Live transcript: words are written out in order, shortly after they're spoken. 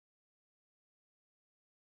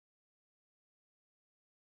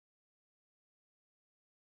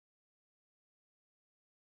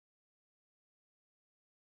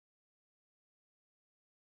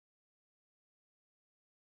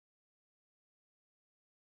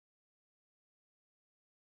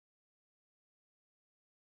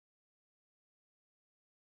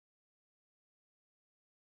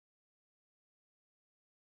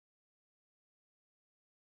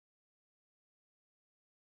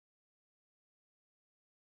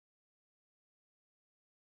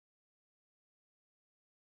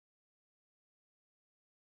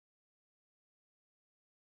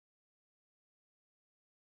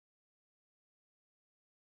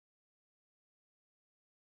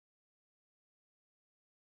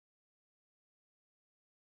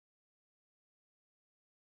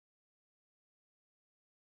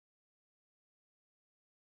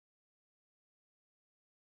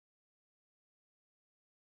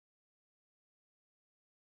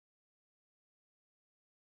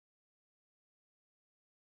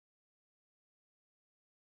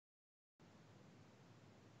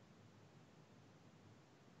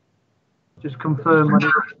Just confirm when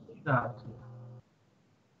it's that.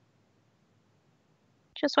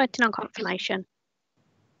 Just waiting on confirmation.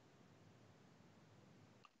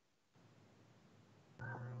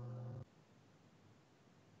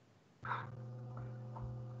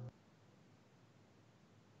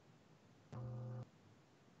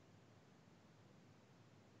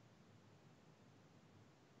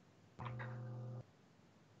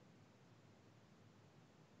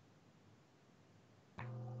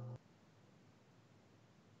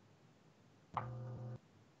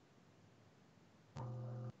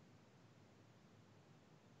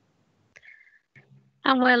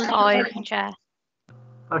 And we're live, Chair.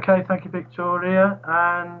 Okay, thank you, Victoria,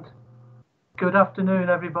 and good afternoon,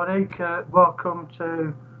 everybody. Welcome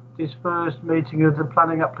to this first meeting of the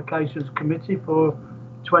Planning Applications Committee for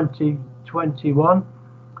 2021.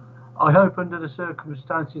 I hope under the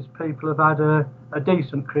circumstances people have had a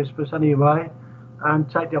decent Christmas anyway, and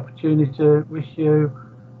take the opportunity to wish you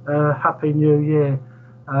a Happy New Year.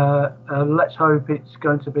 Let's hope it's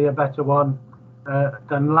going to be a better one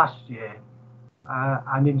than last year.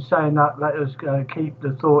 And in saying that, let us keep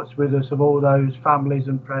the thoughts with us of all those families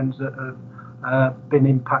and friends that have been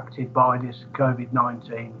impacted by this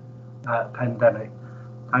COVID-19 pandemic.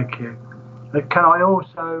 Thank you. Can I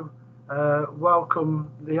also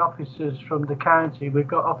welcome the officers from the county? We've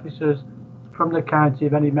got officers from the county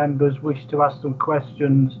if any members wish to ask them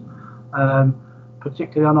questions,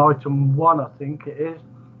 particularly on item 1, I think it is.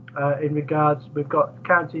 In regards, we've got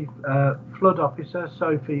county flood officer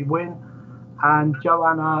Sophie Wynne, and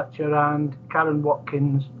Joanne Archer and Karen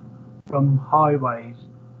Watkins from Highways.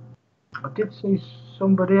 I did see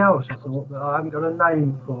somebody else, I thought, but I haven't got a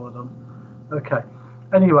name for them. Okay.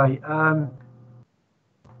 Anyway,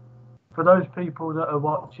 for those people that are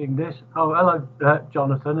watching this, oh, hello,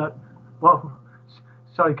 Jonathan. Well,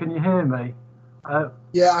 sorry, can you hear me?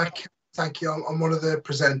 Yeah, I can. Thank you. I'm one of the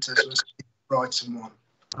presenters. Right, someone.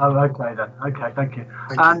 Oh, okay then. Okay, thank you.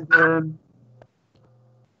 Thank you.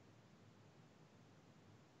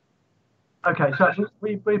 Okay, so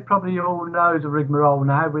we probably all know the rigmarole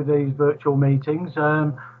now with these virtual meetings,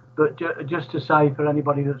 but just to say for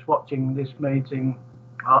anybody that's watching this meeting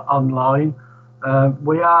online,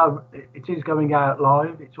 it is going out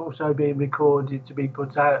live. It's also being recorded to be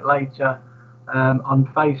put out later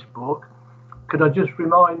on Facebook. Could I just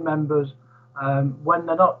remind members when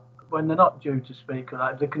they're not due to speak,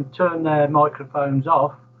 they can turn their microphones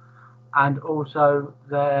off, and also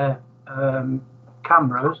their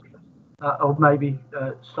cameras. Or maybe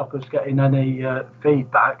stop us getting any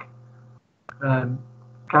feedback.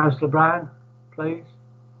 Councillor Brown, please.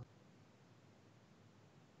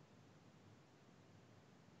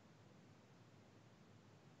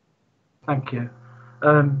 Thank you.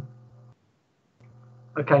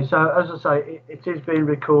 Okay, so as I say, it is being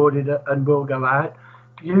recorded and will go out.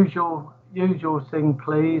 Usual thing,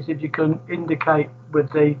 please, if you can indicate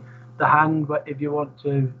with the hand if you want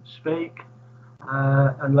to speak.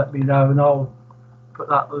 And let me know, and I'll put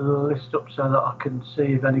that list up so that I can see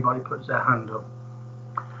if anybody puts their hand up.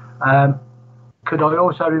 Could I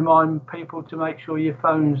also remind people to make sure your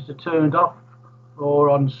phones are turned off or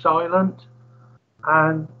on silent,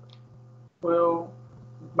 and we'll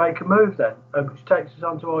make a move then, which takes us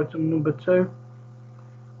on to item number 2,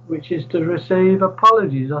 which is to receive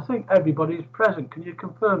apologies. I think everybody's present. Can you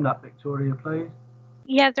confirm that, Victoria, please?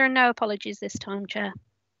 Yeah, there are no apologies this time, Chair.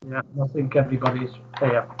 Yeah, I think everybody's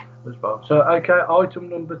here as well. So, okay, item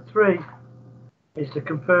number 3 is to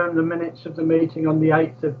confirm the minutes of the meeting on the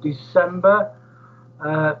 8th of December.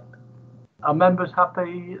 Are members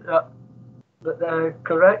happy that they're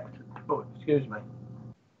correct? Oh, excuse me.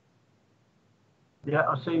 Yeah,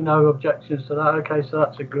 I see no objections to that. Okay, so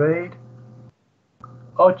that's agreed.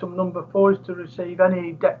 Item number 4 is to receive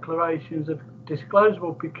any declarations of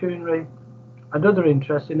disclosable pecuniary and other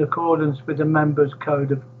interests in accordance with the members'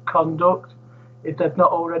 code of conduct. If they've not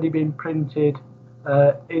already been printed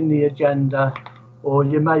in the agenda, or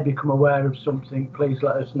you may become aware of something, please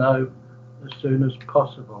let us know as soon as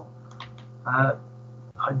possible. I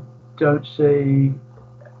don't see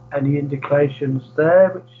any indications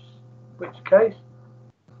there, which case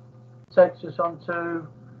takes us on to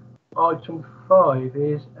item 5,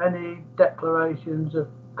 is any declarations of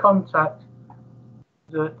contact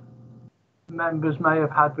that members may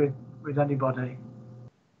have had with anybody.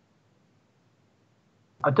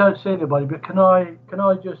 I don't see anybody, but can I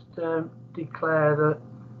just declare that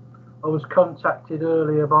I was contacted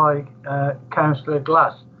earlier by Councillor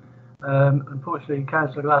Glass. Unfortunately,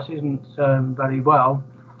 Councillor Glass isn't very well.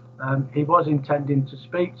 He was intending to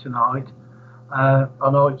speak tonight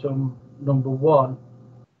on item number 1,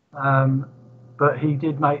 but he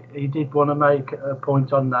did want to make a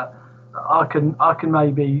point on that. I can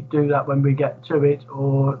maybe do that when we get to it,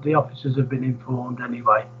 or the officers have been informed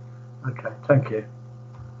anyway. Okay, thank you.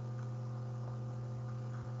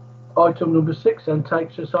 Item number 6 then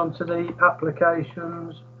takes us on to the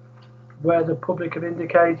applications where the public have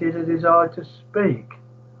indicated a desire to speak.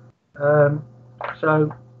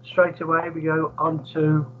 So straight away we go on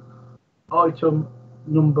to item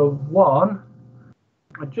number 1.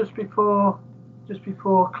 And just before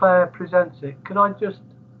Claire presents it, could I just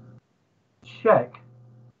check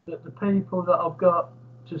that the people that I've got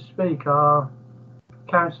to speak are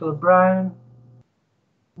Councillor Brown,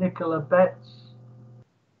 Nicola Betts,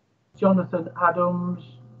 Jonathan Adams,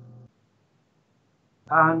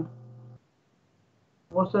 and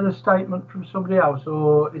was there a statement from somebody else,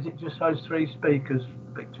 or is it just those 3 speakers,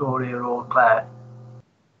 Victoria or Claire?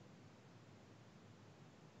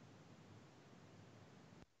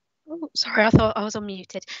 Oh, sorry, I thought I was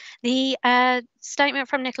unmuted. The statement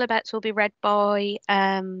from Nicola Betts will be read by.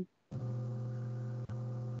 Let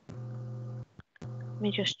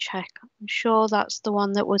me just check. I'm sure that's the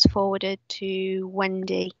one that was forwarded to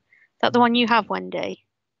Wendy. Is that the one you have, Wendy?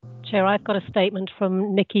 Chair, I've got a statement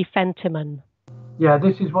from Nikki Fentiman. Yeah,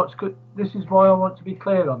 this is what's good. This is why I want to be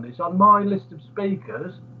clear on this. On my list of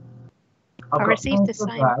speakers, I received the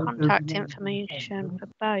same contact information for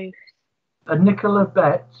both. And Nicola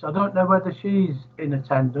Betts, I don't know whether she's in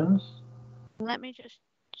attendance. Let me just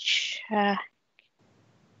check.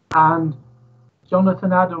 And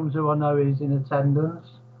Jonathan Adams, who I know is in attendance.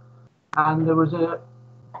 And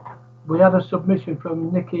we had a submission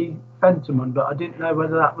from Nikki Fentiman, but I didn't know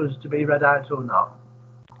whether that was to be read out or not.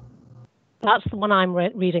 That's the one I'm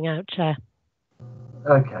reading out, Chair.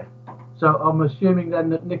 Okay. So I'm assuming then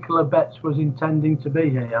that Nicola Betts was intending to be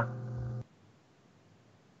here.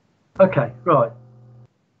 Okay, right.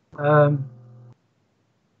 I'll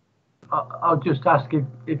just ask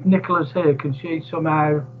if Nicola's here, can she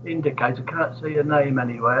somehow indicate? I can't see her name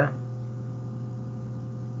anywhere.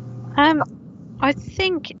 I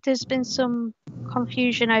think there's been some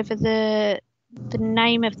confusion over the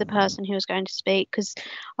name of the person who was going to speak, because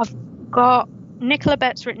I've got Nicola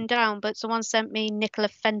Betts written down, but someone sent me Nicola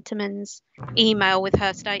Fentiman's email with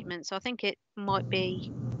her statement, so I think it might be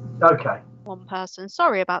one person.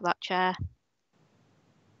 Sorry about that, Chair.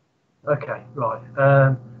 Okay, right.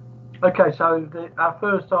 Okay, so our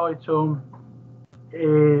first item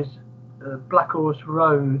is Black Horse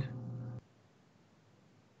Road.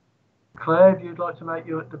 Claire, if you'd like to make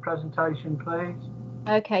the presentation, please.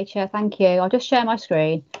 Okay, Chair, thank you. I'll just share my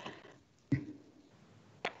screen.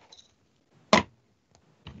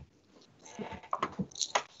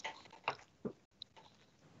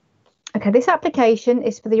 Okay, this application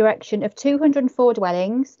is for the erection of 204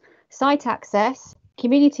 dwellings, site access,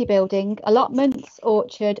 community building, allotments,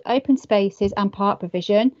 orchard, open spaces and park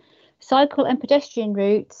provision, cycle and pedestrian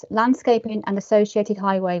routes, landscaping and associated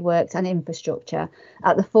highway works and infrastructure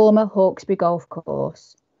at the former Hawkesbury Golf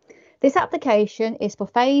Course. This application is for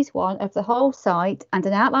phase 1 of the whole site, and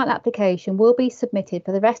an outline application will be submitted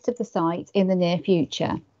for the rest of the site in the near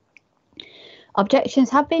future. Objections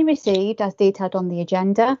have been received as detailed on the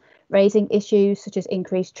agenda, raising issues such as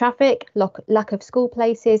increased traffic, lack of school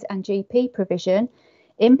places and GP provision,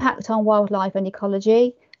 impact on wildlife and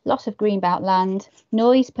ecology, loss of greenbelt land,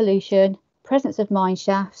 noise pollution, presence of mine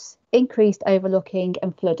shafts, increased overlooking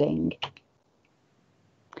and flooding.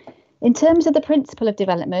 In terms of the principle of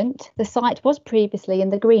development, the site was previously in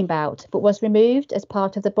the greenbelt but was removed as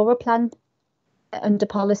part of the Borough Plan under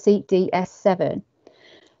Policy DS7.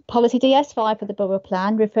 Policy DS5 for the Borough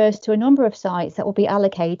Plan refers to a number of sites that will be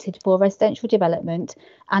allocated for residential development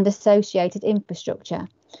and associated infrastructure,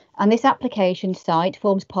 and this application site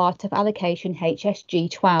forms part of allocation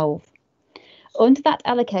HSG 12. Under that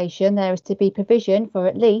allocation, there is to be provision for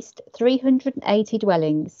at least 380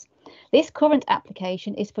 dwellings. This current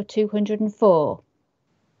application is for 204.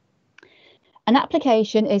 An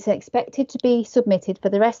application is expected to be submitted for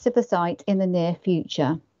the rest of the site in the near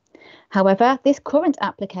future. However, this current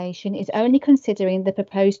application is only considering the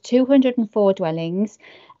proposed 204 dwellings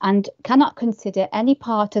and cannot consider any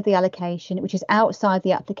part of the allocation which is outside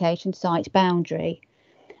the application site boundary.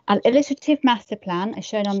 An illustrative master plan, as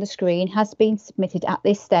shown on the screen, has been submitted at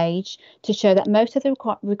this stage to show that most of the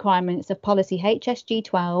requirements of policy HSG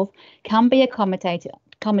 12 can be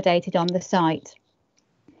accommodated on the site.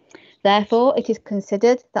 Therefore, it is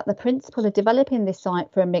considered that the principle of developing this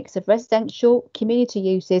site for a mix of residential, community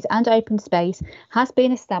uses and open space has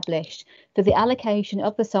been established for the allocation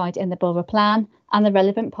of the site in the Borough Plan and the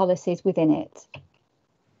relevant policies within it.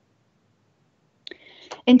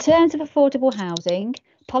 In terms of affordable housing,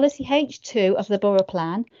 Policy H2 of the Borough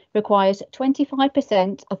Plan requires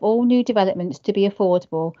 25% of all new developments to be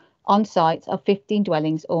affordable on sites of 15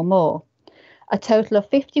 dwellings or more. A total of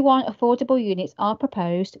 51 affordable units are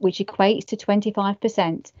proposed, which equates to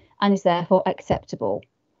 25% and is therefore acceptable.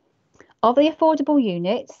 Of the affordable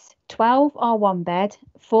units, 12 are one bed,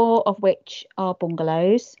 4 of which are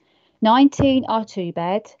bungalows, 19 are two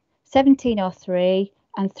bed, 17 are three,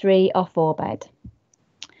 and 3 are four bed.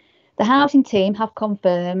 The housing team have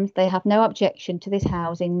confirmed they have no objection to this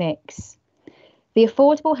housing mix. The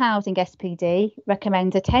Affordable Housing SPD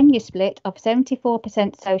recommends a 10-year split of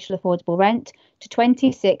 74% social affordable rent to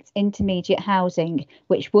 26 intermediate housing,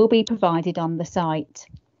 which will be provided on the site.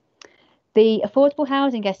 The Affordable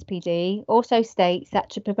Housing SPD also states that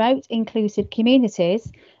to promote inclusive communities,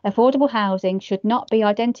 affordable housing should not be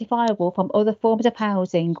identifiable from other forms of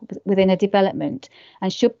housing within a development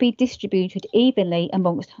and should be distributed evenly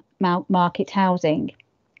amongst market housing.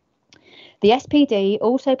 The SPD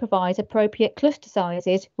also provides appropriate cluster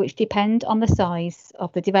sizes which depend on the size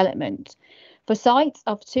of the development. For sites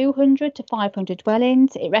of 200 to 500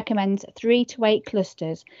 dwellings, it recommends 3 to 8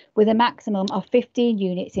 clusters with a maximum of 15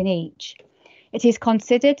 units in each. It is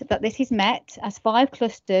considered that this is met as 5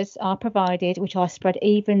 clusters are provided which are spread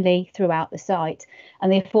evenly throughout the site,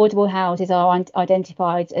 and the affordable houses are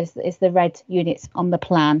identified as the red units on the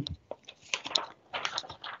plan.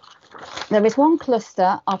 There is one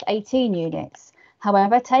cluster of 18 units.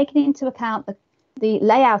 However, taking into account the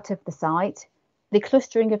layout of the site, the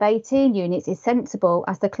clustering of 18 units is sensible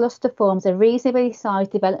as the cluster forms a reasonably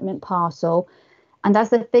sized development parcel, and as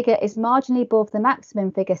the figure is marginally above the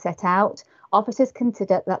maximum figure set out, officers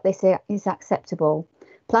consider that this is acceptable.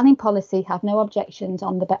 Planning policy have no objections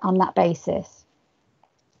on that basis.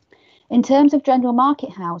 In terms of general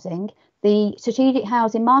market housing, the Strategic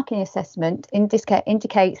Housing Marketing Assessment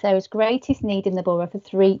indicates there is greatest need in the borough for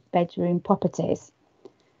 3-bedroom properties,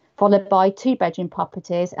 followed by 2-bedroom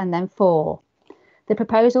properties and then 4. The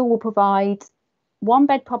proposal will provide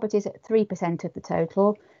 1-bed properties at 3% of the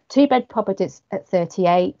total, 2-bed properties at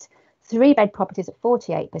 38%, 3-bed properties at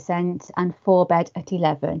 48% and 4-bed at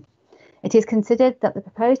 11%. It is considered that the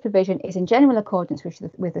proposed provision is in general accordance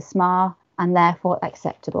with the SMA and therefore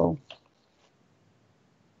acceptable.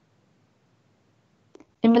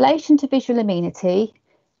 In relation to visual amenity,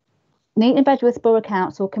 Nuneaton and Bedworth Borough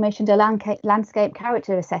Council commissioned a landscape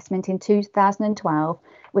character assessment in 2012,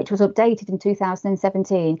 which was updated in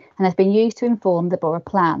 2017 and has been used to inform the borough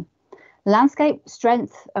plan. The landscape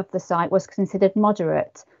strength of the site was considered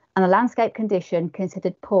moderate and the landscape condition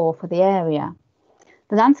considered poor for the area.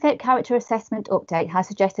 The landscape character assessment update has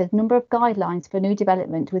suggested a number of guidelines for new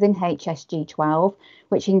development within HSG 12,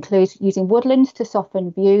 which includes using woodlands to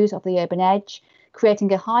soften views of the urban edge,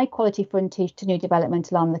 creating a high quality frontage to new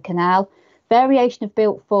development along the canal, variation of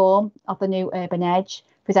built form of the new urban edge,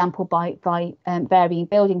 for example by varying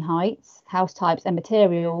building heights, house types and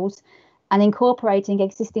materials, and incorporating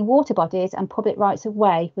existing water bodies and public rights of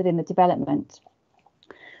way within the development.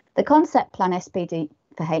 The concept plan SPD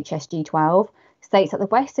for HSG 12 states that the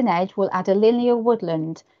western edge will add a linear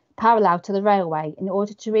woodland parallel to the railway in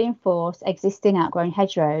order to reinforce existing outgrown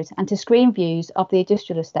hedgerows and to screen views of the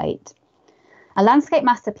industrial estate. A landscape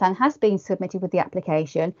master plan has been submitted with the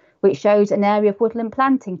application, which shows an area of woodland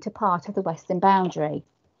planting to part of the western boundary.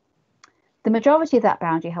 The majority of that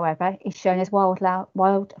boundary, however, is shown as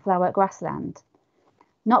wildflower grassland.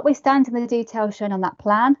 Notwithstanding the details shown on that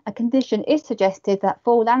plan, a condition is suggested that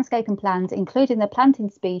full landscaping plans, including the planting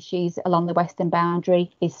species along the western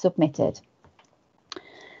boundary, is submitted.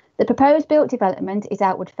 The proposed built development is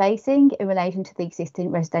outward facing in relation to the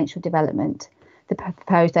existing residential development, the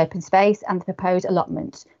proposed open space and the proposed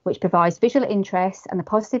allotments, which provides visual interest and a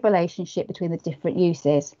positive relationship between the different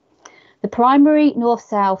uses. The primary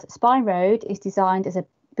north-south spine road is designed as a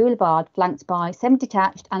boulevard flanked by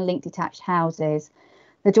semi-detached and link-detached houses.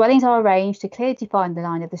 The dwellings are arranged to clearly define the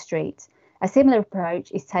line of the street. A similar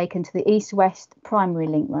approach is taken to the east-west primary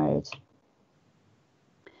link road.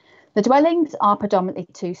 The dwellings are predominantly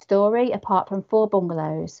 2-storey, apart from 4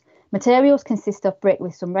 bungalows. Materials consist of brick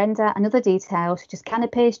with some render and other details such as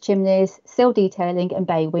canopies, chimneys, sill detailing and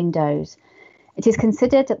bay windows. It is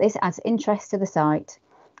considered that this adds interest to the site.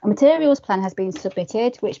 A materials plan has been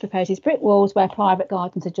submitted which proposes brick walls where private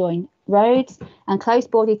gardens adjoin roads and close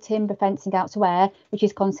boarded timber fencing elsewhere, which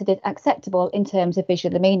is considered acceptable in terms of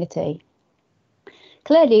visual amenity.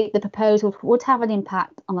 Clearly, the proposal would have an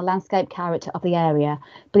impact on the landscape character of the area,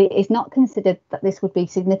 but it is not considered that this would be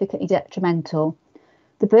significantly detrimental.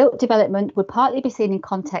 The built development would partly be seen in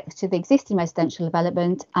context to the existing residential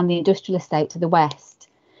development and the industrial estate to the west.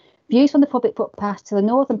 Views from the public footpath to the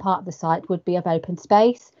northern part of the site would be of open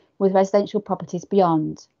space, with residential properties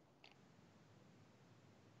beyond.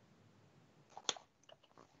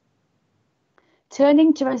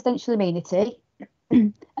 Turning to residential amenity,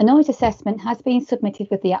 a noise assessment has been submitted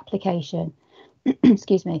with the application.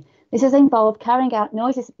 Excuse me. This has involved carrying out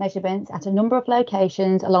noise measurements at a number of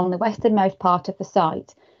locations along the westernmost part of the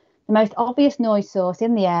site. The most obvious noise source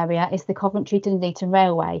in the area is the Coventry to Nuneaton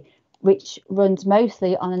Railway, which runs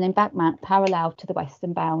mostly on an embankment parallel to the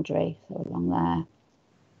western boundary, so along there.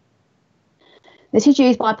 This is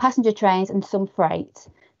used by passenger trains and some freight.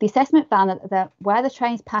 The assessment found that where the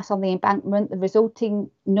trains pass on the embankment, the resulting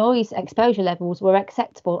noise exposure levels were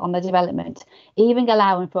acceptable on the development, even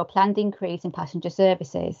allowing for a planned increase in passenger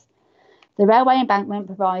services. The railway embankment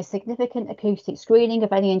provides significant acoustic screening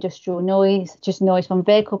of any industrial noise, just noise from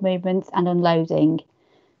vehicle movements and unloading.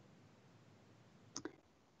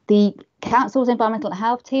 The Council's environmental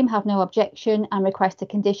health team have no objection and request a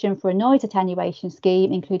condition for a noise attenuation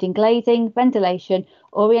scheme, including glazing, ventilation,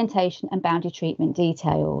 orientation and boundary treatment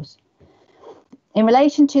details. In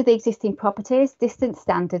relation to the existing properties, distance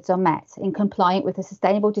standards are met in compliance with the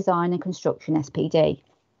Sustainable Design and Construction SPD.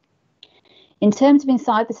 In terms of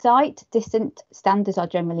inside the site, distance standards are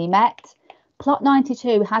generally met. Plot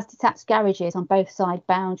 92 has detached garages on both side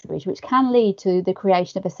boundaries, which can lead to the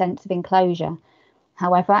creation of a sense of enclosure.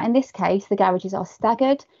 However, in this case, the garages are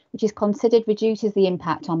staggered, which is considered reduces the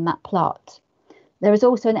impact on that plot. There is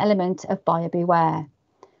also an element of buyer beware.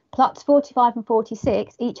 Plots 45 and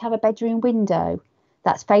 46 each have a bedroom window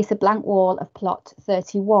that's face a blank wall of plot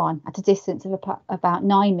 31 at a distance of about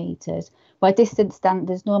 9 metres, where distance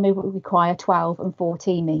standards normally would require 12 and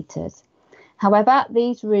 14 metres. However,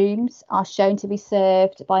 these rooms are shown to be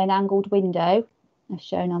served by an angled window, as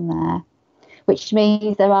shown on there, which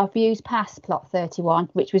means there are views past plot 31,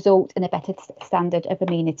 which result in a better standard of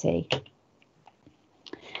amenity.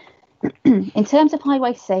 In terms of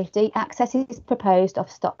highway safety, access is proposed off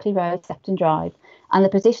Stockley Road, Sefton Drive, and the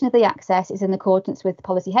position of the access is in accordance with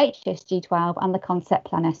policy HSG12 and the concept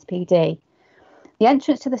plan SPD. The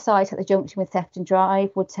entrance to the site at the junction with Sefton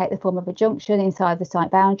Drive would take the form of a junction inside the site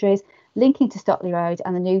boundaries, linking to Stockley Road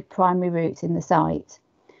and the new primary routes in the site.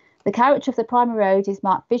 The character of the primary road is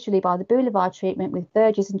marked visually by the boulevard treatment with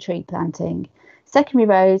verges and tree planting. Secondary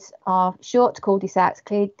roads are short cul-de-sacs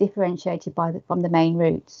clearly differentiated from the main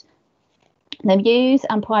routes. The mews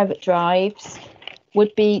and private drives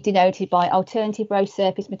would be denoted by alternative road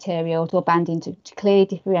surface materials or banding to clearly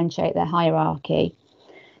differentiate their hierarchy.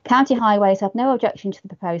 County highways have no objection to the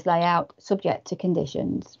proposed layout, subject to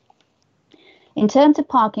conditions. In terms of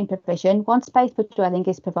parking provision, 1 space per dwelling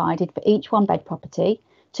is provided for each 1-bed property,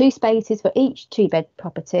 2 spaces for each 2-bed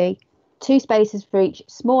property, 2 spaces for each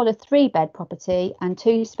smaller 3-bed property, and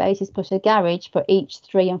 2 spaces plus a garage for each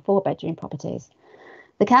 3 and 4 bedroom properties.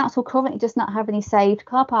 The council currently does not have any saved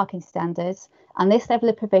car parking standards, and this level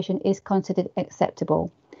of provision is considered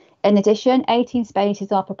acceptable. In addition, 18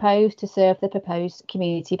 spaces are proposed to serve the proposed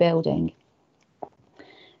community building.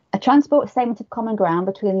 A transport statement of common ground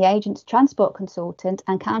between the agent's transport consultant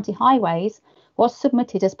and county highways was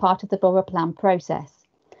submitted as part of the borough plan process.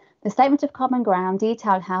 The statement of common ground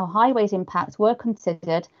detailed how highways impacts were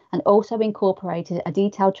considered and also incorporated a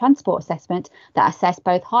detailed transport assessment that assessed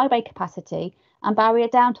both highway capacity and barrier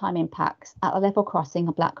downtime impacts at a level crossing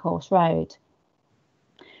of Black Horse Road.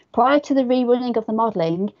 Prior to the rerunning of the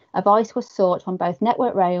modelling, advice was sought from both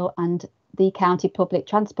Network Rail and the county public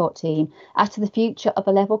transport team as to the future of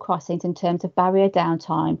the level crossings in terms of barrier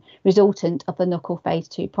downtime resultant of the Knuckle Phase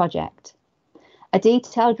 2 project. A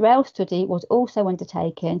detailed rail study was also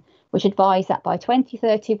undertaken, which advised that by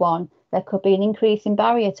 2031 there could be an increase in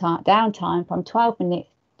barrier downtime from 12 minutes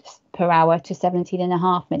per hour to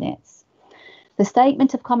 17.5 minutes. The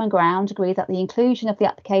statement of common ground agreed that the inclusion of the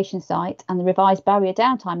application site and the revised barrier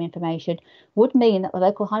downtime information would mean that the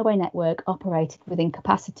local highway network operated within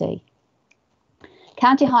capacity.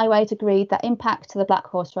 County Highways agreed that impacts to the Black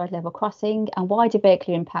Horse Road level crossing and wider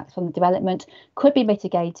vehicular impacts from the development could be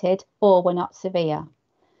mitigated or were not severe.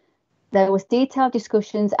 There was detailed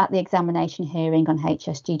discussions at the examination hearing on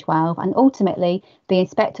HSG12, and ultimately the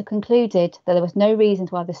inspector concluded that there was no reason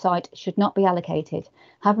why the site should not be allocated,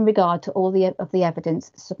 having regard to all of the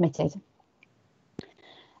evidence submitted.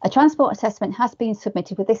 A transport assessment has been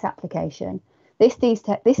submitted with this application. This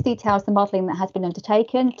details the modelling that has been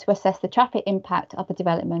undertaken to assess the traffic impact of the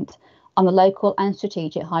development on the local and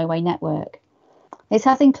strategic highway network. This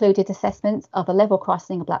has included assessments of a level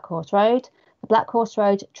crossing of Black Horse Road, the Black Horse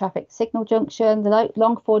Road traffic signal junction, the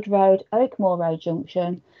Longford Road Oakmoor Road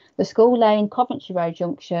junction, the School Lane Coventry Road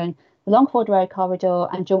junction, the Longford Road corridor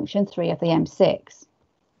and junction 3 of the M6.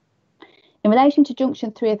 In relation to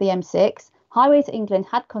Junction 3 of the M6, Highways England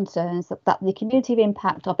had concerns that the cumulative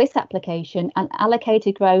impact of this application and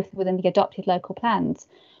allocated growth within the adopted local plans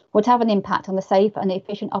would have an impact on the safe and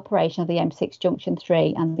efficient operation of the M6 Junction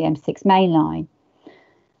 3 and the M6 main line.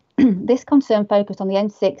 This concern focused on the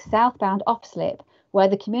M6 southbound off-slip, where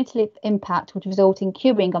the cumulative impact would result in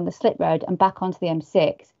queuing on the slip road and back onto the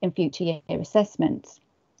M6 in future year assessments.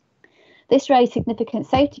 This raised significant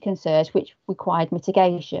safety concerns which required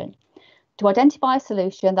mitigation. To identify a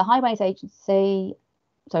solution, the Highways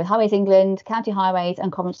England, County Highways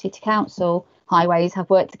and Coventry City Council Highways have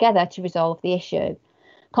worked together to resolve the issue.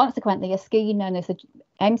 Consequently, a scheme known as the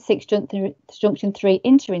M6 Junction 3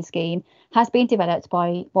 interim scheme has been developed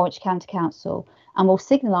by Warwickshire County Council and will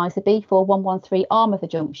signalise the B4113 arm of the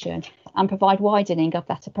junction and provide widening of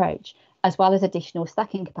that approach, as well as additional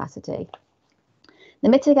stacking capacity. The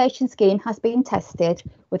mitigation scheme has been tested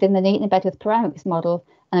within the Nuneaton and Bedworth parametrics model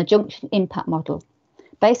and a junction impact model.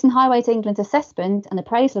 Based on Highways England's assessment and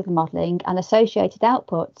appraisal of the modelling and associated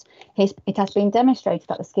outputs, it has been demonstrated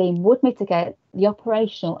that the scheme would mitigate the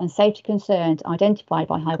operational and safety concerns identified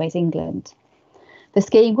by Highways England. The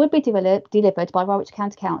scheme would be delivered by Warwickshire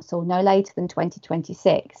County Council no later than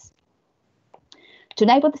 2026. To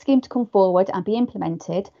enable the scheme to come forward and be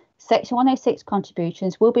implemented, Section 106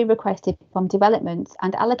 contributions will be requested from developments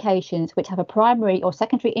and allocations which have a primary or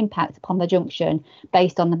secondary impact upon the junction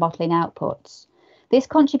based on the modelling outputs. This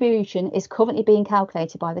contribution is currently being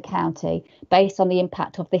calculated by the county based on the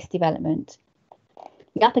impact of this development.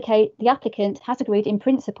 The applicant has agreed in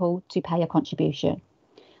principle to pay a contribution.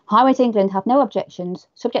 Highways England have no objections,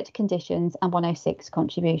 subject to conditions and 106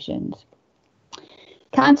 contributions.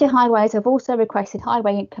 County Highways have also requested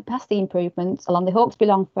highway capacity improvements along the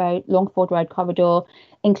Hawkesbury-Longford Road corridor,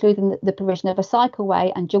 including the provision of a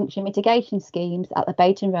cycleway and junction mitigation schemes at the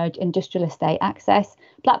Bayton Road Industrial Estate access,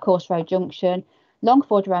 Black Horse Road Junction,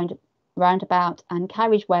 Longford roundabout and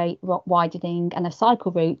carriageway widening and a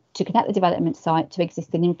cycle route to connect the development site to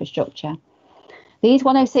existing infrastructure. These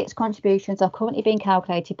 106 contributions are currently being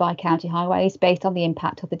calculated by County Highways based on the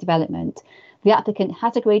impact of the development. The applicant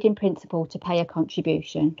has agreed in principle to pay a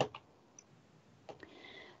contribution.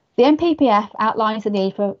 The NPPF outlines the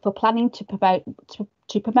need for planning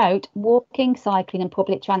to promote walking, cycling and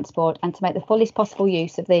public transport and to make the fullest possible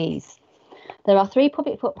use of these. There are 3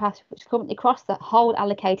 public footpaths which currently cross the whole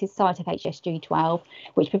allocated site of HSG 12,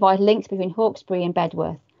 which provide links between Hawkesbury and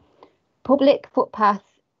Bedworth. Public footpath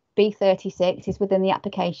B36 is within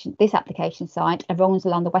this application site and runs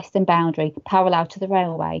along the western boundary, parallel to the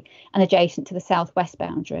railway and adjacent to the southwest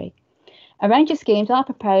boundary. A range of schemes are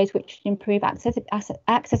proposed which should improve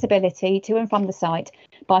accessibility to and from the site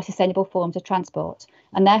by sustainable forms of transport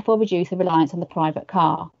and therefore reduce the reliance on the private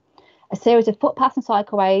car. A series of footpaths and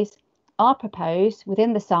cycleways are proposed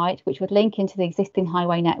within the site which would link into the existing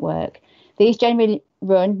highway network. These generally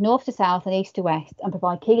run north to south and east to west and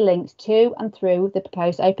provide key links to and through the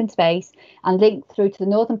proposed open space and link through to the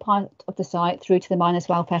northern part of the site through to the Miners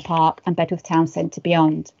Welfare Park and Bedworth Town Centre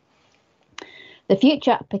beyond. The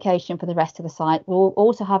future application for the rest of the site will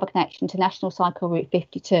also have a connection to National Cycle Route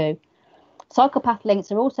 52. Cycle path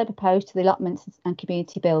links are also proposed to the allotments and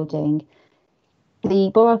community building.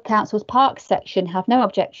 The Borough Council's Parks section have no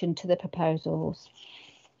objection to the proposals.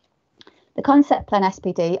 The concept plan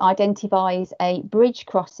SPD identifies a bridge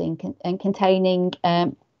crossing containing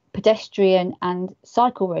pedestrian and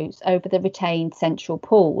cycle routes over the retained central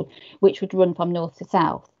pool, which would run from north to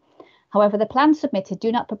south. However, the plans submitted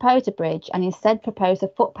do not propose a bridge and instead propose the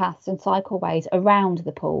footpaths and cycleways around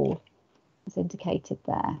the pool, as indicated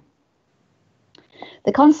there.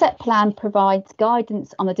 The concept plan provides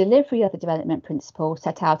guidance on the delivery of the development principles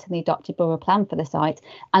set out in the adopted borough plan for the site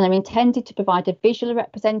and are intended to provide a visual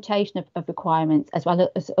representation of requirements as well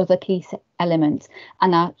as other key elements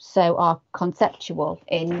and are conceptual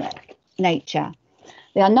in nature.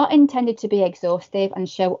 They are not intended to be exhaustive and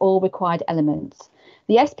show all required elements.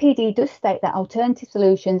 The SPD does state that alternative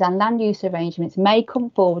solutions and land use arrangements may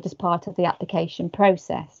come forward as part of the application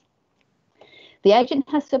process. The agent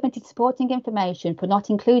has submitted supporting information for not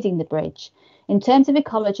including the bridge. In terms of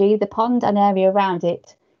ecology, the pond and area around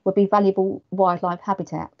it would be valuable wildlife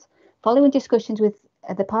habitat. Following discussions with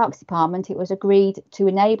the Parks Department, it was agreed to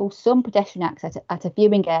enable some pedestrian access at a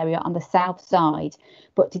viewing area on the south side,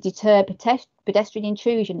 but to deter pedestrian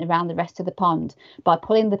intrusion around the rest of the pond by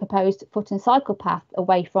pulling the proposed foot and cycle path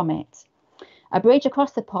away from it. A bridge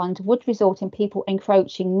across the pond would result in people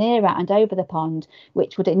encroaching nearer and over the pond,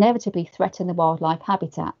 which would inevitably threaten the wildlife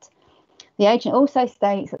habitat. The agent also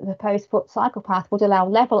states that the proposed foot cycle path would allow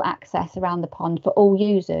level access around the pond for all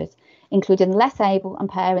users, including less able and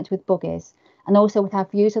parents with buggies, and also would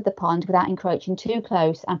have views of the pond without encroaching too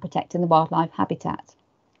close and protecting the wildlife habitat.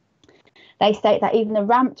 They state that even a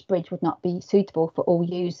ramped bridge would not be suitable for all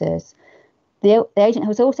users. The agent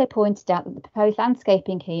has also pointed out that the proposed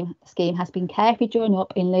landscaping scheme has been carefully drawn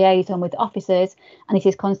up in liaison with officers, and it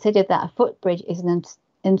is considered that a footbridge is an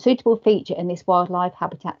unsuitable feature in this wildlife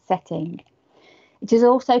habitat setting. It is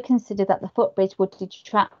also considered that the footbridge would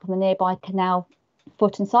detract from the nearby canal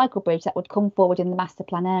foot and cycle bridge that would come forward in the master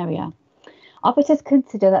plan area. Officers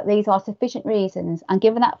consider that these are sufficient reasons, and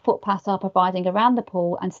given that footpaths are providing around the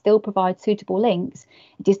pool and still provide suitable links,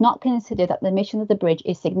 it is not considered that the mission of the bridge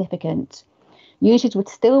is significant. Users would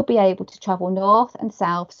still be able to travel north and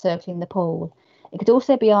south circling the pool. It could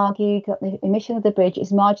also be argued that the mission of the bridge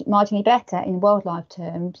is marginally better in wildlife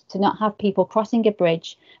terms to not have people crossing a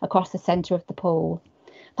bridge across the centre of the pool.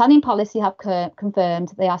 Planning policy have confirmed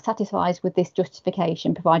that they are satisfied with this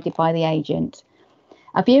justification provided by the agent.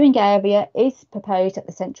 A viewing area is proposed at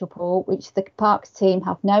the central pool, which the parks team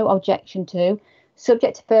have no objection to,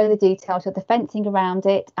 subject to further details of the fencing around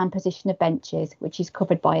it and position of benches, which is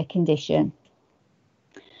covered by a condition.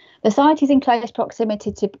 The site is in close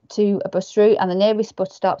proximity to a bus route, and the nearest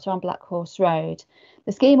bus stops are on Black Horse Road.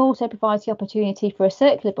 The scheme also provides the opportunity for a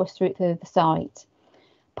circular bus route through the site.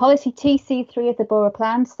 Policy TC3 of the Borough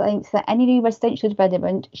Plan states that any new residential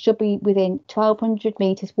development should be within 1,200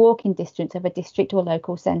 metres walking distance of a district or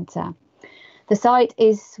local centre. The site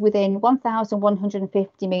is within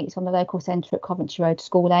 1,150 metres from the local centre at Coventry Road,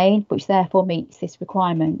 School Lane, which therefore meets this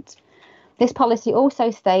requirement. This policy also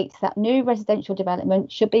states that new residential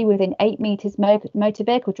development should be within 8 metres motor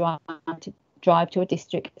vehicle drive to a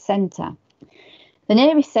district centre. The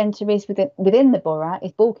nearest centre is within the borough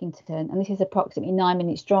is Bulkington, and this is approximately 9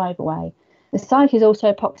 minutes drive away. The site is also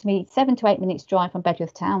approximately 7 to 8 minutes drive from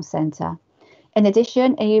Bedworth Town Centre. In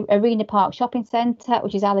addition, Arena Park Shopping Centre,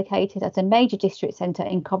 which is allocated as a major district centre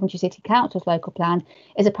in Coventry City Council's local plan,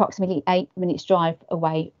 is approximately 8 minutes drive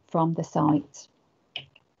away from the site.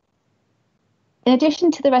 In addition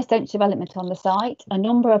to the residential development on the site, a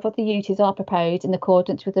number of other uses are proposed in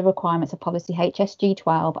accordance with the requirements of Policy HSG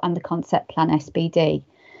 12 and the Concept Plan SBD.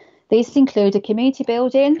 These include a community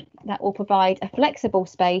building that will provide a flexible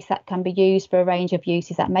space that can be used for a range of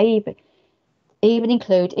uses that may even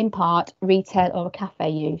include, in part, retail or a cafe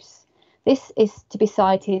use. This is to be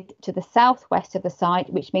sited to the southwest of the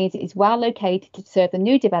site, which means it is well located to serve the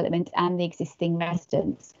new development and the existing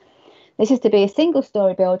residents. This is to be a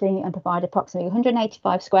single-storey building and provide approximately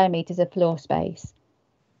 185 square metres of floor space.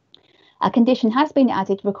 A condition has been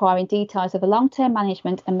added requiring details of the long-term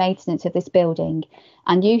management and maintenance of this building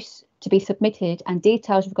and use to be submitted, and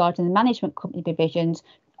details regarding the management company provisions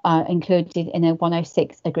are included in a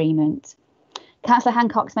 106 agreement. Councillor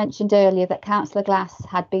Hancock's mentioned earlier that Councillor Glass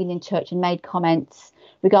had been in touch and made comments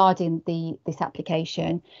regarding this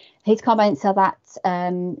application. His comments are that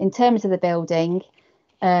in terms of the building,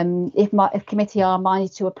 if committee are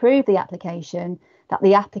minded to approve the application, that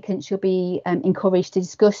the applicant should be encouraged to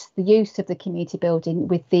discuss the use of the community building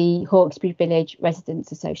with the Hawkesbury Village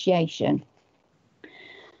Residents Association.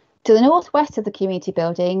 To the northwest of the community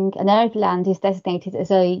building, an area of land is designated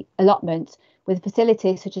as an allotment with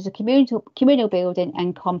facilities such as a communal building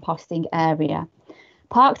and composting area.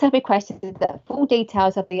 Parks have requested that full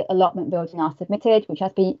details of the allotment building are submitted, which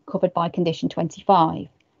has been covered by condition 25.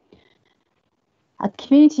 A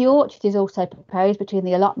community orchard is also proposed between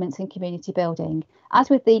the allotments and community building.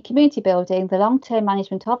 As with the community building, the long-term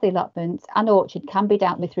management of the allotments and orchard can be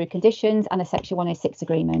dealt with through conditions and a Section 106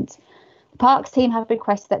 agreement. The Parks team have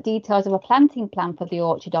requested that details of a planting plan for the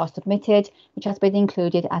orchard are submitted, which has been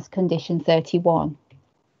included as condition 31.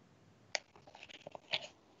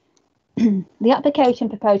 The application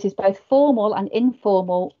proposes both formal and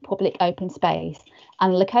informal public open space,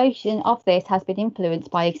 and the location of this has been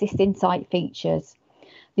influenced by existing site features.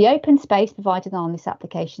 The open space provided on this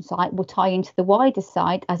application site will tie into the wider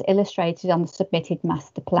site as illustrated on the submitted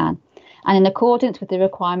master plan, and in accordance with the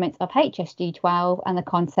requirements of HSG 12 and the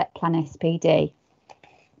Concept Plan SPD.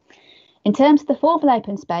 In terms of the formal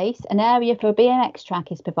open space, an area for a BMX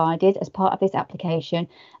track is provided as part of this application,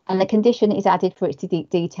 and the condition is added for its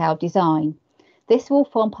detailed design. This will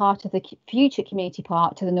form part of the future community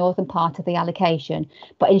park to the northern part of the allocation,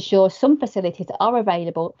 but ensures some facilities are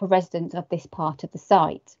available for residents of this part of the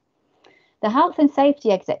site. The Health and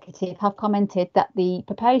Safety Executive have commented that the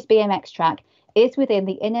proposed BMX track is within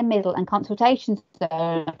the inner, middle and consultation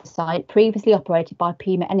zone of the site previously operated by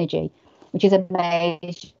Pima Energy, which is a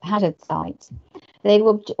major hazard site. They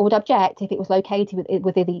would object if it was located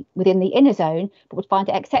within the inner zone, but would find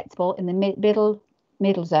it acceptable in the middle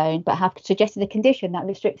zone, but have suggested a condition that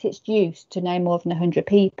restricts its use to no more than 100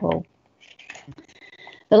 people.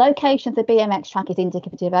 The location of the BMX track is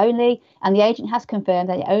indicative only, and the agent has confirmed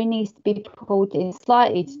that it only needs to be pulled in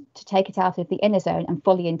slightly to take it out of the inner zone and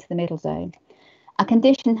fully into the middle zone. A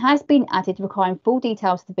condition has been added requiring full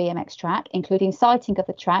details of the BMX track, including sighting of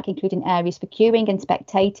the track, including areas for queuing and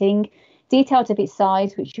spectating, details of its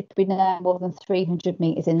size, which should be no more than 300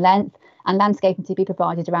 metres in length, and landscaping to be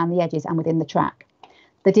provided around the edges and within the track.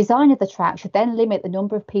 The design of the track should then limit the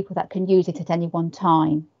number of people that can use it at any one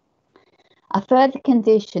time. A further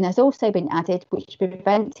condition has also been added which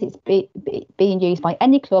prevents it being used by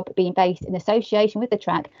any club being based in association with the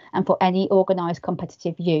track and for any organised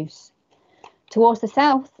competitive use. Towards the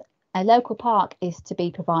south, a local park is to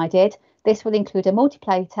be provided. This will include a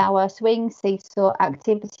multiplayer tower, swing, seesaw,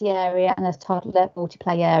 activity area and a toddler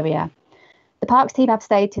multiplayer area. The Parks team have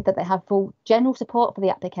stated that they have full general support for the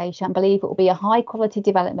application and believe it will be a high quality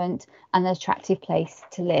development and an attractive place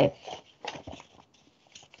to live.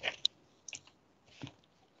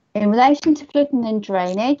 In relation to flooding and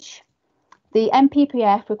drainage, the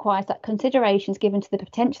NPPF requires that considerations given to the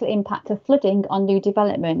potential impact of flooding on new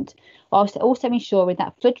development, whilst also ensuring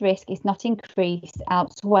that flood risk is not increased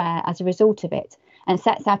elsewhere as a result of it, and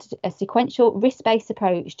sets out a sequential risk-based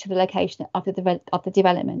approach to the location of the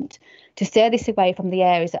development to steer this away from the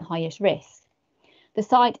areas at highest risk. The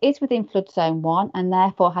site is within flood zone 1 and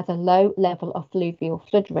therefore has a low level of fluvial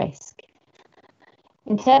flood risk.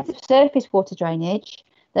 In terms of surface water drainage,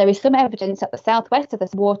 there is some evidence that the southwest of the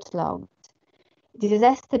waterlogged. It is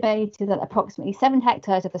estimated that approximately 7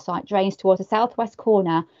 hectares of the site drains towards the southwest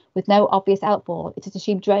corner with no obvious outfall. It is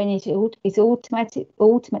assumed drainage is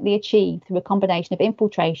ultimately achieved through a combination of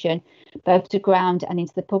infiltration both to ground and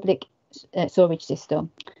into the public sewerage system.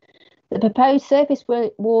 The proposed surface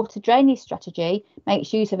water drainage strategy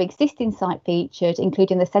makes use of existing site features,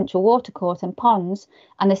 including the central watercourse and ponds,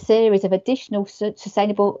 and a series of additional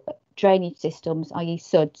sustainable drainage systems, i.e.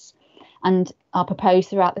 SUDs, and are proposed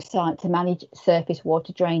throughout the site to manage surface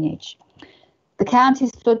water drainage. The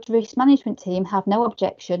county's flood risk management team have no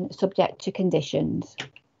objection subject to conditions.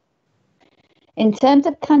 In terms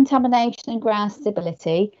of contamination and ground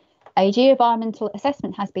stability, a geo-environmental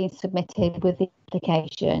assessment has been submitted with the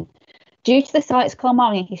application. Due to the site's coal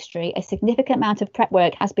mining history, a significant amount of prep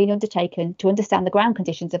work has been undertaken to understand the ground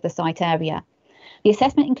conditions of the site area. The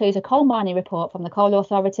assessment includes a coal mining report from the Coal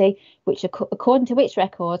Authority, which, according to its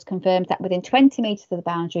records, confirms that within 20 metres of the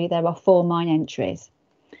boundary there are 4 mine entries.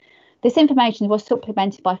 This information was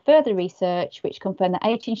supplemented by further research, which confirmed that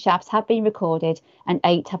 18 shafts have been recorded and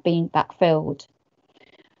 8 have been backfilled.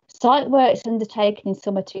 Site works undertaken in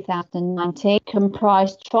summer 2019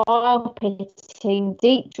 comprised trial pitting,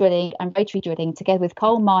 deep drilling and rotary drilling, together with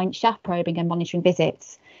coal mine shaft probing and monitoring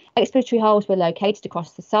visits. Exploratory holes were located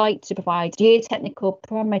across the site to provide geotechnical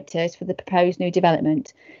parameters for the proposed new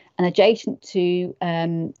development, and adjacent to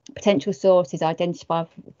potential sources identified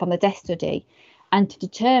from the depth study, and to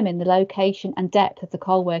determine the location and depth of the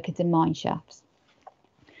coal workings and mine shafts.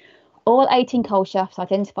 All 18 coal shafts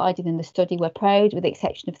identified in the study were probed, with the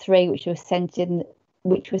exception of 3 which were centred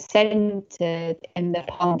in the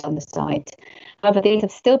pond on the site. However, these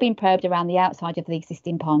have still been probed around the outside of the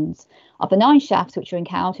existing ponds. Of the 9 shafts which were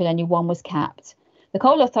encountered, only 1 was capped. The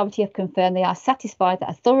Coal Authority have confirmed they are satisfied that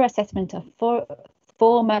a thorough assessment of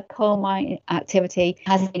former coal mine activity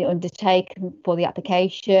has been undertaken for the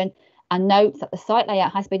application, and notes that the site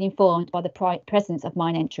layout has been informed by the presence of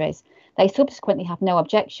mine entries. They subsequently have no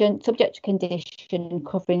objection, subject to condition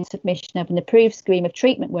covering submission of an approved scheme of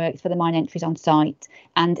treatment works for the mine entries on site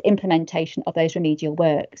and implementation of those remedial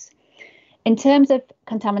works. In terms of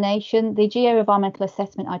contamination, the geo-environmental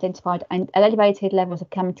assessment identified elevated levels of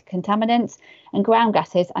contaminants and ground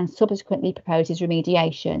gases and subsequently proposes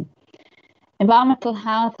remediation. Environmental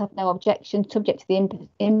health have no objection, subject to the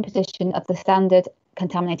imposition of the standard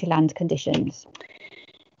contaminated land conditions.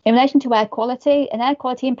 In relation to air quality, an air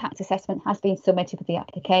quality impact assessment has been submitted with the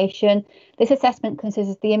application. This assessment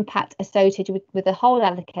considers the impact associated with the whole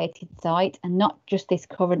allocated site and not just this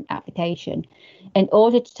current application, in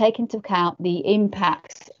order to take into account the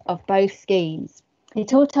impacts of both schemes.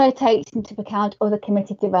 It also takes into account other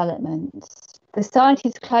committed developments. The site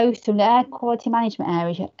is close to an air quality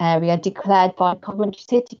management area declared by Coventry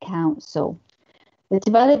City Council. The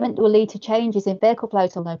development will lead to changes in vehicle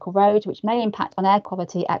flows on local roads, which may impact on air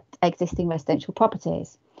quality at existing residential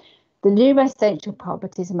properties. The new residential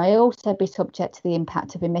properties may also be subject to the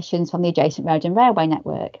impact of emissions from the adjacent road and railway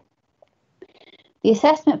network. The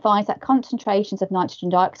assessment finds that concentrations of nitrogen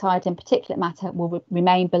dioxide and particulate matter will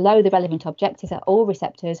remain below the relevant objectives at all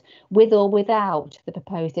receptors, with or without the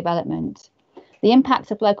proposed development. The impacts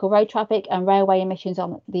of local road traffic and railway emissions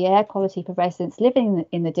on the air quality for residents living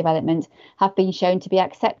in the development have been shown to be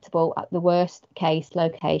acceptable at the worst case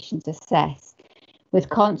locations assessed, with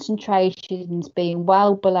concentrations being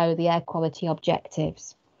well below the air quality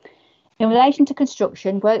objectives. In relation to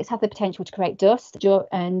construction, works have the potential to create dust,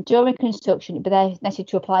 and during construction it would be necessary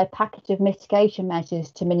to apply a package of mitigation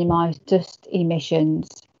measures to minimise dust emissions.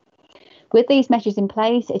 With these measures in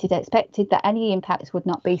place, it is expected that any impacts would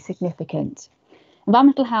not be significant.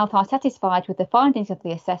 Environmental Health are satisfied with the findings of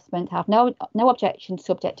the assessment, have no objections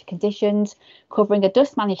subject to conditions covering a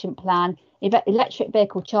dust management plan, electric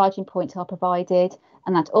vehicle charging points are provided,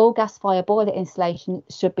 and that all gas-fired boiler installation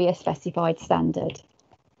should be a specified standard.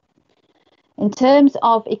 In terms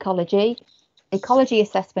of ecology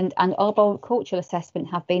assessment and arboricultural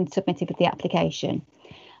assessment have been submitted with the application.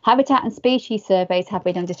 Habitat and species surveys have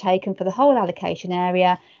been undertaken for the whole allocation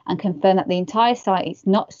area and confirm that the entire site is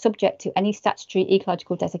not subject to any statutory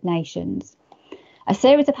ecological designations. A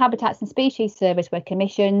series of habitats and species surveys were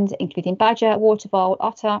commissioned, including badger, waterfowl,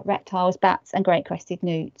 otter, reptiles, bats and great crested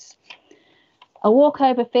newts. A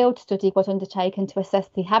walkover field study was undertaken to assess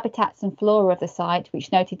the habitats and flora of the site,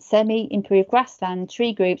 which noted semi-improved grassland,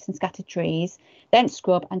 tree groups and scattered trees, dense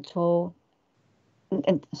scrub and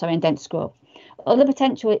dense scrub. Other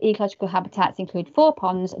potential ecological habitats include 4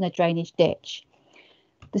 ponds and a drainage ditch.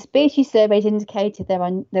 The species surveys indicated there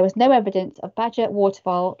was no evidence of badger,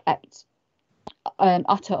 waterfowl,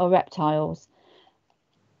 otter or reptiles.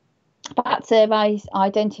 Bat surveys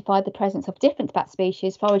identified the presence of different bat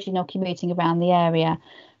species foraging or commuting around the area.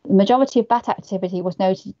 The majority of bat activity was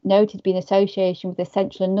noted to be in association with the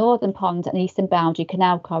central and northern ponds and eastern boundary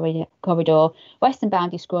canal corridor, western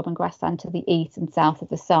boundary scrub and grassland to the east and south of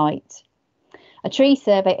the site. A tree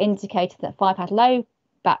survey indicated that 5 had low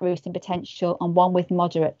bat roosting potential and 1 with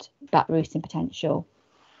moderate bat roosting potential.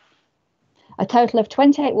 A total of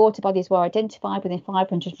 28 water bodies were identified within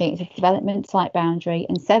 500 metres of development site boundary,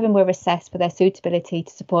 and 7 were assessed for their suitability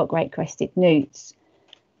to support great crested newts.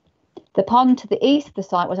 The pond to the east of the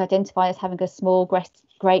site was identified as having a small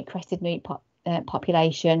great crested newt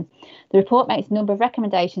population. The report makes a number of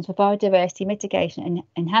recommendations for biodiversity mitigation and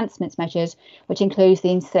enhancements measures, which includes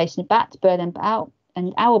the installation of bat, bird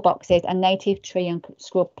and owl boxes and native tree and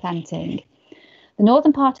scrub planting. The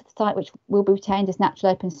northern part of the site, which will be retained as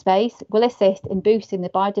natural open space, will assist in boosting the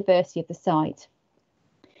biodiversity of the site.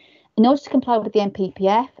 In order to comply with the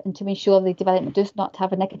NPPF and to ensure the development does not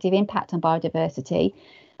have a negative impact on biodiversity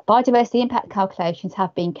impact calculations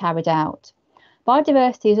have been carried out.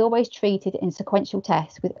 Biodiversity is always treated in sequential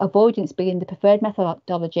tests, with avoidance being the preferred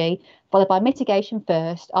methodology, followed by mitigation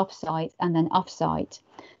first, off-site and then off-site.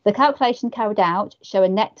 The calculations carried out show a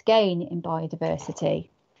net gain in biodiversity.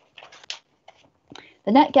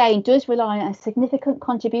 The net gain does rely on a significant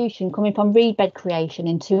contribution coming from reed bed creation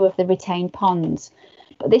in 2 of the retained ponds,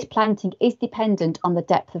 but this planting is dependent on the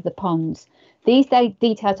depth of the ponds. These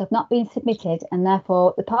details have not been submitted, and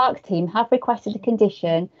therefore the Parks team have requested a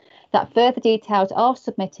condition that further details are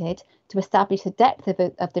submitted to establish the depth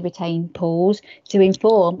of the retained pools to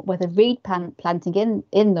inform whether reed planting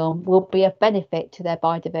in them will be of benefit to their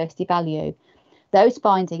biodiversity value. Those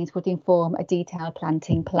findings would inform a detailed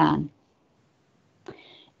planting plan.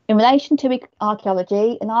 In relation to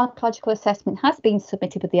archaeology, an archaeological assessment has been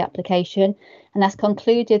submitted with the application and has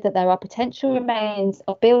concluded that there are potential remains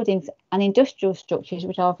of buildings and industrial structures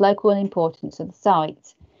which are of local importance to the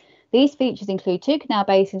site. These features include 2 canal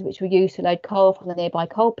basins which were used to load coal from the nearby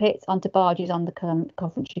coal pits onto barges on the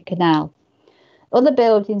Coventry Canal. Other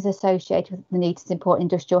buildings associated with the Nuneaton's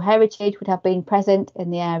important industrial heritage would have been present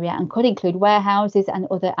in the area and could include warehouses and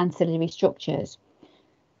other ancillary structures.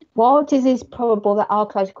 While it is probable that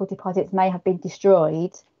archaeological deposits may have been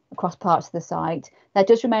destroyed across parts of the site, there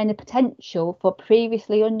does remain a potential for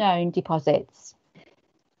previously unknown deposits.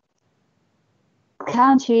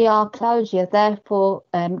 County archaeology has therefore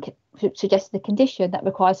suggested a condition that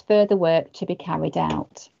requires further work to be carried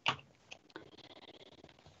out.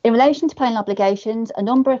 In relation to planning obligations, a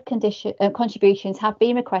number of contributions have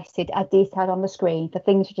been requested as detailed on the screen for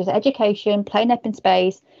things such as education, plain open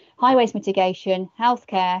space, highways mitigation,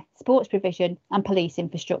 healthcare, sports provision and police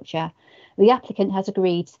infrastructure. The applicant has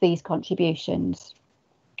agreed to these contributions.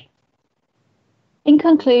 In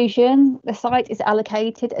conclusion, the site is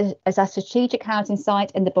allocated as a strategic housing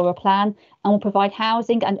site in the Borough Plan and will provide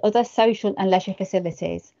housing and other social and leisure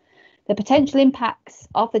facilities. The potential impacts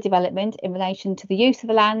of the development in relation to the use of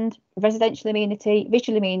the land, residential amenity,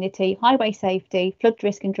 visual amenity, highway safety, flood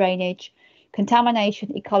risk and drainage,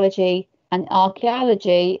 contamination, ecology and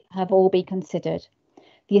archaeology have all been considered.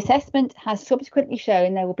 The assessment has subsequently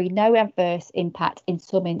shown there will be no adverse impact in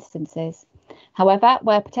some instances. However,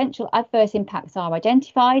 where potential adverse impacts are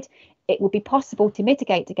identified, it will be possible to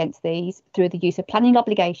mitigate against these through the use of planning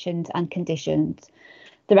obligations and conditions.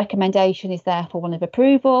 The recommendation is therefore one of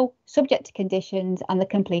approval, subject to conditions and the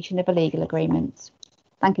completion of a legal agreement.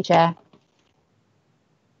 Thank you, Chair.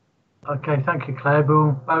 Okay, thank you, Claire.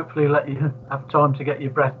 We'll hopefully let you have time to get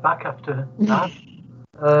your breath back after that.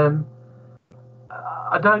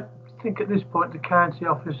 I don't think at this point the county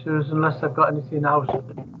officers, unless they've got anything else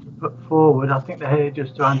to put forward, I think they're here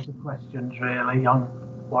just to answer questions really on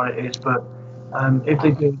what it is. But if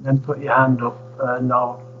they do, then put your hand up and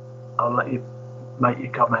I'll let you make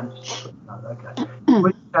your comments. Okay. In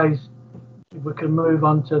which case, if we can move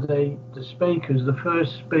on to the speakers. The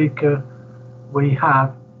first speaker we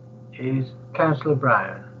have is Councillor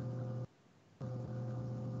Brown.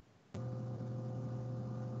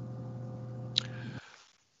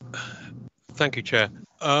 Thank you, Chair.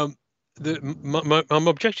 I'm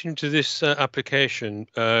objecting to this application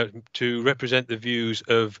to represent the views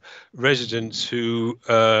of residents who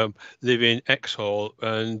live in Exhall,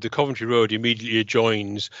 and the Coventry Road immediately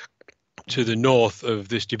adjoins to the north of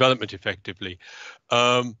this development effectively.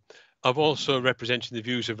 I've also represented the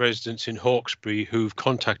views of residents in Hawkesbury who've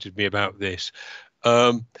contacted me about this.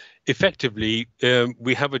 Effectively,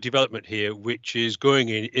 we have a development here which is going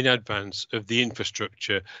in advance of the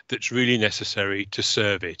infrastructure that's really necessary to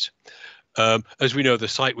serve it. As we know, the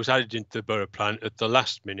site was added into the borough plan at the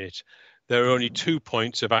last minute. There are only 2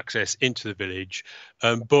 points of access into the village,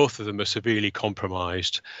 and both of them are severely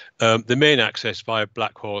compromised. The main access via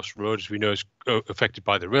Black Horse Road, as we know, is affected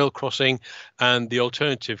by the rail crossing, and the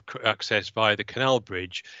alternative access via the canal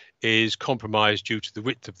bridge is compromised due to the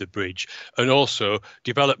width of the bridge, and also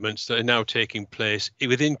developments that are now taking place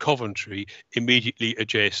within Coventry immediately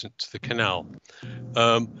adjacent to the canal.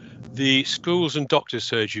 The schools and doctors'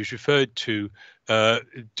 surgeries referred to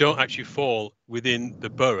don't actually fall within the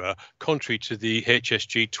borough, contrary to the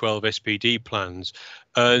HSG 12 SPD plans.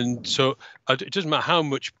 And so it doesn't matter how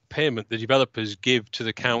much payment the developers give to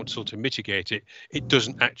the council to mitigate it, it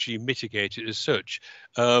doesn't actually mitigate it as such.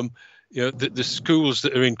 You know, the schools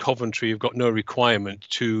that are in Coventry have got no requirement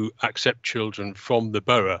to accept children from the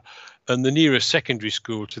borough. And the nearest secondary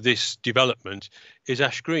school to this development is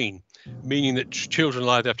Ash Green, meaning that children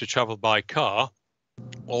will either have to travel by car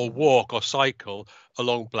or walk or cycle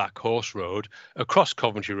along Black Horse Road, across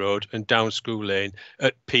Coventry Road and down School Lane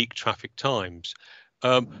at peak traffic times.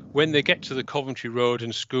 When they get to the Coventry Road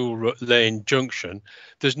and School Lane junction,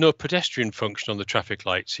 there's no pedestrian function on the traffic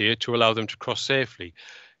lights here to allow them to cross safely.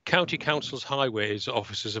 County Council's highways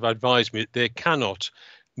officers have advised me that they cannot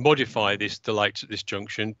modify the lights at this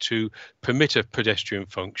junction to permit a pedestrian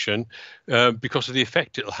function because of the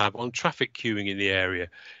effect it'll have on traffic queuing in the area.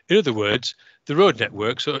 In other words, the road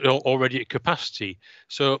networks are already at capacity,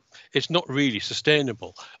 so it's not really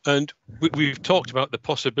sustainable. And we've talked about the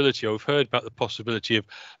possibility, or we've heard about the possibility of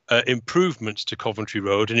improvements to Coventry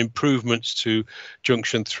Road and improvements to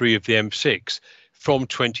Junction 3 of the M6 from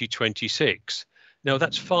 2026. Now,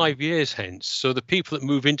 that's 5 years hence, so the people that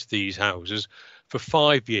move into these houses for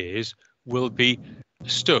 5 years will be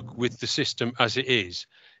stuck with the system as it is.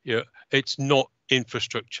 You know, it's not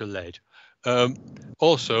infrastructure led.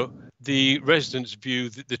 Also, the residents view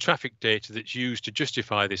the traffic data that's used to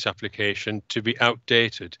justify this application to be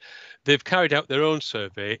outdated. They've carried out their own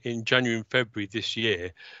survey in January and February this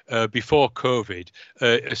year, before COVID,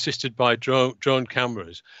 assisted by drone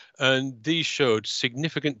cameras. And these showed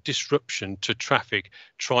significant disruption to traffic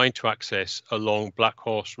trying to access along Black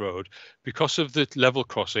Horse Road because of the level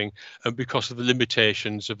crossing and because of the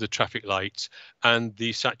limitations of the traffic lights and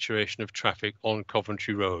the saturation of traffic on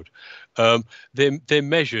Coventry Road. They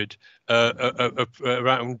measured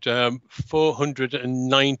around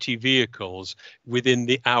 490 vehicles within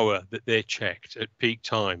the hour that they checked at peak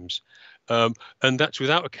times. And that's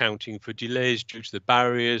without accounting for delays due to the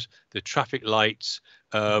barriers, the traffic lights,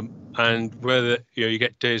 and whether you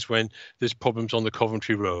get days when there's problems on the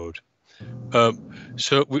Coventry Road.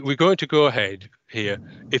 So we're going to go ahead here,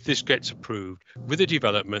 if this gets approved, with a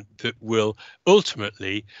development that will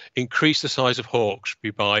ultimately increase the size of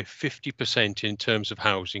Hawkesbury by 50% in terms of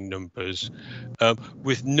housing numbers,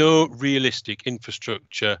 with no realistic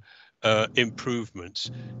infrastructure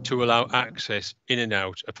improvements to allow access in and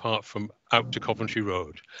out apart from out to Coventry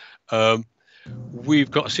Road.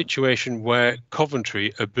 We've got a situation where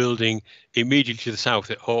Coventry are building immediately to the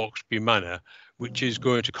south at Hawkesbury Manor, which is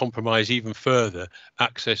going to compromise even further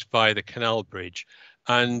access via the canal bridge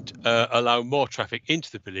and allow more traffic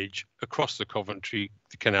into the village across the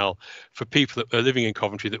canal for people that are living in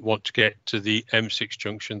Coventry that want to get to the M6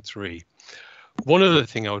 Junction 3. One other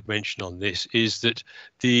thing I would mention on this is that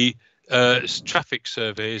the traffic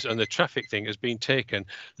surveys and the traffic thing has been taken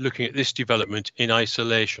looking at this development in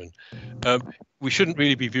isolation. We shouldn't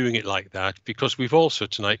really be viewing it like that, because we've also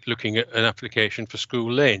tonight looking at an application for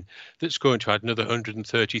School Lane that's going to add another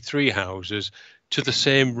 133 houses to the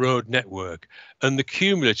same road network, and the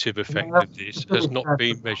cumulative effect of this has not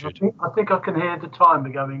been measured. I think I can hear the timer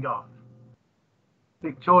going off.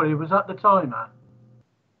 Victoria, was that the timer?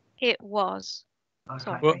 It was. Okay.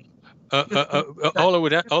 Sorry. Well, all I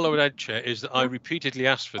would add, Chair, is that I repeatedly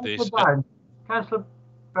asked for this. Councillor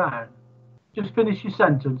Brown, just finish your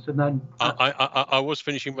sentence and then. I was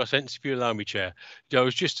finishing my sentence, if you allow me, Chair. I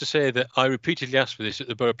was just to say that I repeatedly asked for this at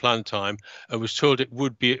the Borough Plan time and was told it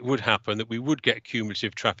would happen, that we would get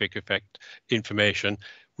cumulative traffic effect information.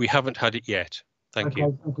 We haven't had it yet. Thank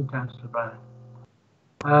you. Thank you, Councillor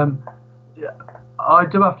Brown. I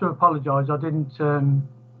do have to apologise. I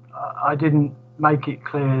didn't make it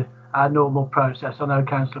clear our normal process. I know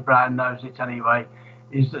Councillor Brown knows it anyway.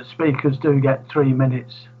 Is that speakers do get 3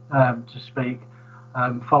 minutes to speak,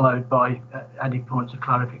 followed by any points of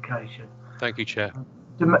clarification. Thank you, Chair.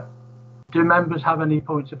 Do members have any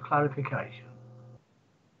points of clarification?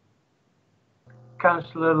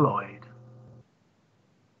 Councillor Lloyd.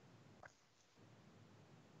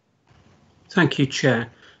 Thank you, Chair.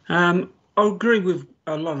 I agree with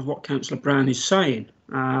a lot of what Councillor Brown is saying,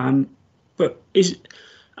 but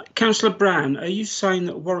Councillor Brown, are you saying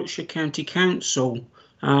that Warwickshire County Council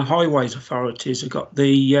highways authorities have got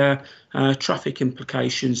the traffic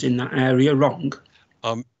implications in that area wrong?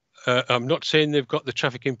 I'm not saying they've got the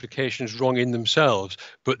traffic implications wrong in themselves,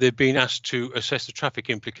 but they've been asked to assess the traffic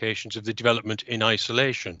implications of the development in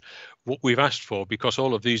isolation. What we've asked for, because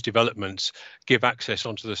all of these developments give access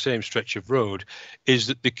onto the same stretch of road, is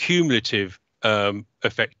that the cumulative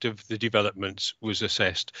effect of the developments was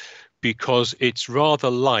assessed, because it's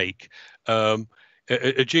rather like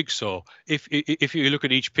a jigsaw. If you look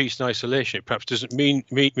at each piece in isolation, it perhaps doesn't mean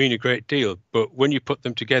a great deal, but when you put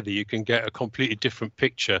them together, you can get a completely different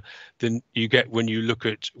picture than you get when you look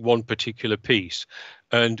at one particular piece.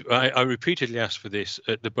 And I repeatedly asked for this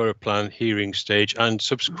at the Borough Plan hearing stage and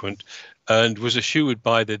subsequent, and was assured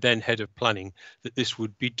by the then head of planning that this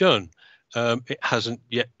would be done. It hasn't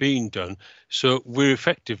yet been done, so we're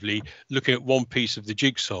effectively looking at one piece of the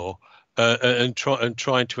jigsaw and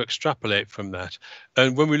trying to extrapolate from that.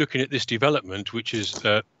 And when we're looking at this development, which is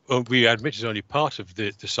we admit is only part of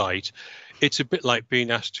the site, it's a bit like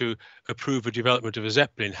being asked to approve a development of a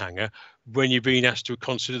Zeppelin hangar when you're being asked to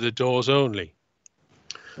consider the doors only.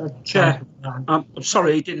 Chair, I'm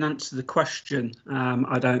sorry, he didn't answer the question.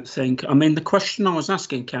 I don't think. I mean, the question I was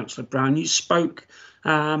asking, Councillor Brown, you spoke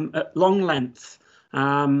at long length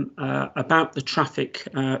about the traffic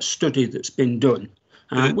study that's been done,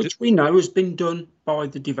 which we know has been done by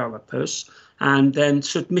the developers and then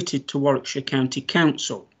submitted to Warwickshire County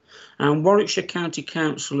Council. And Warwickshire County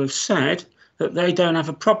Council have said that they don't have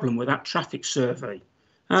a problem with that traffic survey.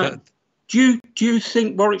 Do you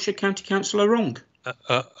think Warwickshire County Council are wrong?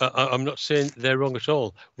 I'm not saying they're wrong at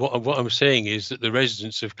all. What I'm saying is that the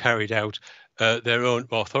residents have carried out their own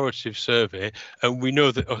authoritative survey, and we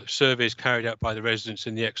know that surveys carried out by the residents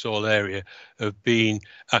in the Exhall area have been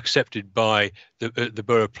accepted by the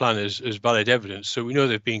borough planners as valid evidence, so we know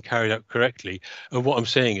they've been carried out correctly. And what I'm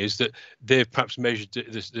saying is that they've perhaps measured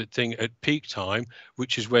the thing at peak time,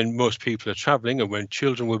 which is when most people are travelling and when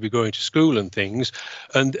children will be going to school and things,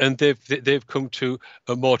 and they've come to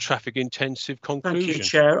a more traffic intensive conclusion. Thank you,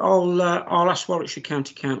 Chair. I'll ask Warwickshire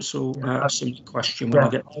County Council a similar question when I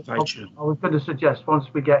get to the I was going to suggest, once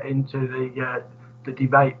we get into the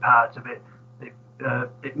debate part of it,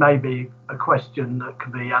 it may be a question that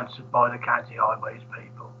can be answered by the County Highways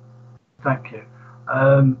people. Thank you.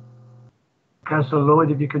 Councillor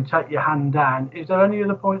Lloyd, if you can take your hand down. Is there any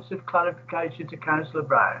other points of clarification to Councillor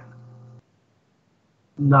Brown?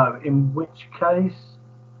 No, in which case,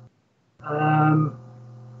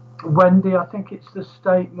 Wendy, I think it's the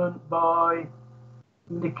statement by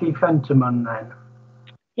Nikki Fenterman then.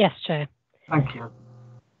 Yes, Chair. Thank you.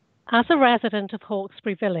 As a resident of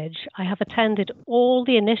Hawkesbury Village, I have attended all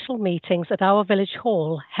the initial meetings at our village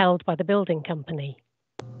hall held by the building company.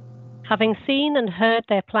 Having seen and heard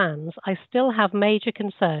their plans, I still have major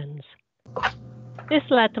concerns. This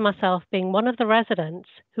led to myself being one of the residents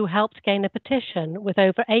who helped gain a petition with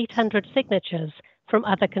over 800 signatures from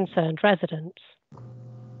other concerned residents.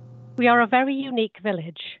 We are a very unique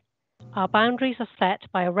village. Our boundaries are set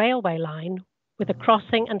by a railway line with a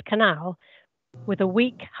crossing and canal with a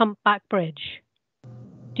weak humpback bridge.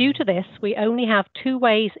 Due to this, we only have 2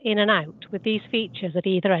 ways in and out with these features at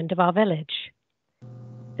either end of our village.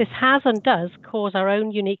 This has and does cause our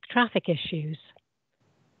own unique traffic issues.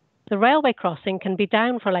 The railway crossing can be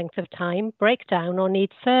down for a length of time, break down or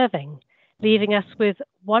need serving, leaving us with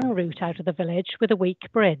one route out of the village with a weak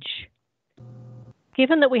bridge.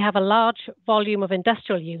 Given that we have a large volume of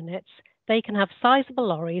industrial units, they can have sizable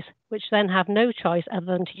lorries which then have no choice other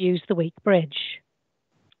than to use the weak bridge.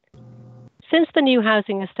 Since the new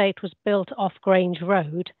housing estate was built off Grange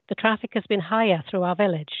Road, the traffic has been higher through our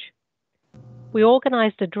village. We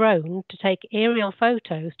organised a drone to take aerial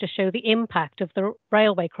photos to show the impact of the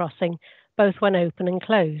railway crossing, both when open and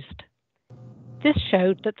closed. This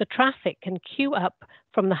showed that the traffic can queue up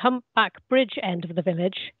from the Humpback Bridge end of the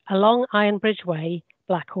village along Iron Bridge Way,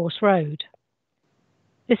 Black Horse Road.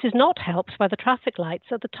 This is not helped by the traffic lights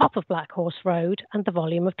at the top of Black Horse Road and the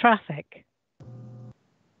volume of traffic.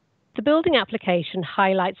 The building application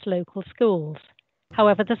highlights local schools.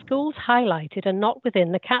 However, the schools highlighted are not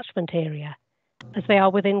within the catchment area, as they are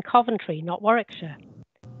within Coventry, not Warwickshire.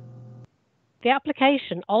 The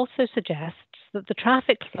application also suggests that the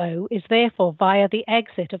traffic flow is therefore via the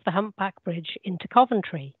exit of the Humpback Bridge into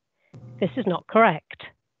Coventry. This is not correct.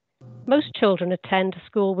 Most children attend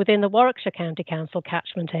school within the Warwickshire County Council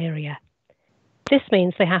catchment area. This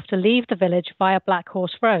means they have to leave the village via Black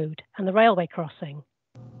Horse Road and the railway crossing.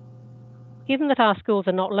 Given that our schools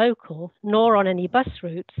are not local, nor on any bus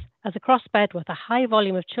routes, as across Bedworth a high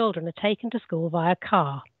volume of children are taken to school via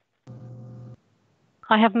car.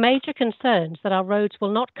 I have major concerns that our roads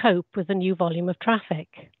will not cope with the new volume of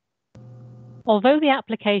traffic. Although the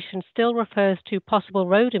application still refers to possible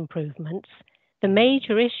road improvements, the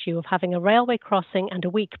major issue of having a railway crossing and a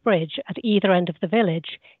weak bridge at either end of the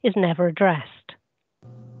village is never addressed.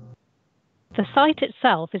 The site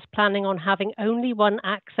itself is planning on having only one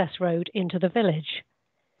access road into the village,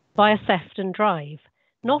 via Sefton Drive.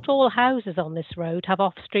 Not all houses on this road have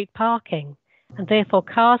off-street parking, and therefore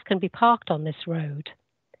cars can be parked on this road.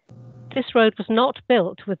 This road was not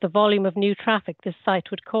built with the volume of new traffic this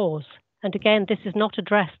site would cause, and again this is not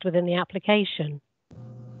addressed within the application.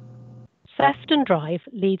 Sefton Drive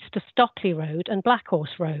leads to Stockley Road and Black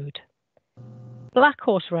Horse Road. Black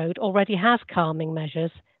Horse Road already has calming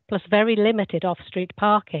measures, plus very limited off-street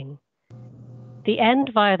parking. The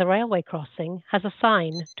end via the railway crossing has a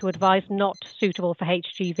sign to advise not suitable for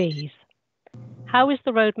HGVs. How is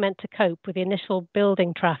the road meant to cope with the initial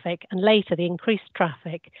building traffic and later the increased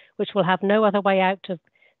traffic, which will have no other way out of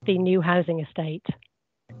the new housing estate?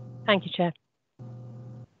 Thank you, Chair.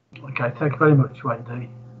 Okay, thank you very much, Wendy.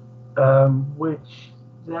 Which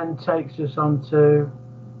then takes us on to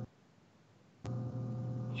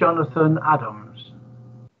Jonathan Adams.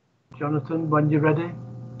 Jonathan, when you're ready,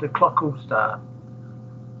 the clock will start.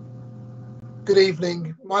 Good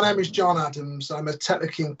evening. My name is John Adams. I'm a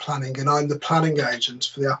Technical in Planning and I'm the planning agent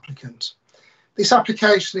for the applicant. This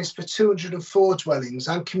application is for 204 dwellings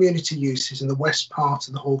and community uses in the west part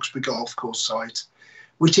of the Hawkesbury Golf Course site,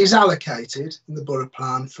 which is allocated in the borough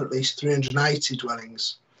plan for at least 380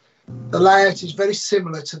 dwellings. The layout is very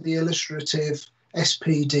similar to the illustrative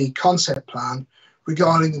SPD concept plan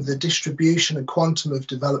regarding the distribution and quantum of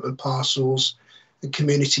development parcels and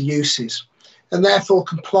community uses, and therefore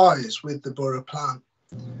complies with the borough plan.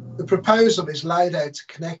 The proposal is laid out to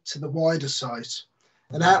connect to the wider site.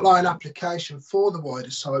 An outline application for the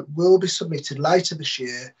wider site will be submitted later this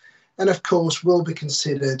year and of course will be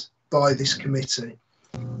considered by this committee.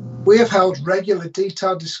 We have held regular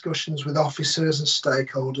detailed discussions with officers and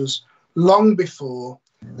stakeholders long before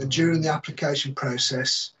and during the application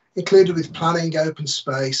process, including with planning, open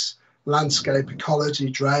space, landscape, ecology,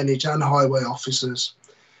 drainage and highway officers.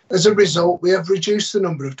 As a result, we have reduced the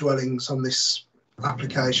number of dwellings on this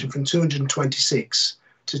application from 226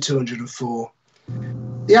 to 204.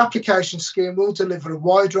 The application scheme will deliver a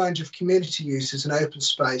wide range of community uses and open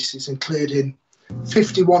spaces, including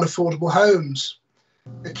 51 affordable homes,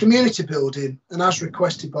 a community building, and as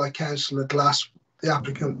requested by Councillor Glass, the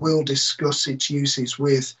applicant will discuss its uses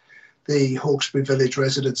with the Hawkesbury Village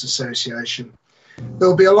Residents Association. There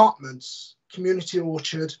will be allotments, community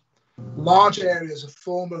orchard, large areas of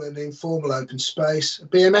formal and informal open space, a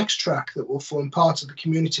BMX track that will form part of the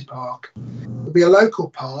community park. There will be a local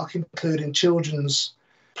park, including children's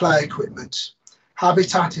play equipment,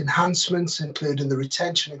 habitat enhancements, including the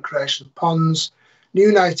retention and creation of ponds,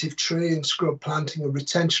 new native tree and scrub planting and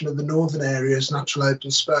retention of the northern area's natural open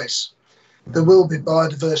space. There will be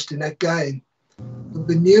biodiversity net gain. There will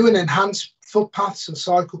be new and enhanced footpaths and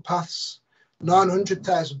cycle paths,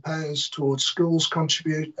 £900,000 towards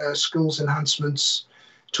schools enhancements,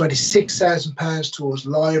 £26,000 towards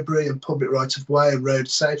library and public right-of-way and road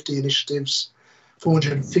safety initiatives,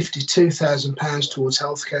 £452,000 towards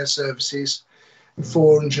healthcare services, and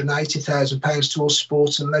 £480,000 towards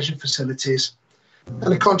sports and leisure facilities.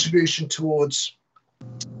 and a contribution towards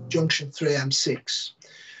Junction 3M6.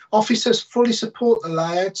 Officers fully support the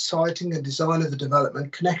layout, siting and design of the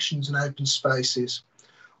development, connections and open spaces.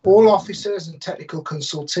 All officers and technical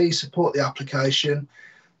consultees support the application.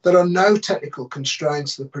 There are no technical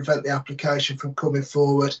constraints that prevent the application from coming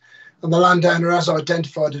forward, and the landowner has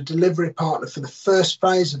identified a delivery partner for the first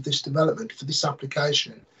phase of this development for this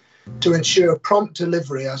application to ensure prompt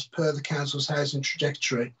delivery as per the council's housing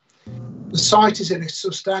trajectory. The site is in a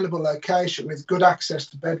sustainable location with good access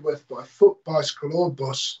to Bedworth by foot, bicycle or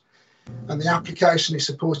bus, and the application is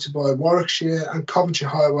supported by Warwickshire and Coventry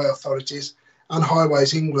Highway authorities and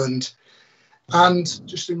Highways England. And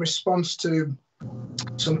just in response to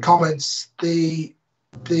some comments, the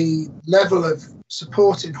level of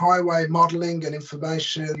support in highway modelling and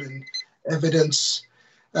information and evidence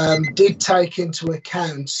did take into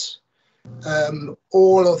account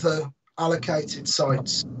all other allocated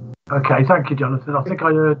sites. Okay, thank you, Jonathan. I think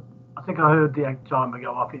I heard the egg timer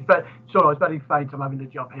go off. It's all right, it's very faint. I'm having a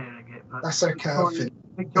job hearing it. But that's okay.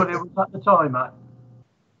 Victoria, was that the timer?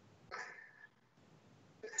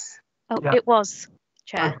 Oh, yeah. It was,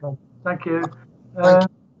 Chair. Okay, thank you.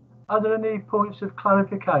 Are there any points of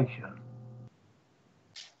clarification?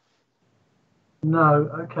 No.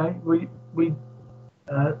 Okay. We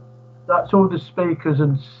that's all the speakers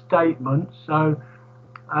and statements. So,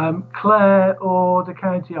 Claire or the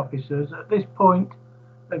county officers, at this point,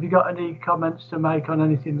 have you got any comments to make on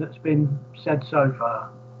anything that's been said so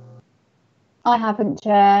far? I haven't,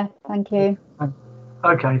 Chair. Thank you.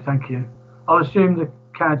 Okay. Thank you. I'll assume the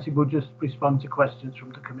county will just respond to questions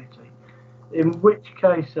from the committee. In which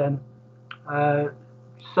case then,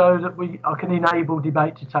 so that I can enable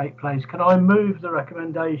debate to take place, can I move the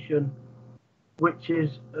recommendation which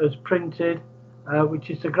is as printed, which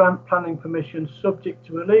is to grant planning permission subject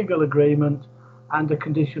to a legal agreement and the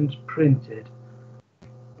conditions printed?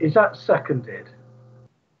 Is that seconded?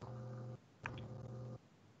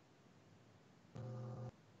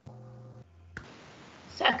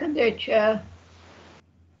 Seconded, Chair.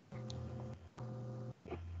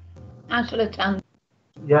 Councillor Tan.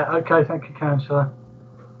 Yeah, okay, thank you, Councillor.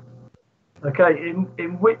 Okay,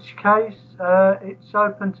 in which case it's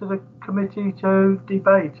open to the committee to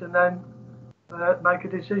debate and then make a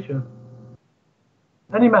decision.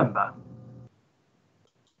 Any member?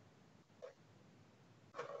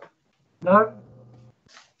 No?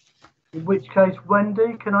 In which case,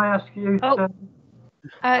 Wendy, can I ask you to...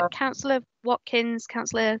 Councillor Watkins,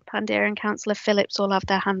 Councillor Pandier and Councillor Phillips all have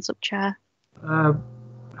their hands up, Chair.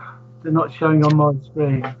 They're not showing on my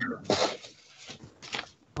screen.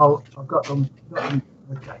 Oh, I've got them.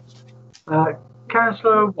 Okay.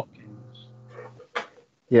 Councillor Watkins.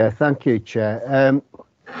 Yeah, thank you, Chair.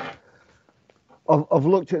 I've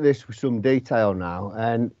looked at this with some detail now,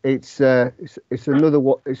 and it's another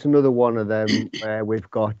one of them where we've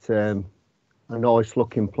got a nice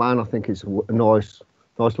looking plan. I think it's a nice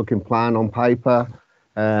looking plan on paper.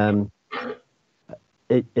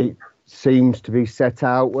 It seems to be set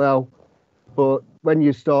out well, but when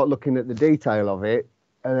you start looking at the detail of it,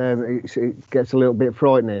 it gets a little bit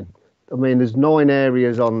frightening. I mean, there's 9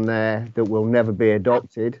 areas on there that will never be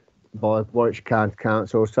adopted by Warwickshire County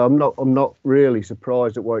Council, so I'm not really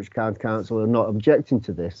surprised that Warwickshire County Council are not objecting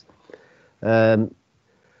to this. But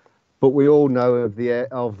we all know of the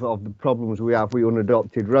problems we have with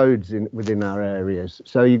unadopted roads within our areas.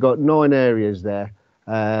 So you've got 9 areas there.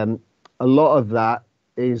 A lot of that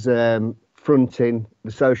is fronting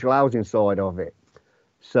the social housing side of it.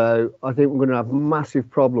 So I think we're going to have massive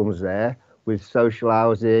problems there with social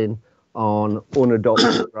housing on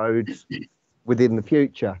unadopted roads within the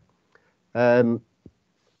future. When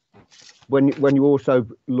you also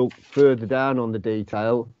look further down on the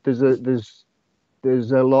detail, there's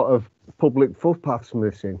a lot of public footpaths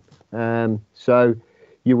missing. So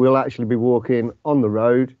you will actually be walking on the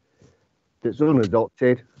road that's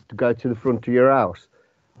unadopted to go to the front of your house.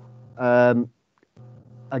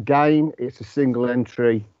 Again, it's a single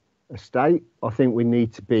entry estate. I think we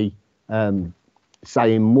need to be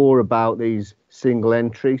saying more about these single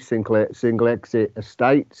entry, single exit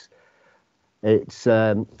estates. It's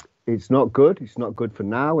not good. It's not good for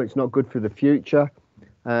now. It's not good for the future.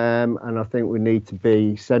 And I think we need to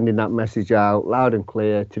be sending that message out loud and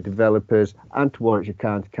clear to developers and to Warwickshire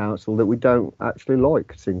County Council that we don't actually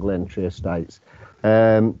like single entry estates.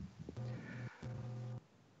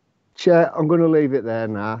 Chair, I'm going to leave it there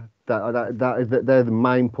now. They're the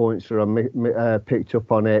main points that I picked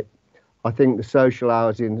up on it. I think the social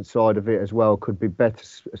housing side of it as well could be better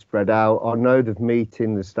spread out. I know they're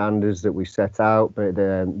meeting the standards that we set out, but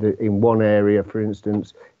in one area, for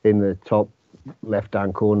instance, in the top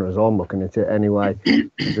left-hand corner as I'm looking at it anyway.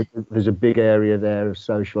 There's a big area there of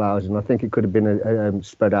social housing. I think it could have been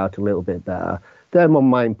spread out a little bit better. They're my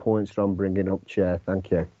main points that I'm bringing up, Chair.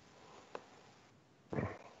 Thank you.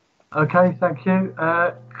 Okay, thank you.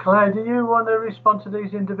 Claire, do you want to respond to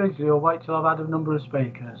these individually or wait till I've had a number of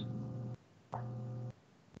speakers?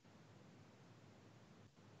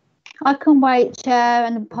 I can wait, Chair,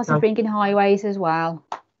 and possibly bring in highways as well.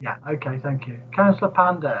 Yeah, okay, thank you. Councillor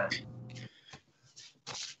Pandare.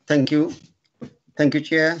 Thank you. Thank you,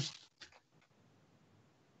 Chair.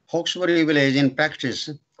 Hawkesbury Village in practice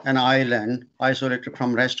an island isolated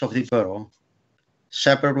from rest of the borough,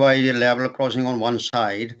 separated by a level crossing on one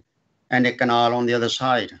side and a canal on the other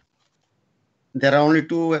side. There are only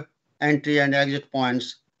two entry and exit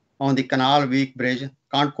points on the canal. Weak bridge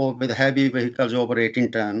can't cope with heavy vehicles over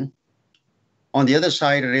 18 ton. On the other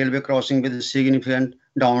side, railway crossing with significant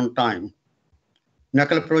downtime.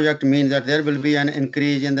 Knuckle project means that there will be an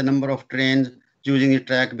increase in the number of trains using the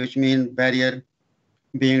track, which means barrier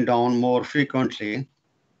being down more frequently.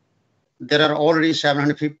 There are already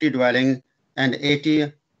 750 dwellings and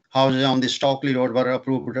 80 houses on the Stockley Road were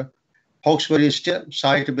approved. Hawkesbury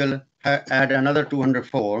site will add another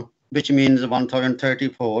 204, which means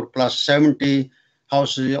 1,034 plus 70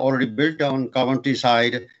 houses already built on Coventry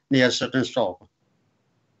side near Sutton Stock.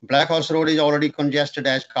 Black Horse Road is already congested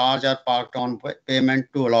as cars are parked on pavement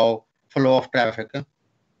to allow flow of traffic,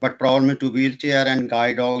 but problem to wheelchair and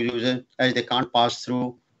guide dog users as they can't pass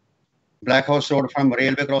through. Black Horse Road from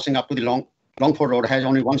railway crossing up to the Longford Road has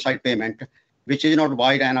only one side pavement, which is not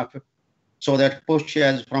wide enough so that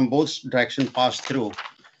pushchairs from both directions pass through.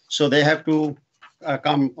 So they have to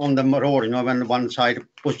come on the road, when one side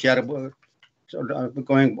pushchair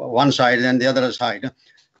going one side and the other side.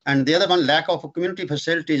 And the other one, lack of community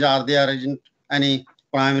facilities are there. Isn't any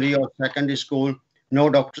primary or secondary school, no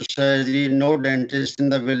doctor surgery, no dentist in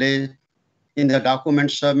the village. In the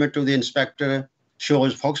documents submitted to the inspector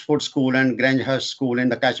shows Foxford School and Grangehurst School in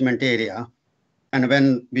the catchment area. And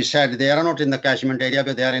when we said they are not in the catchment area,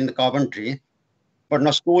 but they are in the Coventry. But no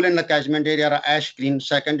school in the catchment area are Ash Green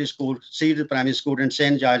Secondary School, Cedar Primary School, and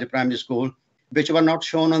St. Giles Primary School, which were not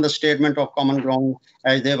shown on the statement of common ground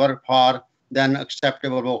as they were far than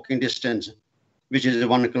acceptable walking distance, which is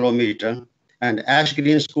 1 kilometer. And Ash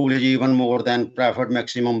Green School is even more than preferred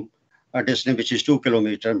maximum distance, which is 2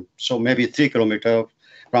 kilometers. So maybe 3 kilometers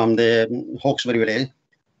from the Hawkesbury village.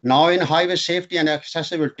 Now in highway safety and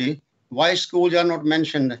accessibility, why schools are not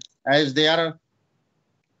mentioned, as they are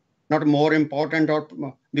not more important or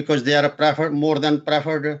because they are more than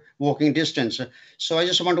preferred walking distance. So I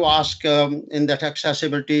just want to ask in that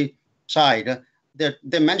accessibility side, that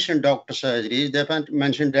they mentioned doctor surgeries, they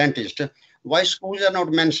mentioned dentist. Why schools are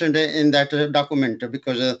not mentioned in that document?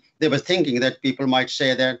 Because they were thinking that people might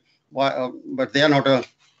say that, but they are not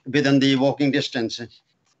within the walking distance.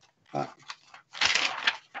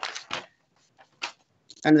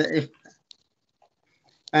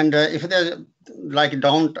 If there's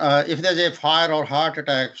if there's a fire or heart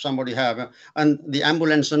attack somebody have, and the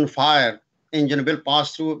ambulance and fire engine will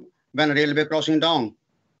pass through when railway crossing down.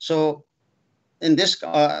 So in this,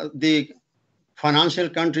 the financial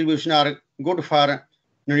contribution are good for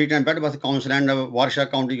Nuneaton and Bedworth Council and Warwickshire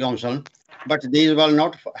County Council, but these will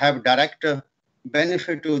not have direct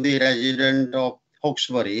benefit to the resident of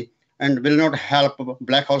Hawkesbury and will not help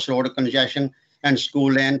Black Horse Road congestion and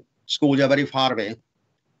school lane. Schools are very far away.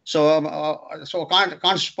 So,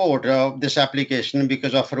 can't support this application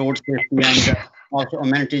because of road safety and also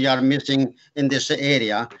amenities are missing in this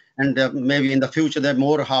area. And maybe in the future, there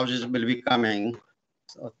more houses will be coming.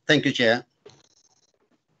 So, thank you, Chair.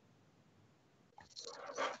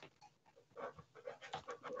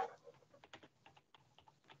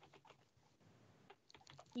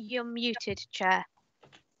 You're muted, Chair.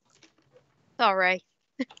 Sorry.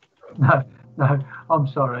 No, I'm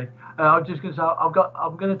sorry. I'm just going to say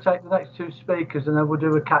I'm going to take the next two speakers, and then we'll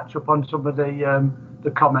do a catch up on some of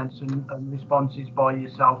the comments and responses by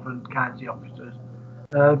yourself and county officers.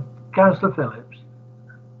 Councillor Phillips.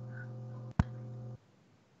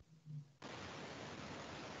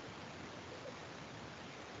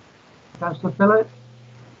 Councillor Phillips.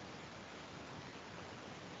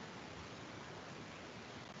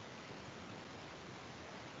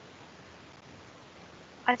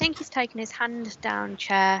 I think he's taken his hand down,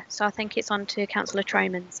 Chair, so I think it's on to Councillor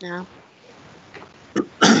Tromans now.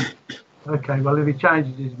 Okay, well, if he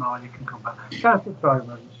changes his mind, he can come back. Councillor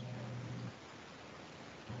Tromans.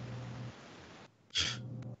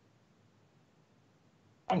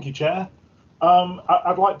 Thank you, Chair.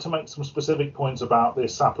 I'd like to make some specific points about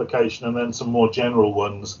this application and then some more general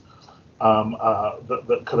ones.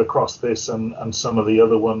 that cut across this and some of the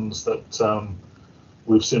other ones that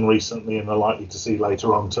we've seen recently and are likely to see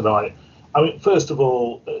later on tonight. I mean, first of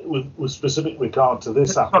all, with specific regard to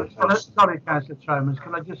this application. Sorry, Councillor Tromans,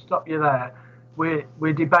 can I just stop you there?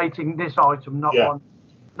 We're debating this item, not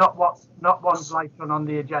one's later on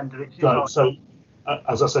the agenda. It's so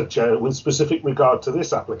as I said, Chair, with specific regard to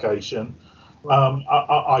this application,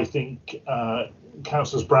 I think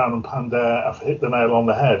Councillors Brown and Pandare have hit the nail on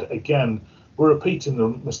the head. Again, we're repeating the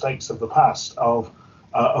mistakes of the past of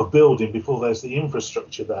building before there's the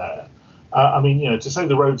infrastructure there. I mean, to say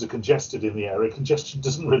the roads are congested in the area, congestion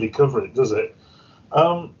doesn't really cover it, does it?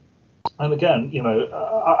 And again,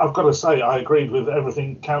 I've got to say, I agreed with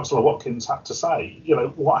everything Councillor Watkins had to say.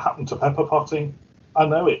 What happened to pepper potting? I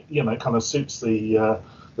know it, kind of suits the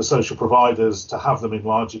social providers to have them in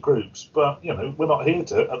larger groups, but we're not here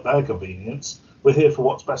at their convenience. We're here for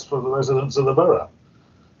what's best for the residents of the borough.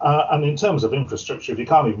 And in terms of infrastructure, if you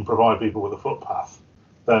can't even provide people with a footpath,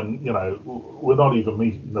 then we're not even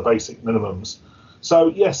meeting the basic minimums. So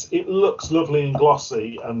yes, it looks lovely and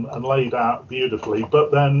glossy and laid out beautifully,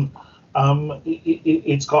 but then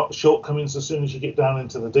it's got shortcomings as soon as you get down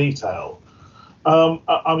into the detail.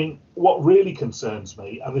 I mean, what really concerns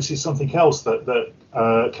me, and this is something else that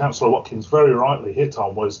Councillor Watkins very rightly hit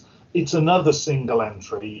on, was it's another single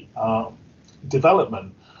entry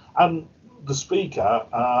development. And the speaker,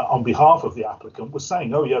 on behalf of the applicant, was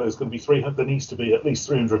saying, oh yeah, there's going to be 300, there needs to be at least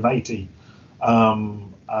 380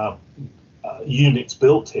 units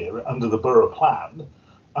built here under the borough plan.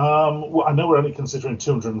 Well, I know we're only considering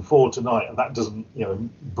 204 tonight, and that doesn't,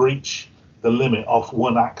 breach the limit of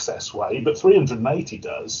one access way, but 380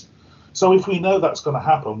 does. So if we know that's going to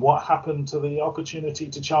happen, what happened to the opportunity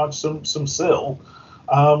to charge some sill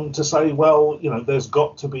to say, well, there's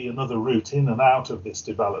got to be another route in and out of this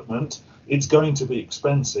development. It's going to be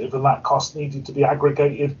expensive, and that cost needed to be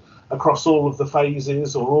aggregated across all of the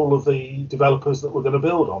phases or all of the developers that were going to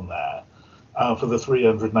build on there for the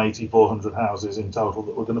 380, 400 houses in total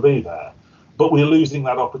that were going to be there. But we're losing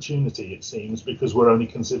that opportunity, it seems, because we're only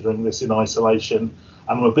considering this in isolation,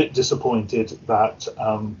 and I'm a bit disappointed that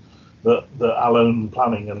that our own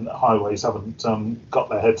planning and highways haven't got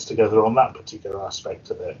their heads together on that particular aspect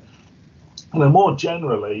of it. And then more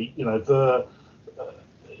generally,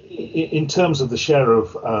 in terms of the share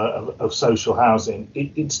of social housing,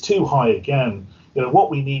 it's too high again. What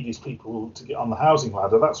we need is people to get on the housing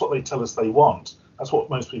ladder. That's what they tell us they want. That's what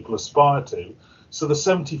most people aspire to. So the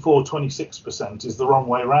 74-26% is the wrong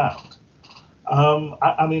way around.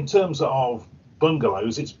 And in terms of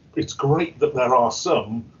bungalows, it's great that there are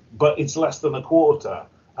some, but it's less than a quarter.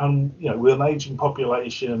 And with an aging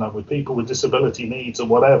population and with people with disability needs and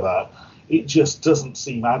whatever, it just doesn't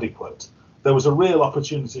seem adequate. There was a real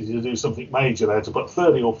opportunity to do something major there, to put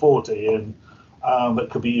 30 or 40 in that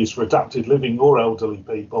could be used for adapted living or elderly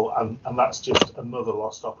people, and that's just another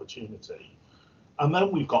lost opportunity. And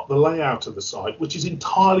then we've got the layout of the site, which is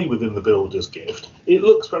entirely within the builder's gift. It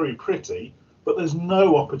looks very pretty, but there's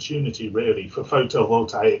no opportunity really for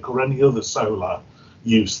photovoltaic or any other solar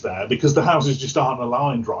use there, because the houses just aren't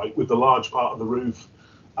aligned right with the large part of the roof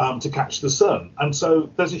to catch the sun. And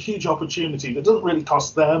so there's a huge opportunity that doesn't really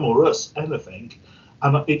cost them or us anything.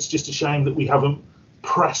 And it's just a shame that we haven't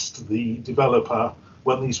pressed the developer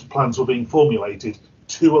when these plans were being formulated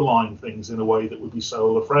to align things in a way that would be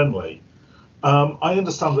solar friendly. I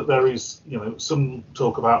understand that there is, some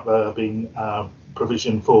talk about there being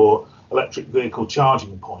provision for electric vehicle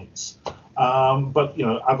charging points, but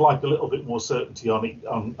I'd like a little bit more certainty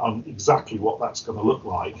on exactly what that's going to look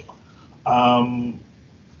like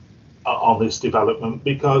on this development,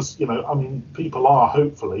 because people are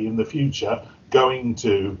hopefully in the future going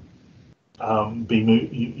to be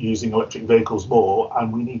using electric vehicles more,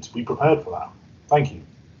 and we need to be prepared for that. Thank you.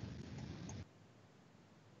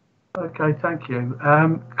 Okay, thank you.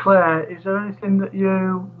 Claire, is there anything that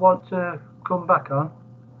you want to come back on?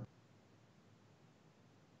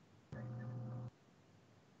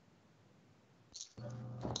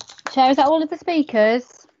 Chair, is that all of the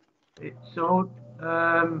speakers? It's all.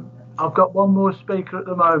 I've got one more speaker at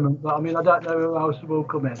the moment, but I don't know who else will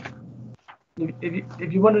come in.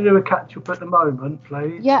 If you want to do a catch up at the moment,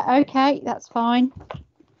 please. Yeah, okay, that's fine.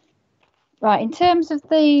 Right, in terms of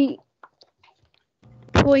the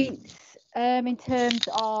points, in terms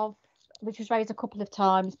of, which was raised a couple of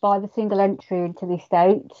times by the single entry into the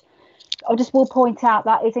estate, I just will point out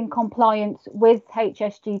that is in compliance with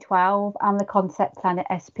HSG 12 and the concept plan at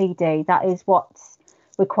SPD. That is what's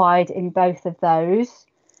required in both of those.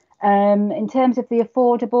 In terms of the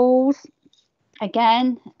affordables,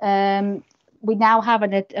 again, we now have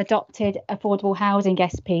an adopted affordable housing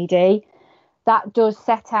SPD, that does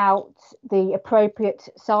set out the appropriate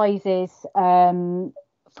sizes,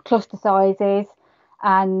 cluster sizes,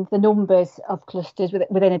 and the numbers of clusters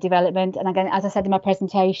within a development. And again, as I said in my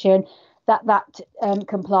presentation, that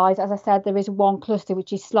complies. As I said, there is one cluster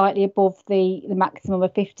which is slightly above the maximum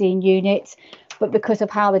of 15 units, but because of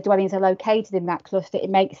how the dwellings are located in that cluster, it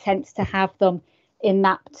makes sense to have them in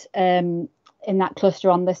that cluster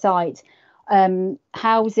on the site.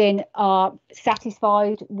 Housing are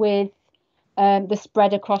satisfied with the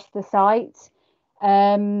spread across the site.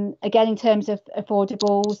 Again, in terms of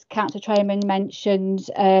affordables, Councillor Trayman mentioned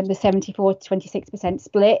the 74 to 26%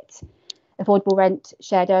 split, affordable rent,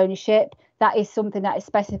 shared ownership. That is something that is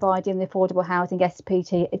specified in the Affordable Housing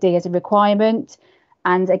SPTD as a requirement,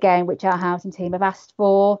 and again, which our housing team have asked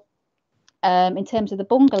for. In terms of the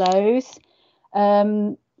bungalows,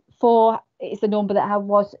 4 is the number that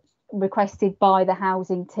was requested by the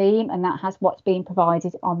housing team, and that has what's being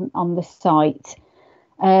provided on the site.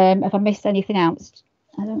 Have I missed anything else?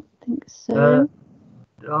 I don't think so.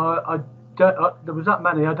 There was that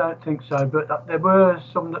many, I don't think so, but there were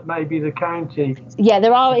some that maybe the county. Yeah,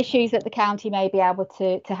 there are issues that the county may be able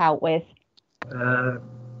to help with.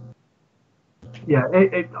 Yeah,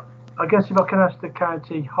 I guess if I can ask the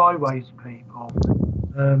county highways people,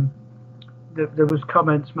 there was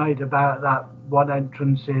comments made about that one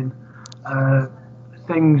entrance in,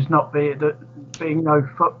 things not being no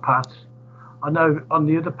footpaths. I know on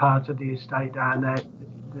the other part of the estate down there,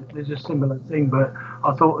 there's a similar thing, but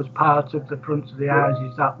I thought as part of the fronts of the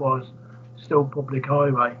houses that was still public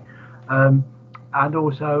highway. And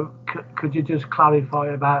also, could you just clarify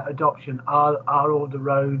about adoption? Are all the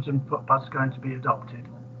roads and footpaths going to be adopted?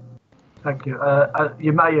 Thank you.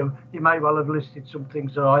 You may well have listed some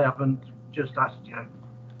things that I haven't just asked you.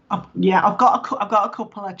 Yeah, I've got a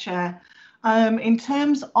couple, Chair. In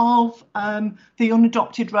terms of the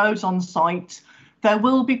unadopted roads on site, there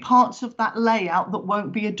will be parts of that layout that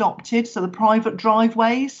won't be adopted. So the private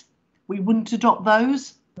driveways, we wouldn't adopt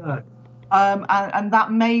those. Right. And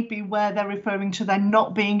that may be where they're referring to there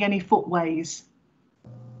not being any footways.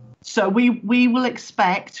 So we will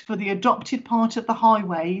expect for the adopted part of the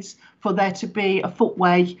highways for there to be a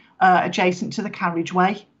footway adjacent to the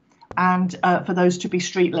carriageway, and for those to be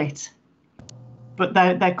street lit. But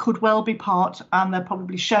there could well be part, and they're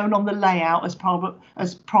probably shown on the layout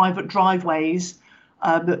as private driveways,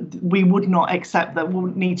 that we would not accept, that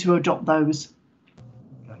we'll need to adopt those.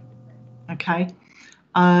 Okay.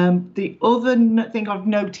 The other thing I've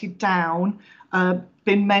noted down,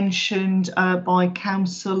 been mentioned by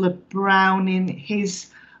Councillor Brown in his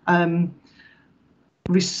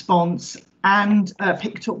response, and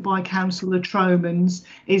picked up by Councillor Tromans,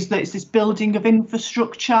 is that it's this building of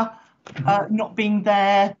infrastructure not being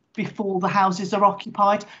there before the houses are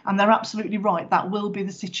occupied, and they're absolutely right. That will be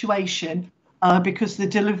the situation because the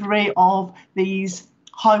delivery of these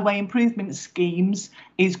highway improvement schemes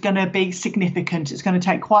is going to be significant. It's going to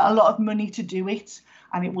take quite a lot of money to do it,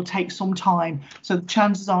 and it will take some time. So the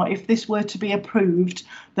chances are, if this were to be approved,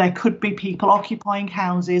 there could be people occupying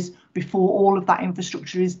houses before all of that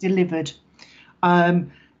infrastructure is delivered.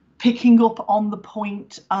 Picking up on the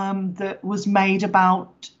point that was made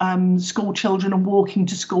about school children and walking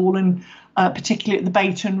to school, and particularly at the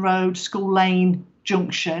Bayton Road School Lane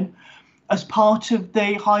junction, as part of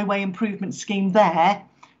the highway improvement scheme there,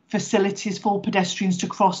 facilities for pedestrians to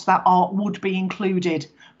cross that would be included.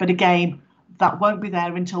 But again, that won't be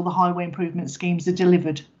there until the highway improvement schemes are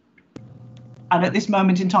delivered. And at this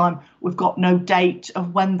moment in time, we've got no date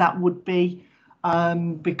of when that would be,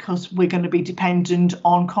 because we're going to be dependent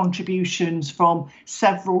on contributions from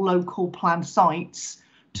several local plan sites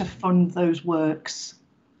to fund those works.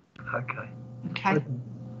 Okay. Okay.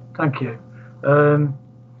 Thank you.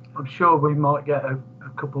 I'm sure we might get a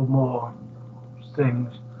couple more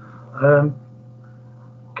things.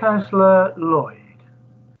 Councillor Lloyd.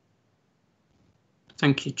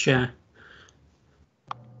 Thank you, Chair.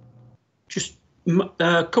 Just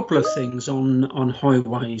a couple of things on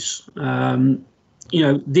highways. You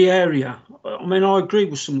know, the area. I mean, I agree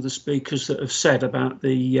with some of the speakers that have said about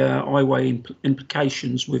the highway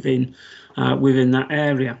implications within that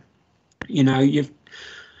area. You know, you've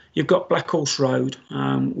got Black Horse Road,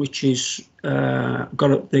 which is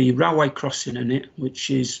got the railway crossing in it, which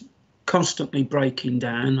is constantly breaking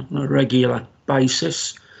down on a regular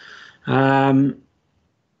basis.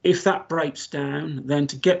 If that breaks down, then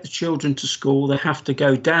to get the children to school, they have to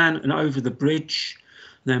go down and over the bridge,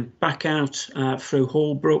 then back out through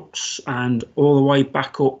Hallbrooks and all the way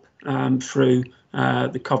back up through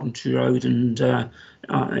the Coventry Road and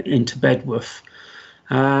into Bedworth.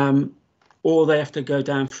 Or they have to go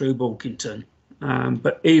down through Bulkington.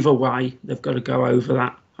 But either way, they've got to go over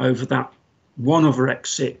that one other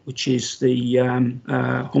exit, which is the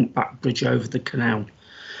humpback bridge over the canal.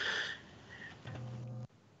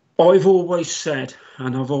 I've always said,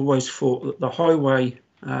 and I've always thought, that the highway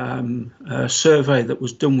survey that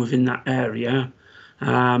was done within that area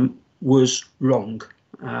was wrong.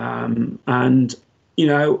 And, you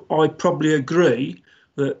know, I probably agree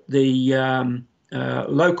that the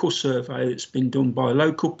local survey that's been done by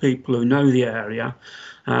local people who know the area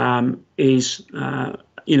is,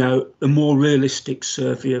 you know, a more realistic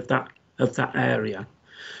survey of that area.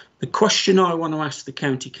 The question I want to ask the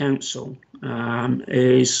County Council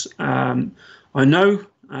is, I know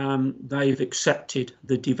they've accepted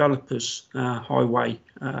the developers' highway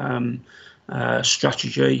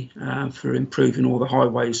strategy for improving all the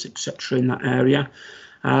highways, etc., in that area.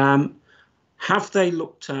 Have they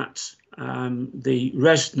looked at the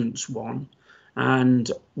residents' one,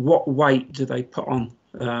 and what weight do they put on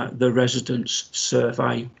the residents'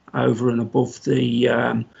 survey over and above the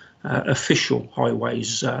official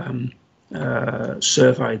highways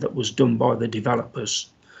survey that was done by the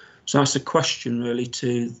developers? So that's a question really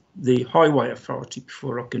to the Highway Authority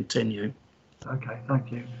before I continue. Okay,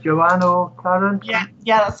 thank you. Joanne or Clarence? Yeah,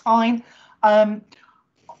 that's fine.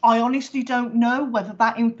 I honestly don't know whether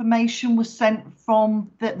that information was sent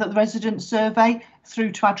from the resident survey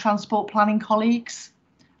through to our transport planning colleagues.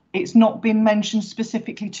 It's not been mentioned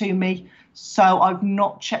specifically to me, so I've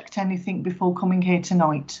not checked anything before coming here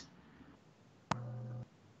tonight.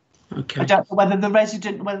 Okay. I don't know whether the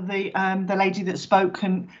resident, whether the lady that spoke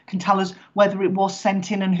can tell us whether it was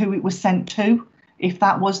sent in and who it was sent to, if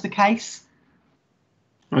that was the case.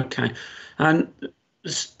 Okay, and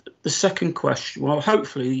the second question, well,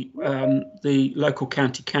 hopefully the local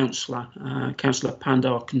county councillor, Councillor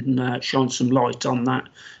Pandar, can shine some light on that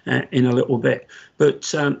in a little bit. But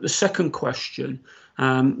the second question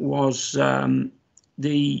was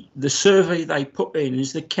the survey they put in,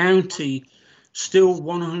 is the county still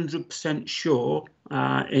 100% sure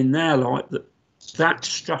in their light that that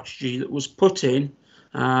strategy that was put in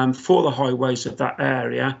for the highways of that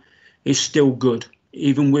area is still good,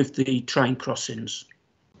 even with the train crossings?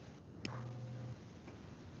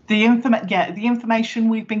 The information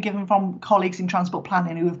we've been given from colleagues in transport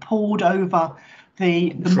planning who have pored over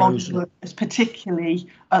the modules, particularly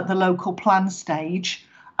at the local plan stage,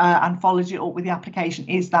 and followed it up with the application,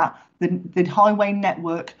 is that the highway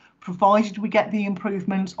network, provided we get the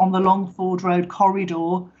improvements on the Longford Road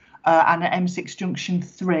corridor and at M6 Junction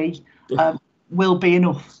 3, will be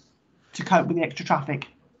enough to cope with the extra traffic.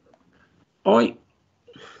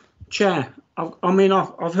 Chair, I mean,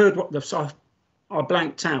 I've heard what they've said. I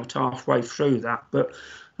blanked out halfway through that, but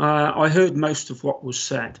I heard most of what was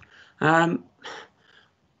said. I've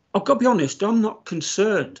got to be honest, I'm not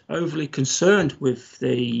overly concerned with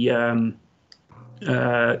the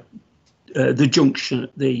junction,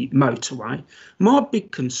 the motorway. My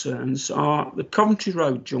big concerns are the Coventry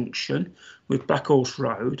Road junction with Blackhorse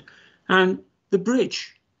Road and the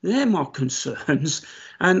bridge. They're my concerns.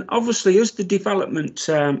 And obviously, as the development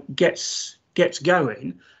gets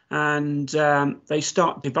going, and they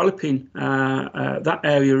start developing that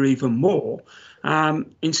area even more,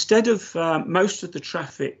 instead of most of the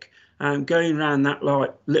traffic going around that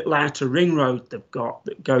little outer ring road they've got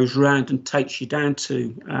that goes round and takes you down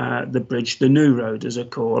to the bridge, the new road as I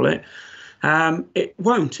call it, it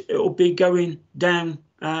won't. It'll be going down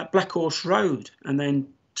Blackhorse Road and then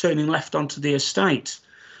turning left onto the estate.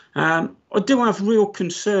 I do have real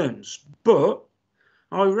concerns, but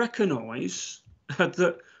I recognise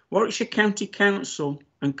that Warwickshire County Council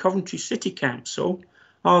and Coventry City Council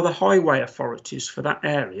are the highway authorities for that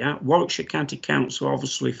area. Warwickshire County Council,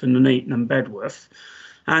 obviously, for Nuneaton and Bedworth.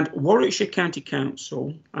 And Warwickshire County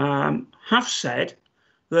Council have said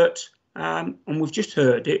that, and we've just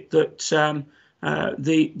heard it, that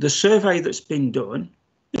the survey that's been done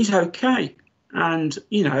is okay. And,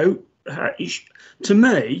 you know, to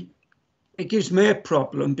me, it gives me a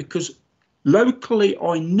problem because locally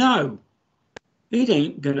I know it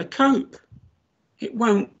ain't going to cope. It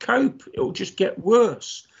won't cope. It'll just get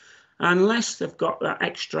worse unless they've got that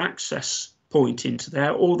extra access point into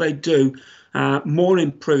there, or they do more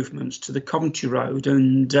improvements to the Coventry Road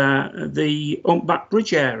and the Humpback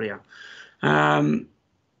Bridge area. I'm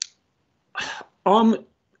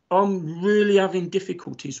really having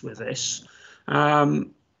difficulties with this,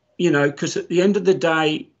 you know, because at the end of the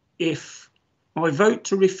day, if I vote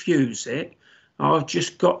to refuse it, I've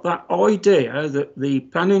just got that idea that the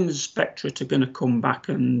planning inspectorate are going to come back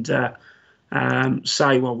and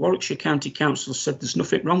say, well, Warwickshire County Council said there's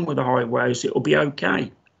nothing wrong with the highways, it'll be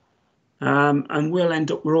okay. And we'll end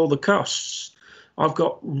up with all the costs. I've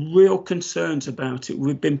got real concerns about it.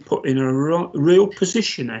 We've been put in a real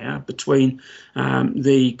position here between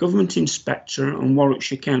the government inspector and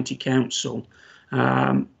Warwickshire County Council.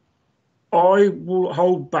 I will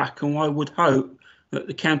hold back, and I would hope that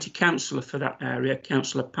the county councillor for that area,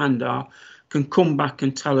 Councillor Pandar, can come back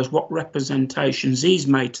and tell us what representations he's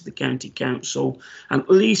made to the county council, and at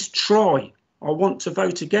least try. I want to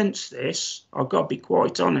vote against this, I've got to be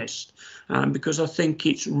quite honest, because I think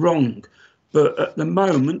it's wrong. But at the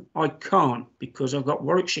moment, I can't, because I've got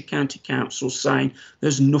Warwickshire County Council saying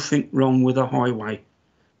there's nothing wrong with the highway.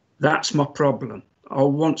 That's my problem. I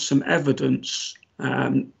want some evidence,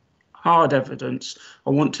 hard evidence. I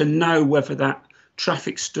want to know whether that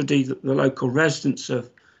traffic study that the local residents have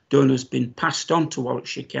done has been passed on to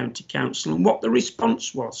Warwickshire County Council and what the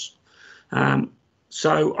response was.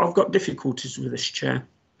 So I've got difficulties with this, Chair.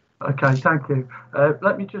 Okay, thank you.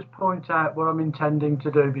 Let me just point out what I'm intending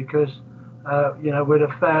to do, because you know, we're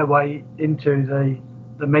a fair way into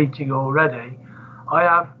the meeting already. I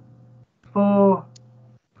have four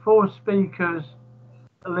speakers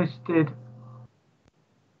listed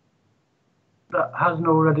that hasn't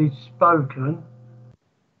already spoken,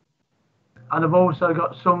 and I've also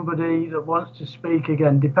got somebody that wants to speak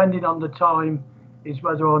again. Depending on the time is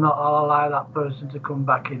whether or not I'll allow that person to come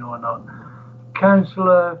back in or not.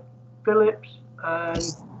 Councillor Phillips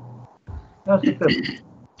and Councillor Phillips.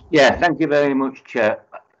 Yeah, thank you very much, Chair.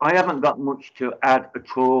 I haven't got much to add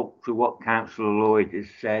at all to what Councillor Lloyd has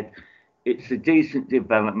said. It's a decent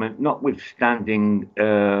development, notwithstanding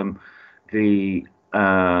the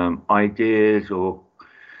ideas or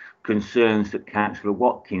concerns that Councillor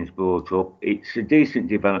Watkins brought up. It's a decent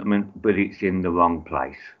development, but it's in the wrong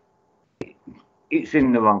place. It's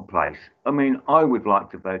in the wrong place. I mean, I would like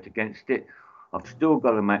to vote against it. I've still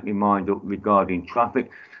got to make my mind up regarding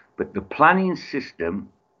traffic, but the planning system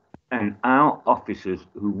and our officers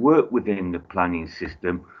who work within the planning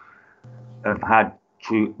system have had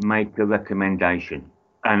to make a recommendation,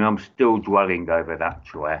 and I'm still dwelling over that,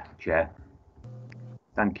 Chair.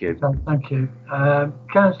 Thank you. Thank you.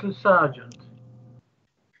 Councillor Sargent.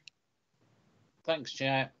 Thanks,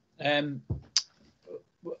 Chair.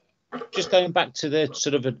 Just going back to the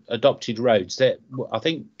sort of adopted roads, that I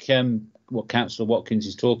think what Councillor Watkins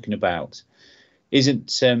is talking about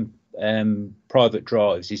isn't private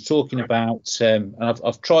drives. He's talking about, and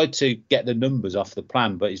I've tried to get the numbers off the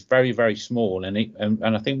plan, but it's very, very small, and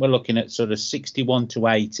I think we're looking at sort of 61 to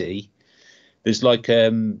 80. There's like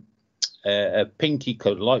a pinky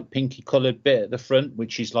coloured bit at the front,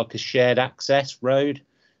 which is like a shared access road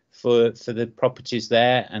for the properties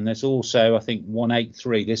there, and there's also, I think,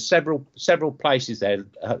 183. There's several places there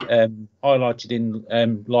highlighted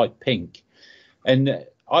in light pink, and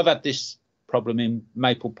I've had this problem in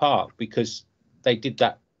Maple Park because they did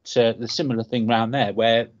that the similar thing round there,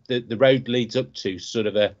 where the road leads up to sort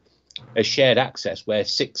of a shared access where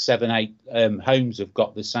 6, 7, 8 homes have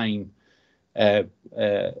got the same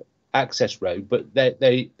access road, but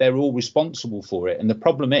they're all responsible for it. And the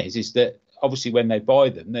problem is that obviously when they buy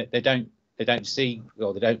them, they don't see,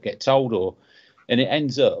 or they don't get told, and it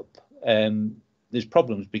ends up there's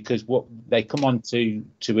problems because what they come on to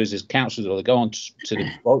us as councillors, or they go on to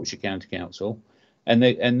the Warwickshire County Council, and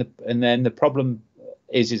then the problem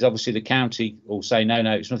is obviously the county will say no,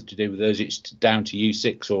 it's nothing to do with us, it's down to you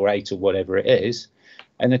 6 or 8 or whatever it is,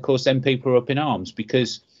 and of course then people are up in arms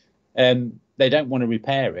because they don't want to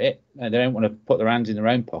repair it and they don't want to put their hands in their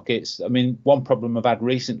own pockets. I mean, one problem I've had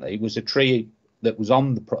recently was a tree that was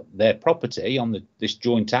on their property, on this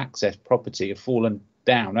joint access property, had fallen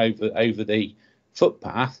down over the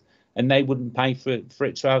footpath, and they wouldn't pay for it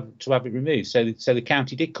to have it removed. So the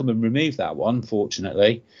county did come and remove that one,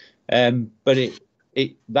 fortunately. But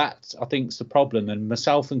that I think is the problem. And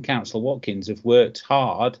myself and Councillor Watkins have worked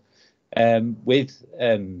hard with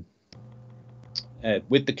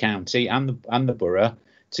the county and the borough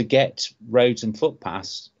to get roads and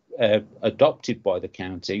footpaths adopted by the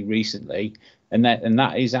county recently, and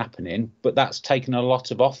that is happening. But that's taken a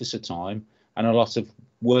lot of officer time and a lot of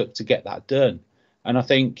work to get that done. And I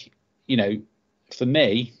think, for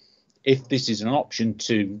me, if this is an option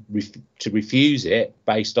to refuse it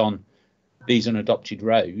based on these unadopted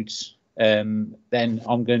roads, then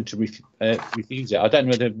I'm going to refuse it. I don't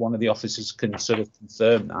know whether one of the officers can sort of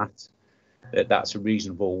confirm that that's a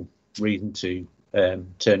reasonable reason to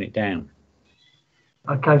turn it down.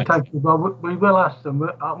 Okay, thank you. Well, we will ask them.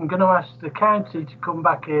 I'm going to ask the county to come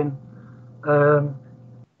back in.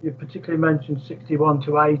 You particularly mentioned 61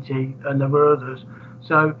 to 80, and there were others.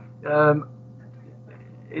 So,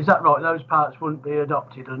 is that right? Those parts wouldn't be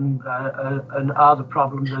adopted, and are the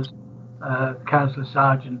problems as Councillor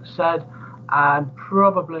Sargent said? and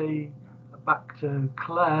probably back to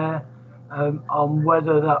Claire on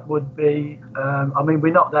whether that would be, I mean,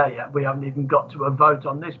 we're not there yet, we haven't even got to a vote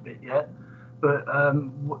on this bit yet, but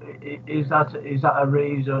is that a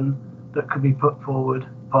reason that could be put forward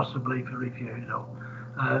possibly for refusal?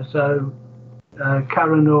 So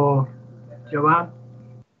Karen or Joanne?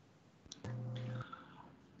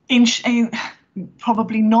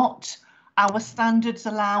 Probably not. Our standards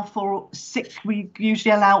allow for 6, we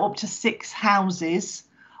usually allow up to 6 houses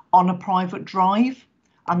on a private drive,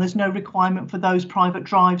 and there's no requirement for those private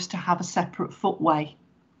drives to have a separate footway.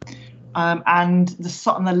 And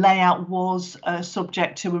the layout was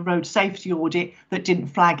subject to a road safety audit that didn't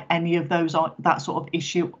flag any of those, that sort of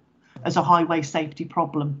issue as a highway safety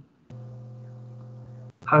problem.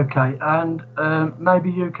 Okay, and maybe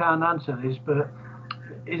you can answer this, but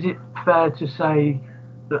is it fair to say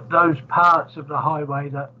that those parts of the highway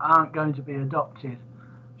that aren't going to be adopted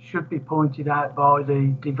should be pointed out by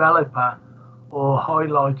the developer or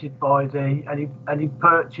highlighted by any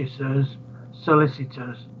purchasers,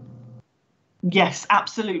 solicitors? Yes,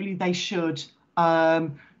 absolutely, they should.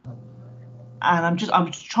 And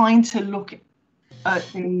I'm trying to look at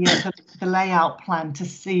the layout plan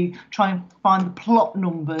to try and find the plot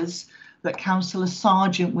numbers that Councillor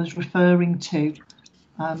Sargent was referring to,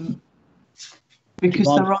 because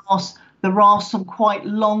there are some quite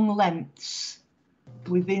long lengths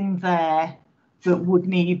within there that would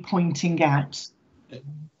need pointing out. Do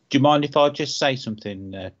you mind if I just say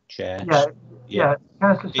something, Chair? Yeah.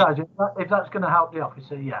 Councillor Sargent, if that's going to help the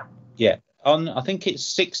officer, yeah. Yeah. I think it's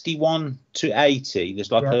 61 to 80.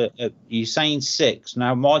 There's like you're saying 6.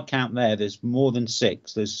 Now, my count there's more than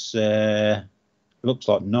 6. There's looks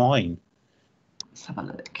like 9. Let's have a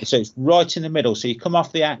look. So it's right in the middle. So you come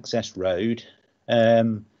off the access road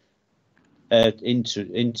into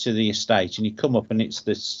the estate, and you come up, and it's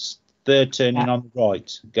the third turning on the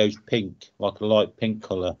right, goes pink, like a light pink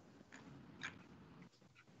colour.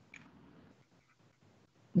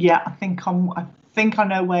 Yeah, I think I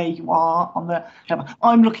know where you are on the.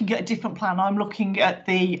 I'm looking at a different plan. I'm looking at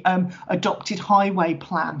the adopted highway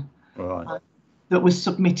plan that was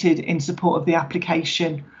submitted in support of the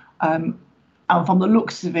application. And from the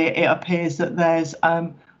looks of it, it appears that there's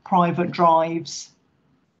private drives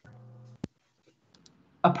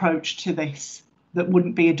approach to this that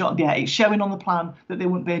wouldn't be adopted. Yeah, it's showing on the plan that they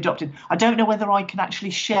wouldn't be adopted. I don't know whether I can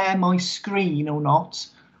actually share my screen or not.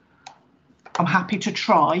 I'm happy to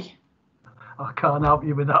try. I can't help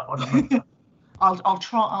you with that one.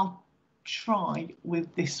 I'll try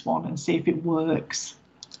with this one and see if it works.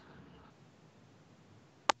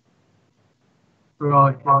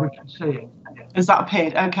 Right, we can see it. Has that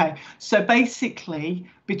appeared? Okay. So basically,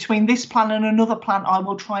 between this plan and another plan, I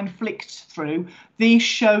will try and flick through. These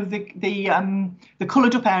show the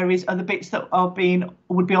coloured up areas are the bits that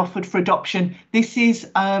would be offered for adoption. This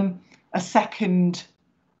is a second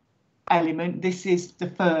element. This is the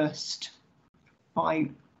first. If I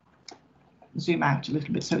zoom out a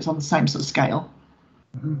little bit so it's on the same sort of scale.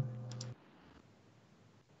 Mm-hmm.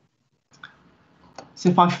 So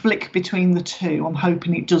if I flick between the two, I'm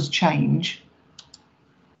hoping it does change.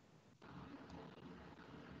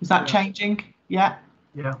 Is that changing? Yeah.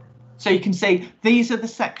 Yeah. So you can see these are the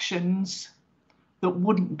sections that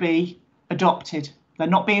wouldn't be adopted. They're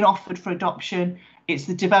not being offered for adoption. It's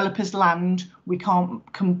the developer's land. We can't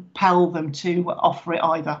compel them to offer it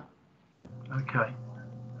either. Okay.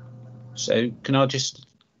 So can I just?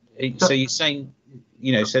 So you're saying,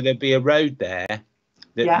 so there'd be a road there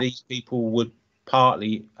that these people would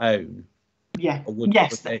partly own. Yeah.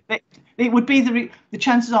 Yes. It would be the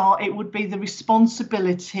chances are it would be the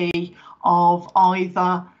responsibility of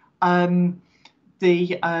either a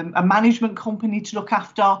management company to look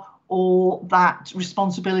after, or that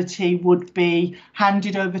responsibility would be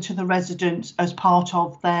handed over to the residents as part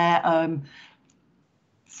of their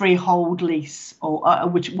freehold lease, or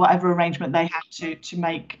whatever arrangement they have to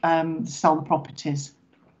make to sell the properties.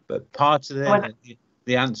 But part of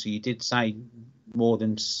the answer, you did say more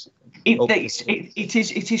than. It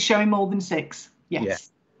is showing more than 6. Yes. Yeah.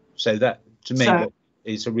 So that to me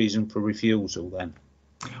is a reason for refusal then.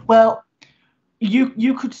 Well,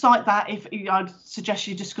 you could cite that if I'd suggest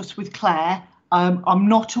you discuss with Claire. I'm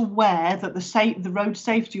not aware that the road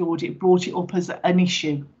safety audit brought it up as an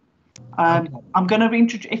issue. I'm going to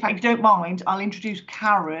introduce, if I don't mind, I'll introduce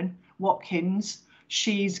Karen Watkins.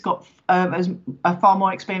 She's got far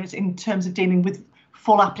more experience in terms of dealing with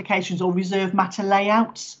full applications or reserve matter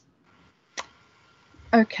layouts.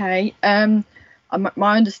 Okay.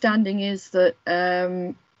 My understanding is that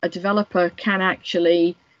a developer can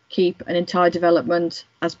actually keep an entire development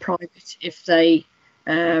as private if they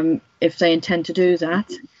if they intend to do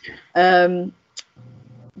that,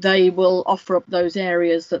 they will offer up those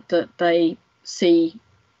areas that they see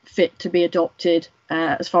fit to be adopted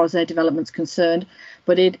as far as their development's concerned.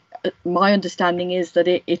 But my understanding is that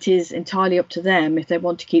it is entirely up to them if they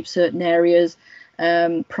want to keep certain areas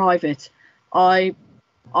private.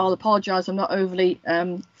 I'll apologise, I'm not overly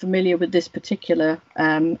familiar with this particular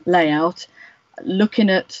layout. Looking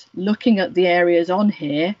at the areas on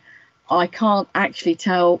here, I can't actually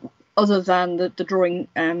tell, other than the drawing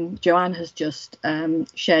Joanne has just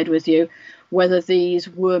shared with you, whether these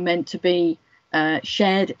were meant to be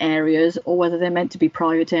shared areas or whether they're meant to be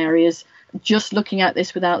private areas. Just looking at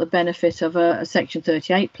this without the benefit of a Section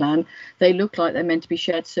 38 plan, they look like they're meant to be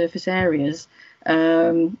shared surface areas,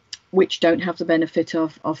 which don't have the benefit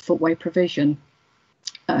of footway provision.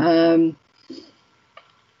 I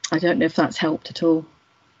don't know if that's helped at all.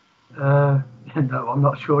 No, I'm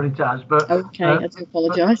not sure it has, but okay, I do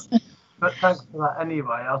apologise. But thanks for that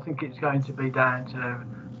anyway. I think it's going to be down to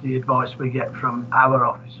the advice we get from our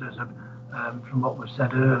officers, from what was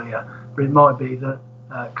said earlier. But it might be that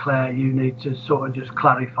Claire, you need to sort of just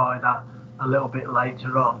clarify that a little bit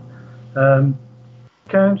later on.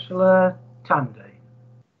 Councillor Tandy.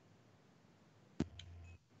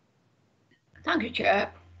 Thank you,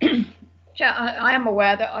 Chair. Chair, I am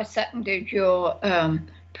aware that I seconded your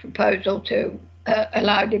proposal to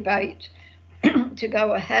allow debate to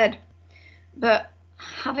go ahead. But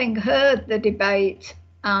having heard the debate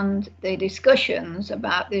and the discussions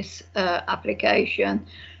about this application,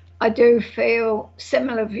 I do feel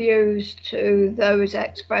similar views to those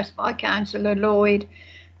expressed by Councillor Lloyd,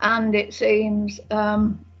 and it seems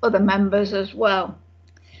other members as well.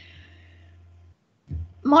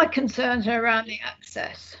 My concerns are around the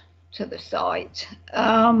access to the site.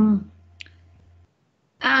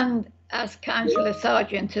 And as Councillor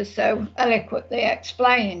Sargent has so eloquently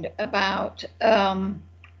explained about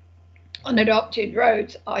unadopted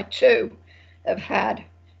roads, I too have had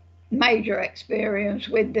major experience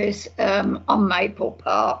with this on Maple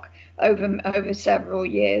Park over several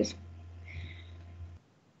years.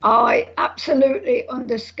 I absolutely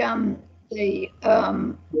understand the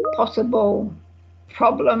possible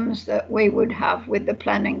problems that we would have with the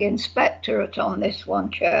planning inspectorate on this one,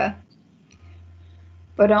 Chair.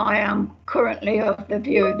 But I am currently of the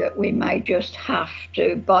view that we may just have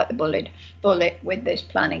to bite the bullet with this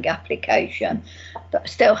planning application, but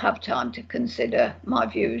still have time to consider my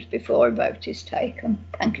views before a vote is taken.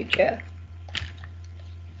 Thank you, Chair.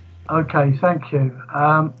 Okay, thank you.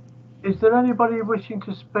 Is there anybody wishing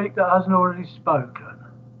to speak that hasn't already spoken?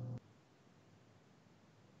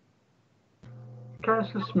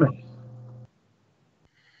 Councillor Smith.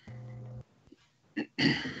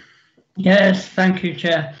 Yes, thank you,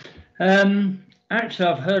 Chair. Actually,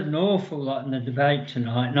 I've heard an awful lot in the debate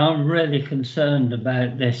tonight, and I'm really concerned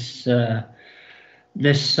about this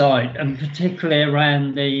this site, and particularly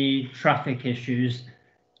around the traffic issues.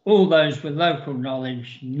 All those with local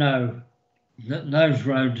knowledge know that those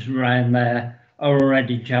roads around there are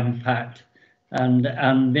already jam-packed, and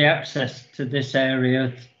the access to this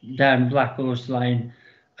area down Black Horse Lane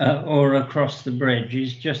or across the bridge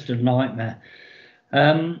is just a nightmare.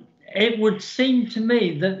 It would seem to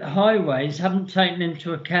me that highways haven't taken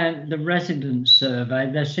into account the residence survey.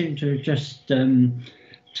 They seem to have just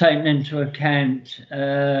taken into account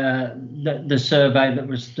the survey that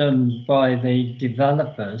was done by the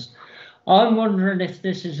developers. I'm wondering if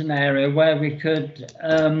this is an area where we could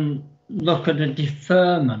look at a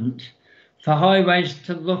deferment for highways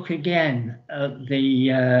to look again at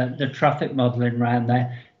the traffic modelling around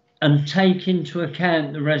there and take into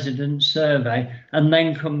account the resident survey and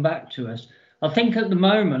then come back to us. I think at the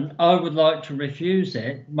moment I would like to refuse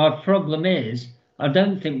it. My problem is I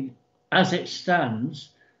don't think, as it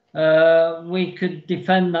stands, we could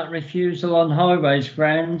defend that refusal on highways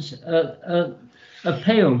grounds at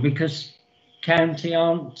appeal because county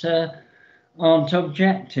aren't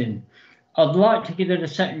objecting. I'd like to give it a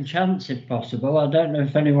second chance if possible. I don't know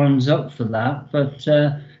if anyone's up for that, but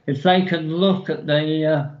if they could look at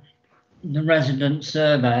the resident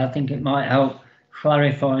survey, I think it might help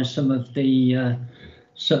clarify some of the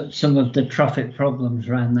traffic problems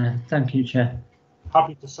around there. Thank you, Chair.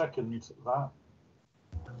 Happy to second that.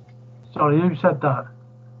 Sorry, who said that?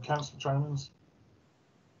 Councillor Tremans.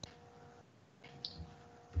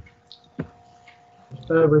 Just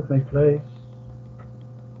bear with me, please.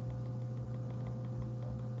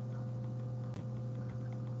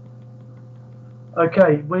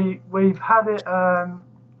 Okay, we've had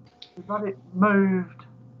it moved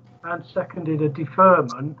and seconded a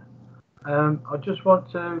deferment. I just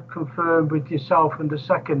want to confirm with yourself and the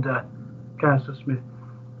seconder, Councillor Smith.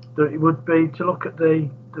 that it would be to look at the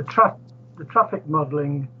traffic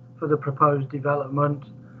modelling for the proposed development,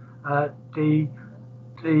 the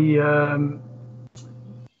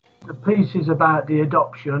pieces about the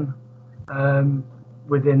adoption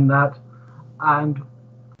within that, and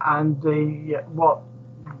the what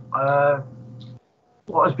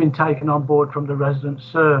has been taken on board from the resident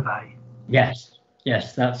survey. Yes,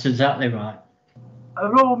 that's exactly right.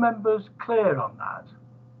 Are all members clear on that?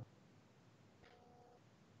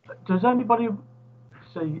 Does anybody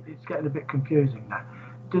see? It's getting a bit confusing now.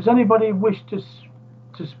 Does anybody wish to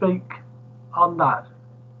speak on that?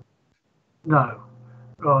 No.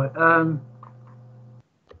 Right.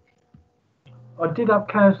 I did have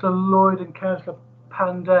Councillor Lloyd and Councillor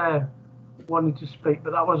Pandare wanting to speak,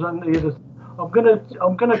 but that was on the other. I'm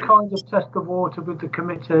gonna kind of test the water with the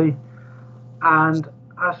committee and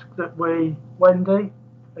ask that Wendy,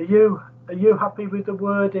 are you happy with the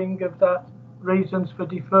wording of that reasons for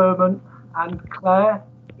deferment, and Claire?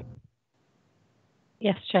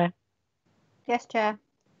 Yes, Chair. Yes, Chair.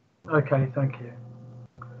 Okay, thank you.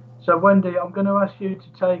 So Wendy, I'm going to ask you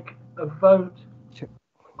to take a vote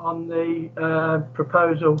on the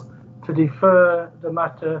proposal to defer the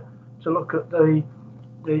matter to look at the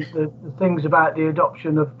things about the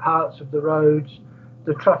adoption of parts of the roads,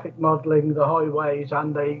 the traffic modelling, the highways,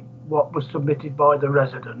 and what was submitted by the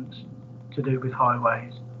residents to do with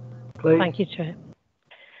highways. Please. Thank you, Chair.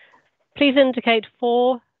 Please indicate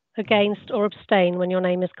for, against, or abstain when your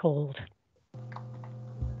name is called.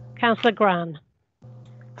 Councillor Gran.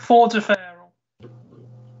 For deferral.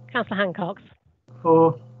 Councillor Hancock.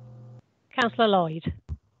 For. Councillor Lloyd.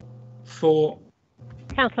 For.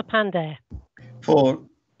 Councillor Pandare. For.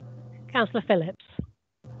 Councillor Phillips.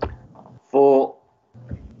 For.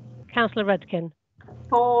 Councillor Redkin.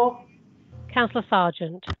 For. Councillor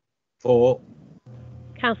Sargent. For.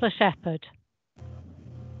 Councillor Shepherd.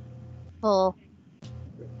 For.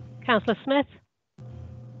 Councillor Smith.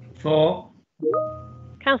 For.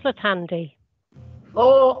 Councillor Tandy.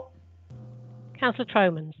 For. Councillor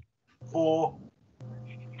Tromans. For.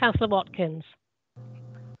 Councillor Watkins.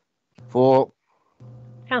 For.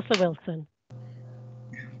 Councillor Wilson.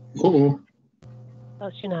 For.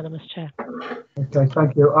 That's unanimous, Chair. Okay,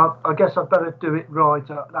 thank you. I guess I'd better do it right.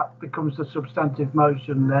 That becomes the substantive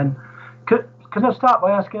motion then. Can I start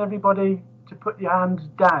by asking everybody to put your hands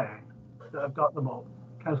down that I've got them up?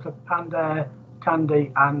 Councillor Pandare,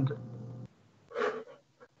 Tandy, and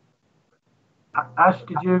Ash,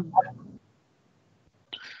 did you?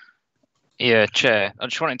 Yeah, Chair. I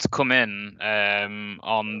just wanted to come in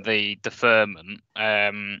on the deferment.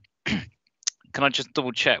 Can I just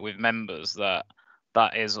double check with members that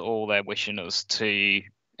is all they're wishing us to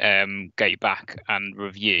go back and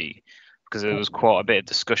review? Because there was quite a bit of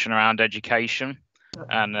discussion around education,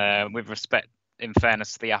 and with respect, in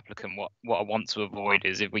fairness to the applicant, what I want to avoid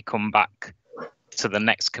is if we come back to the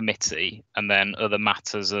next committee and then other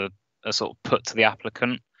matters are sort of put to the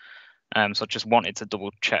applicant. So I just wanted to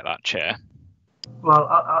double check that, Chair. Well,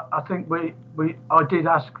 I think I did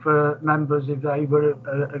ask for members if they were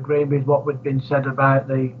agreeing with what had been said about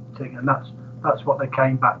the thing, and that's what they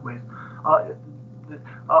came back with.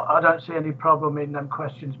 I don't see any problem in them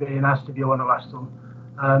questions being asked if you want to ask them,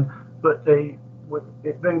 but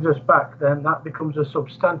it brings us back then. That becomes a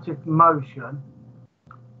substantive motion.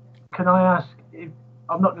 Can I ask?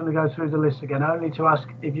 I'm not going to go through the list again. Only to ask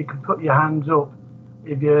if you could put your hands up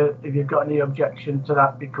if you've got any objection to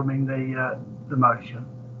that becoming the motion.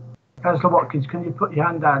 Councillor Watkins, can you put your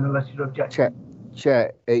hand down unless you're objecting?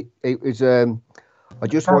 Chair, it was. I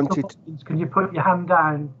just Councillor wanted. Watkins, can you put your hand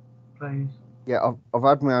down, please? Yeah, I've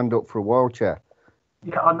had my hand up for a while, Chair.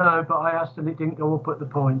 Yeah, I know, but I asked and it didn't go up at the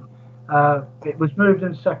point. It was moved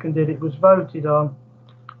and seconded. It was voted on.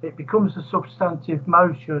 It becomes a substantive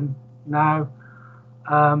motion now.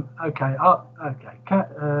 Okay.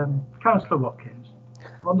 Councillor Watkins,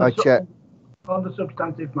 on the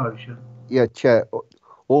substantive motion. Yeah, Chair.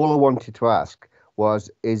 All I wanted to ask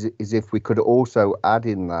is if we could also add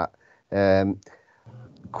in that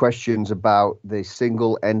questions about the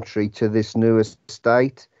single entry to this new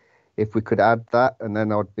estate. If we could add that, and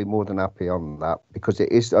then I'd be more than happy on that, because it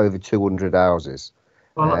is over 200 houses.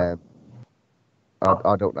 Well,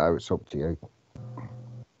 I don't know. It's up to you.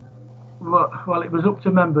 Well, it was up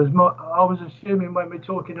to members. I was assuming when we're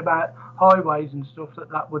talking about highways and stuff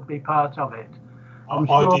that would be part of it.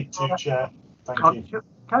 I did too, Chair. Thank you.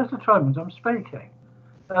 Councillor Tromans, I'm speaking.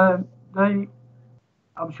 I'm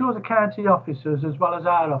sure the county officers, as well as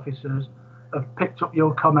our officers, have picked up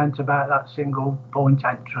your comment about that single point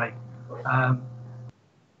entry.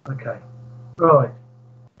 Okay, right.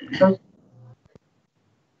 So,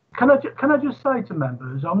 Can I just say to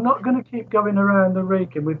members, I'm not going to keep going around the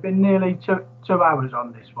region. We've been nearly two hours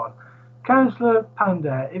on this one. Councillor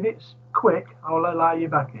Pandey, if it's quick, I'll allow you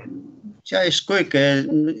back in. Yeah, it's quick.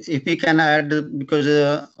 If we can add,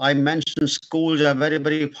 because I mentioned schools are very,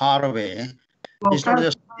 very far away. Well, it's not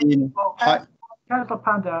just in Councillor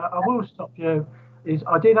Pandey, I will stop you.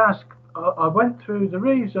 I did ask, I went through the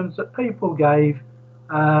reasons that people gave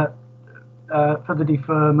for the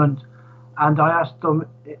deferment, and I asked them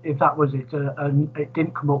if that was it, and it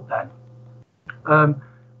didn't come up then.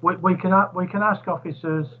 We can ask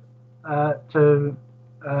officers to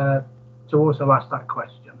also ask that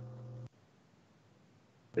question.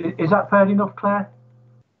 Is that fair enough, Claire?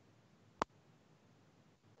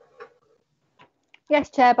 Yes,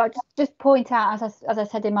 Chair, but just point out, as I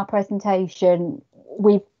said in my presentation,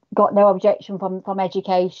 we've got no objection from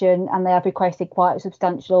education, and they have requested quite a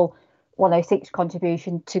substantial 106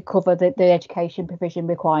 contribution to cover the education provision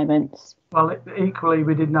requirements. Well, equally,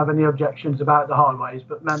 we didn't have any objections about the highways,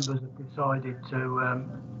 but members have decided to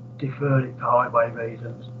defer it for highway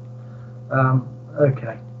reasons.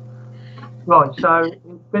 Okay. Right, so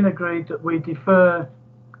it's been agreed that we defer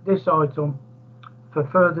this item for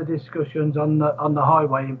further discussions on the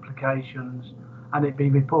highway implications, and it be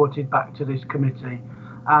reported back to this committee.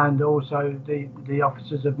 And also the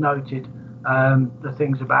officers have noted the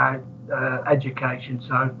things about education,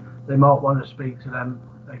 so they might want to speak to them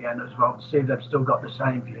again as well to see if they've still got the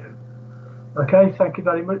same view. Okay, thank you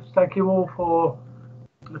very much. Thank you all for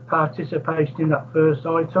the participation in that first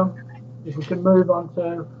item. If we can move on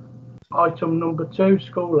to item number 2,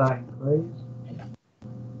 School Lane, please.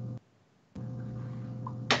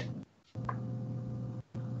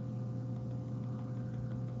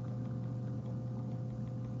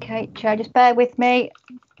 Okay, Chair, just bear with me.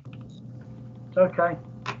 Okay.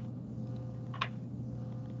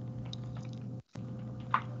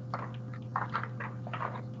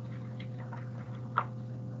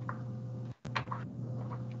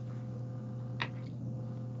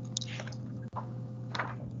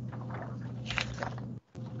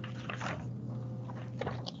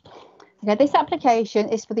 Okay, this application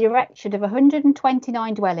is for the erection of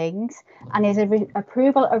 129 dwellings and is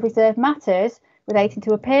approval of reserved matters relating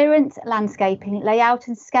to appearance, landscaping, layout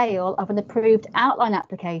and scale of an approved outline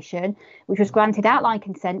application, which was granted outline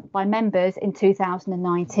consent by members in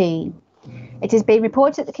 2019. It has been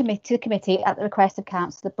reported to the committee at the request of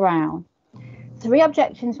Councillor Brown. 3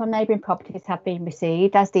 objections from neighbouring properties have been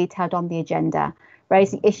received, as detailed on the agenda,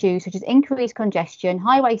 raising issues such as increased congestion,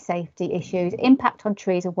 highway safety issues, impact on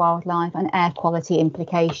trees and wildlife, and air quality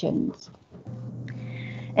implications.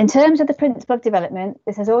 In terms of the principle of development,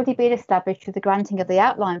 this has already been established through the granting of the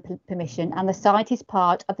outline permission, and the site is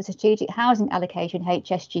part of the Strategic Housing Allocation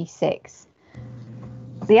HSG 6.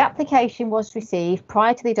 The application was received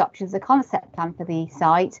prior to the adoption of the concept plan for the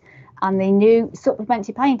site and the new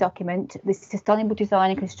supplementary planning document, the Sustainable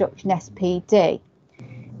Design and Construction SPD.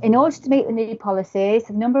 In order to meet the new policies,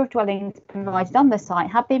 the number of dwellings provided on the site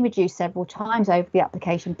have been reduced several times over the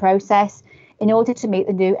application process in order to meet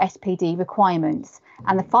the new SPD requirements,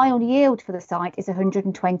 and the final yield for the site is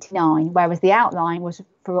 129, whereas the outline was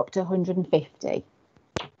for up to 150.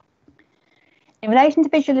 In relation to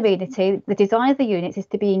visual amenity, the design of the units is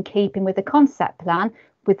to be in keeping with the concept plan,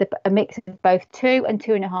 with a mix of both 2 and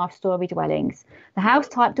 2.5 storey dwellings. The house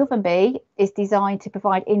type B is designed to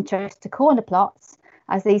provide interest to corner plots,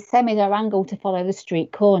 as these semis are angled to follow the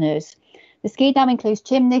street corners. The scheme now includes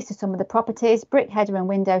chimneys to some of the properties, brick header and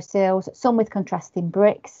window sills, some with contrasting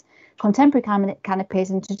bricks, contemporary canopies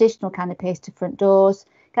and traditional canopies to front doors,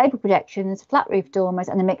 gable projections, flat roof dormers,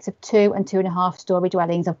 and a mix of 2 and 2.5 storey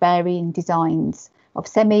dwellings of varying designs, of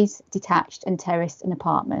semis, detached and terraced and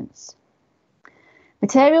apartments.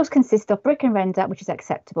 Materials consist of brick and render, which is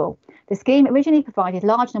acceptable. The scheme originally provided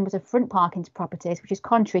large numbers of front parking to properties, which is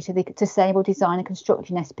contrary to the Sustainable Design and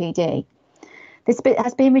Construction SPD. This bit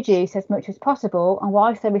has been reduced as much as possible, and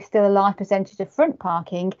whilst there is still a large percentage of front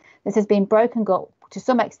parking, this has been broken up to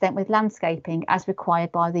some extent with landscaping as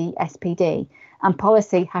required by the SPD, and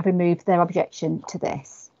policy have removed their objection to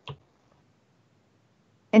this.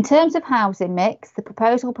 In terms of housing mix, the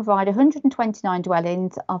proposal will provide 129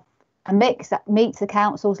 dwellings of a mix that meets the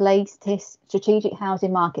council's latest strategic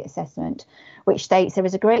housing market assessment, which states there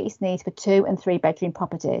is a greatest need for 2 and 3 bedroom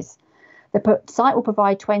properties. The site will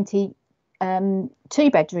provide 20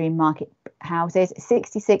 2-bedroom market houses,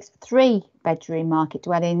 66 3-bedroom market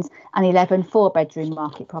dwellings, and 11 4-bedroom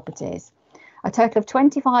market properties. A total of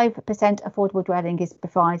 25% affordable dwelling is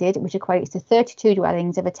provided, which equates to 32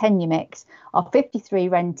 dwellings of a tenure mix of 53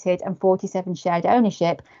 rented and 47 shared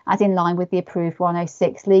ownership, as in line with the approved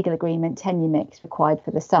 106 legal agreement tenure mix required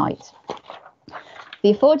for the site.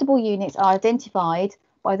 The affordable units are identified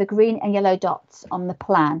by the green and yellow dots on the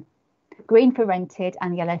plan, green for rented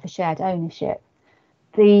and yellow for shared ownership.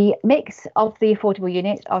 The mix of the affordable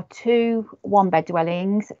units are 2 one-bed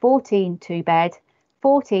dwellings, 14 two-bed,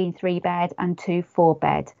 14 3-bed and 2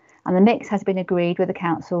 4-bed, and the mix has been agreed with the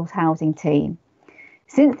council's housing team.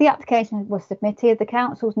 Since the application was submitted, the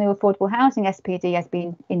council's new affordable housing SPD has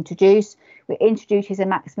been introduced, which introduces a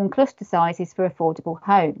maximum cluster sizes for affordable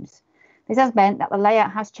homes. This has meant that the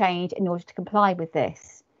layout has changed in order to comply with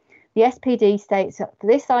this. The SPD states that for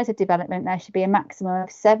this size of development, there should be a maximum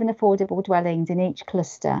of 7 affordable dwellings in each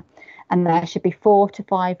cluster, and there should be 4 to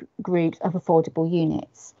 5 groups of affordable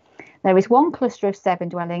units. There is 1 cluster of 7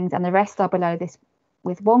 dwellings, and the rest are below this,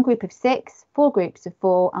 with 1 group of 6, 4 groups of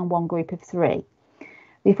 4, and 1 group of 3.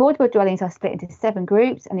 The affordable dwellings are split into 7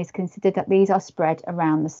 groups, and it's considered that these are spread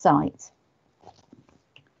around the site.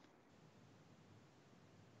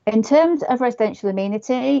 In terms of residential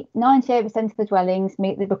amenity, 98% of the dwellings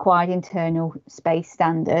meet the required internal space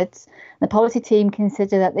standards. The policy team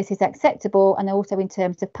consider that this is acceptable, and also in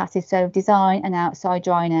terms of passive stove design and outside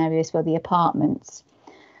drying areas for the apartments.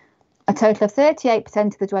 A total of 38%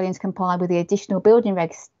 of the dwellings comply with the additional building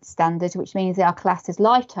regs standards, which means they are classed as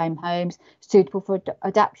lifetime homes suitable for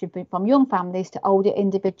adaptation from young families to older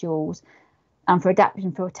individuals, and for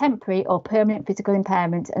adaptation for temporary or permanent physical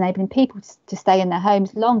impairments, enabling people to stay in their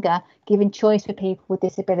homes longer, giving choice for people with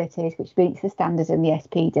disabilities, which meets the standards in the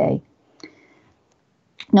SPD.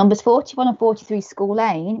 Numbers 41 and 43 School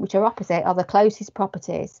Lane, which are opposite, are the closest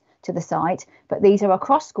properties to the site, but these are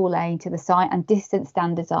across School Lane to the site, and distance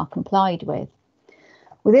standards are complied with.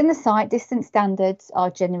 Within the site, distance standards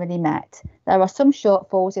are generally met. There are some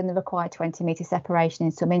shortfalls in the required 20 metre separation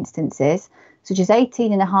in some instances, such as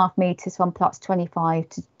 18.5 metres from plots 25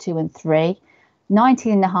 to 2 and 3,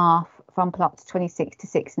 19.5 from plots 26 to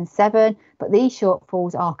 6 and 7, but these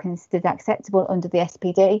shortfalls are considered acceptable under the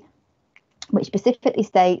SPD, which specifically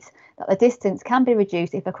states that the distance can be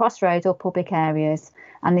reduced if across roads or public areas,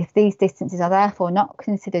 and if these distances are therefore not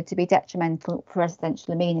considered to be detrimental for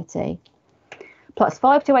residential amenity. Plots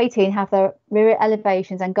 5 to 18 have their rear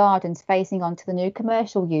elevations and gardens facing onto the new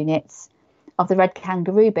commercial units of the Red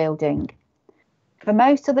Kangaroo building. For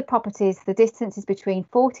most of the properties, the distance is between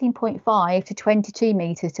 14.5 to 22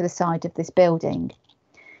 metres to the side of this building.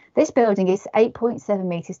 This building is 8.7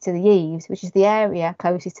 metres to the eaves, which is the area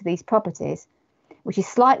closest to these properties, which is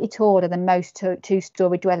slightly taller than most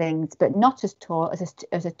two-storey dwellings, but not as tall as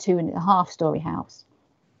a 2.5-storey house.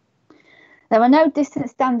 There are no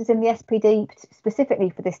distance standards in the SPD specifically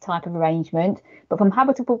for this type of arrangement, but from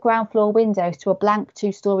habitable ground floor windows to a blank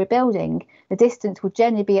 2-storey building, the distance would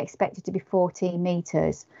generally be expected to be 14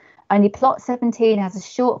 metres. Only plot 17 has a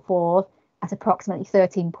shortfall at approximately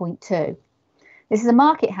 13.2. This is a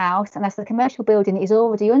market house, and as the commercial building is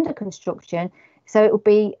already under construction, so it will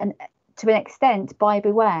be, to an extent, buyer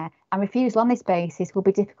beware, and refusal on this basis will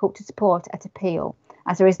be difficult to support at appeal,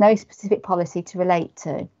 as there is no specific policy to relate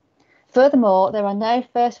to. Furthermore, there are no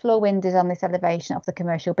first floor windows on this elevation of the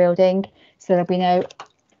commercial building, so there will be no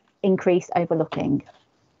increased overlooking.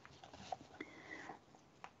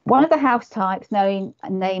 One of the house types named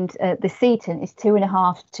the Seaton is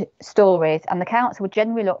 2.5 stories, and the council would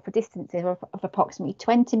generally look for distances of approximately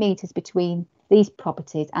 20 metres between these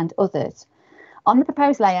properties and others. On the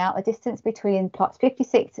proposed layout, the distance between plots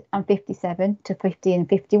 56 and 57 to 50 and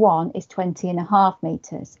 51 is 20.5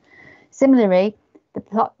 metres. Similarly,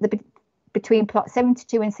 between plots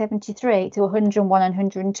 72 and 73 to 101 and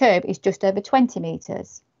 102 is just over 20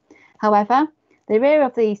 metres. However, the rear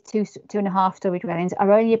of these 2.5-storey dwellings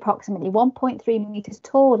are only approximately 1.3 metres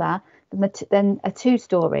taller than a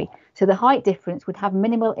 2-storey, so the height difference would have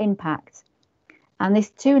minimal impact. And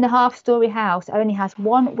this 2.5-storey house only has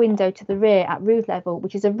one window to the rear at roof level,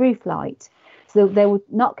 which is a roof light, so they were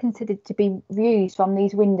not considered to be views from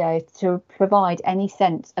these windows to provide any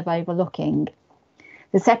sense of overlooking.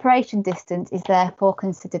 The separation distance is therefore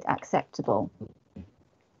considered acceptable.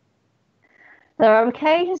 There are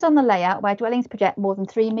occasions on the layout where dwellings project more than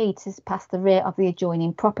 3 metres past the rear of the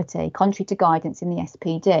adjoining property, contrary to guidance in the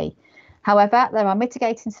SPD. However, there are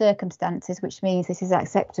mitigating circumstances which means this is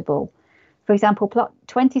acceptable. For example, plot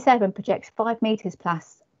 27 projects 5 metres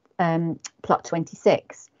past plot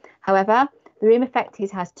 26. However, the room affected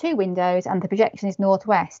has 2 windows and the projection is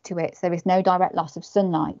northwest to it, so there is no direct loss of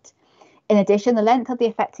sunlight. In addition, the length of the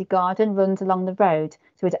affected garden runs along the road,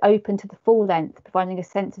 so it's open to the full length, providing a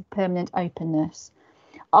sense of permanent openness.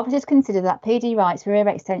 Officers consider that PD rights for rear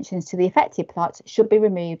extensions to the affected plots should be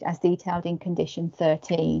removed as detailed in condition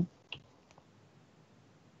 13.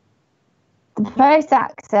 The proposed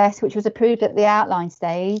access, which was approved at the outline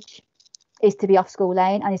stage, is to be off School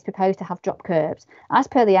Lane and is proposed to have drop curbs. As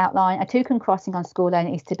per the outline, a toucan crossing on School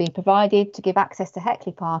Lane is to be provided to give access to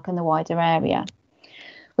Heckley Park and the wider area.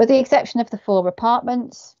 With the exception of the 4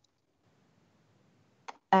 apartments,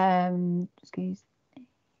 all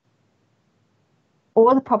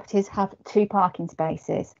the properties have 2 parking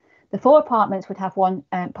spaces. The 4 apartments would have 1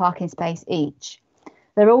 parking space each.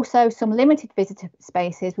 There are also some limited visitor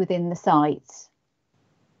spaces within the sites.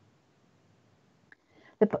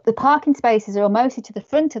 The parking spaces are mostly to the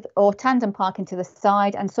front of or tandem parking to the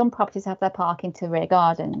side, and some properties have their parking to rear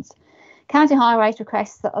gardens. County Highways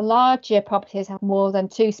requests that the larger properties have more than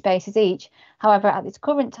 2 spaces each. However, at this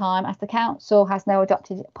current time, as the council has no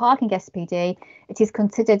adopted parking SPD, it is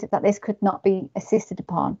considered that this could not be assisted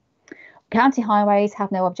upon. County Highways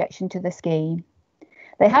have no objection to the scheme.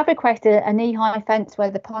 They have requested a knee-high fence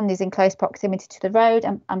where the pond is in close proximity to the road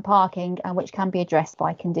and parking, and which can be addressed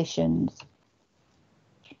by conditions.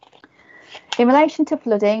 In relation to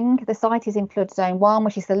flooding, the site is in flood zone 1,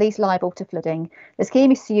 which is the least liable to flooding. The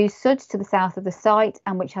scheme is to use suds to the south of the site,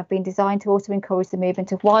 and which have been designed to also encourage the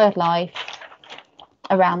movement of wildlife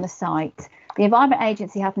around the site. The Environment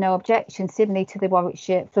Agency have no objection, similarly to the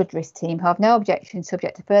Warwickshire Flood Risk Team, who have no objection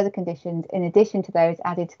subject to further conditions in addition to those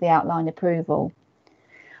added to the outline approval.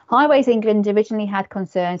 Highways England originally had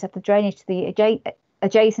concerns that the drainage to the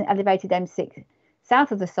adjacent elevated M6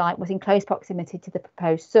 south of the site was in close proximity to the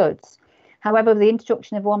proposed suds. However, with the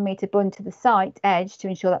introduction of 1 metre bund to the site edge to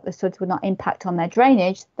ensure that the suds would not impact on their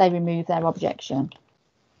drainage, they removed their objection.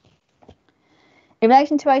 In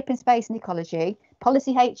relation to open space and ecology,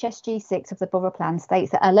 policy HSG 6 of the Borough Plan states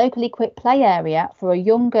that a locally equipped play area for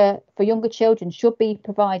younger children should be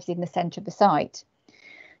provided in the centre of the site.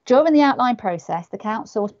 During the outline process, the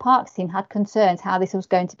council's parks team had concerns how this was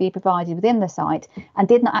going to be provided within the site and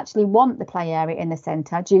did not actually want the play area in the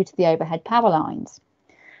centre due to the overhead power lines.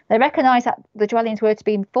 They recognised that the dwellings were to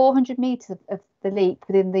be in 400 metres of the leap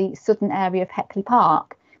within the southern area of Heckley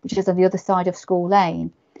Park, which is on the other side of School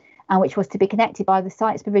Lane, and which was to be connected by the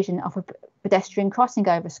site's provision of a pedestrian crossing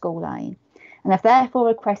over School Lane, and have therefore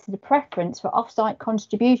requested a preference for off-site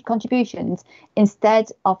contributions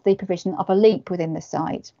instead of the provision of a leap within the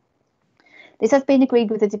site. This has been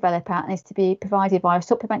agreed with the developer and is to be provided via a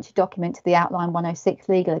supplementary document to the Outline 106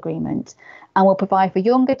 legal agreement, and will provide for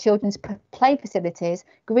younger children's play facilities,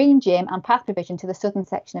 green gym and path provision to the southern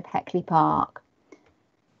section of Heckley Park.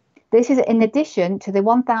 This is in addition to the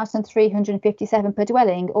 £1,357 per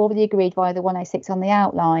dwelling already agreed via the 106 on the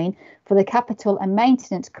outline for the capital and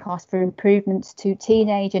maintenance cost for improvements to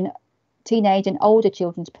teenage and older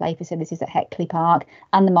children's play facilities at Heckley Park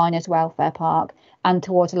and the Miners' Welfare Park, and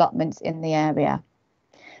towards allotments in the area.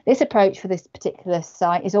 This approach for this particular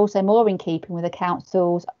site is also more in keeping with the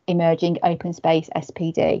council's emerging open space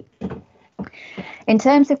SPD. In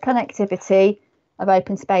terms of connectivity of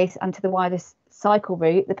open space and to the wider cycle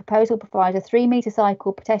route, the proposal provides a 3-metre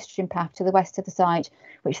cycle pedestrian path to the west of the site,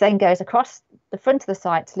 which then goes across the front of the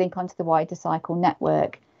site to link onto the wider cycle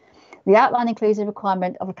network. The outline includes a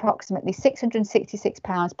requirement of approximately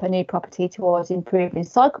 £666 per new property towards improving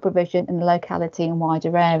cycle provision in the locality and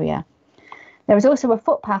wider area. There is also a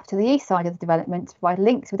footpath to the east side of the development to provide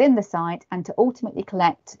links within the site and to ultimately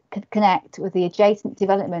connect with the adjacent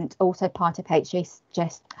development, also part of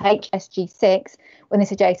HSG 6, when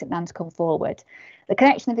this adjacent lands come forward. The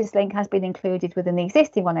connection of this link has been included within the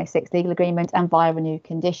existing 106 legal agreement and via a new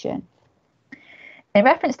condition. In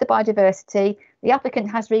reference to biodiversity, the applicant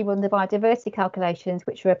has rerun the biodiversity calculations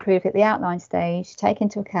which were approved at the outline stage to take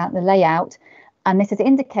into account the layout, and this has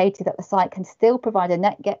indicated that the site can still provide a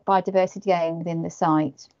net biodiversity gain within the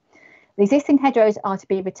site. The existing hedgerows are to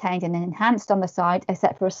be retained and enhanced on the site,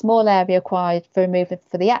 except for a small area required for removal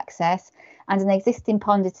for the access, and an existing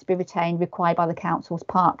pond is to be retained required by the council's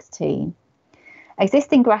parks team.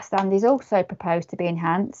 Existing grassland is also proposed to be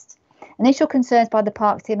enhanced. Initial concerns by the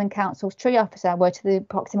parks team and council's tree officer were to the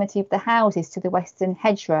proximity of the houses to the western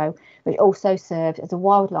hedgerow, which also serves as a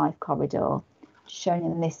wildlife corridor, shown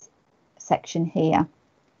in this section here.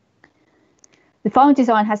 The final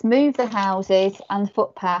design has moved the houses and the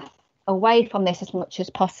footpath away from this as much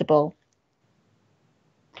as possible.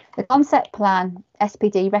 The concept plan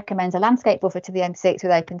SPD recommends a landscape buffer to the M6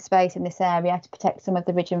 with open space in this area to protect some of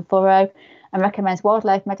the ridge and furrow, and recommends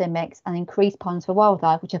wildlife meadow mix and increased ponds for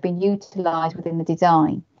wildlife, which have been utilised within the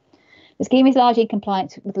design. The scheme is largely in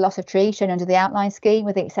compliance with the loss of trees shown under the outline scheme,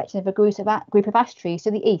 with the exception of a group of ash trees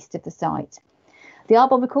to the east of the site. The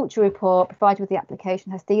arboriculture report provided with the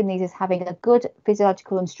application has deemed these as having a good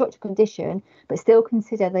physiological and structural condition, but still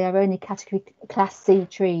consider they are only category Class C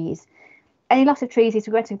trees. Any loss of trees is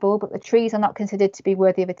regrettable, but the trees are not considered to be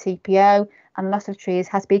worthy of a TPO, and the loss of trees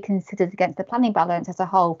has been considered against the planning balance as a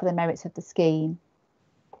whole for the merits of the scheme.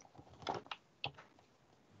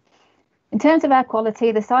 In terms of air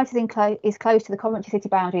quality, the site is close to the Coventry city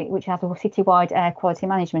boundary, which has a city-wide air quality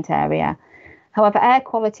management area. However, air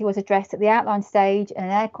quality was addressed at the outline stage, and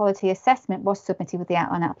an air quality assessment was submitted with the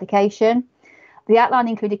outline application. The outline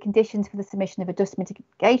included conditions for the submission of a dust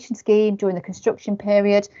mitigation scheme during the construction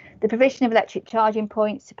period, the provision of electric charging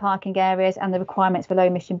points to parking areas, and the requirements for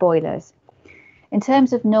low-emission boilers. In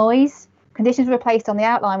terms of noise, conditions were placed on the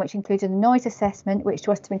outline, which included a noise assessment, which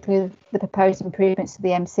was to include the proposed improvements to the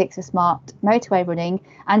M6 for smart motorway running,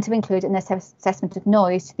 and to include an assessment of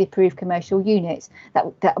noise to the approved commercial units that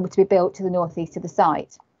were to be built to the northeast of the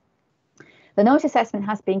site. The noise assessment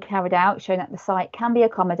has been carried out, showing that the site can be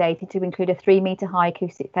accommodated to include a 3-metre high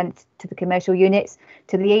acoustic fence to the commercial units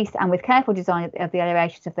to the east, and with careful design of the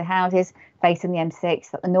elevations of the houses facing the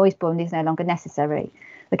M6, that the noise bund is no longer necessary.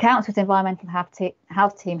 The Council's Environmental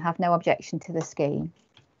Health Team have no objection to the scheme.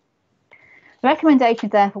 The recommendation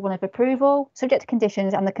is therefore one of approval, subject to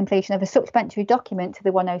conditions and the completion of a supplementary document to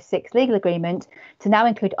the 106 legal agreement to now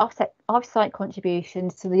include off-site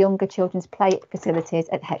contributions to the younger children's play facilities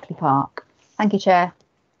at Heckley Park. Thank you, Chair.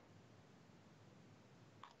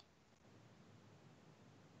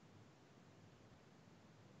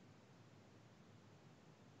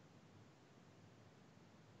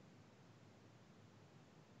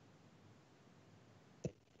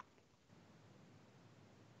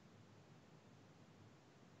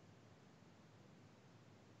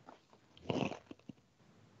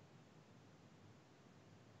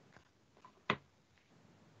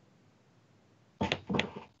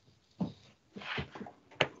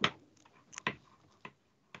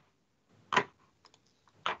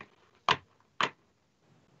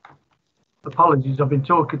 Apologies, I've been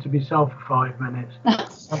talking to myself for 5 minutes.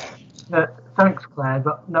 Thanks, Claire.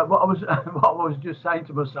 But no, what I was just saying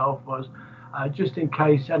to myself was, just in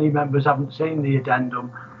case any members haven't seen the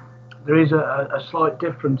addendum, there is a slight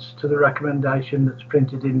difference to the recommendation that's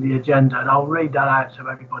printed in the agenda, and I'll read that out so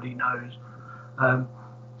everybody knows. And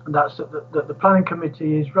that's that the Planning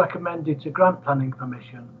Committee is recommended to grant planning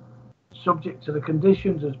permission, subject to the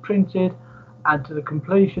conditions as printed and to the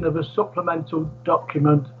completion of a supplemental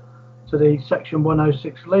document to the Section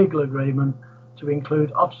 106 legal agreement to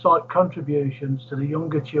include off-site contributions to the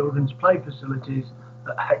younger children's play facilities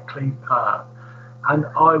at Heckley Park. And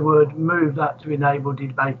I would move that to enable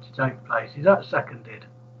debate to take place. Is that seconded?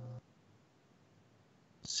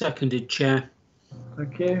 Seconded, Chair.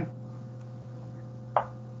 Thank you.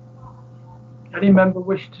 Any member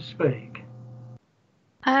wish to speak?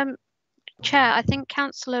 Chair, I think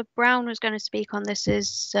Councillor Brown was going to speak on this.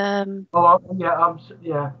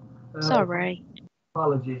 Sorry.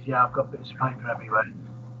 Apologies. Yeah, I've got bits of paper everywhere.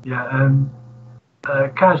 Yeah.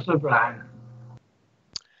 Councillor Brown.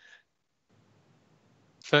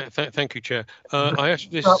 Thank you, Chair. I asked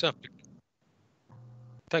for this.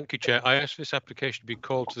 Thank you, Chair. I asked for this application to be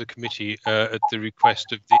called to the committee at the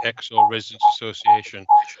request of the Exor Residents Association.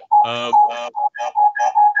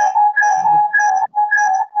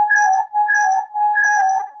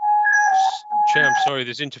 Chair, I'm sorry,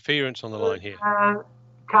 there's interference on the line here.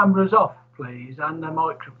 Cameras off, please, and the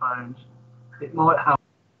microphones. It might help.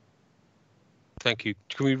 Thank you.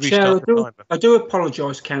 Can we restart Chair, the timer? I do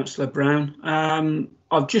apologise, Councillor Brown.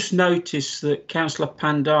 I've just noticed that Councillor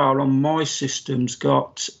Pandar on my system's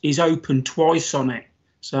is open twice on it,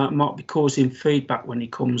 so it might be causing feedback when he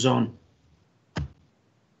comes on.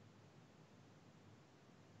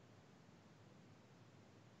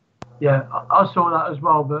 Yeah, I saw that as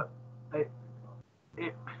well, but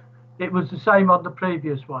it was the same on the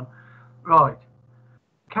previous one. Right.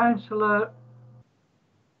 Councillor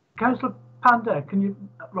Pandar, can you...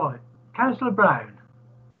 Right. Councillor Brown.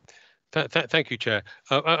 Thank you, Chair.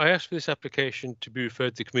 I asked for this application to be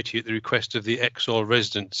referred to the committee at the request of the Exor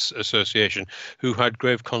Residents Association, who had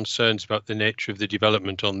grave concerns about the nature of the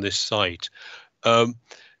development on this site.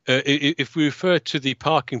 If we refer to the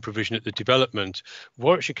parking provision at the development,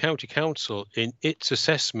 Warwickshire County Council, in its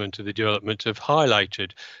assessment of the development, have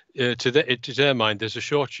highlighted to their mind there's a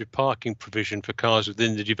shortage of parking provision for cars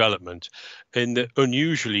within the development.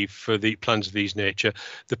 Unusually for the plans of these nature,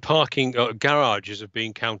 the parking garages have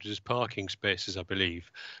been counted as parking spaces, I believe,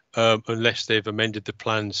 unless they've amended the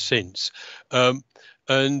plans since.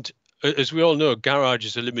 And as we all know,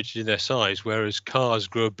 garages are limited in their size, whereas cars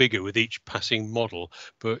grow bigger with each passing model,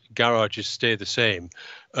 but garages stay the same.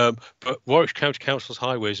 But Warwickshire County Council's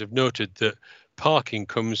highways have noted that parking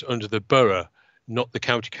comes under the borough, not the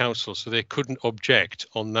county council, so they couldn't object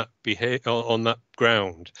on that on that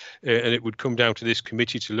ground, and it would come down to this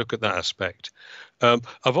committee to look at that aspect.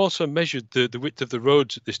 I've also measured the width of the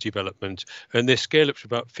roads at this development, and they scale up to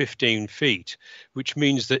about 15 feet, which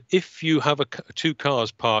means that if you have two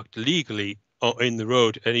cars parked legally in the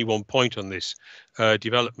road at any one point on this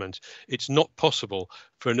development, it's not possible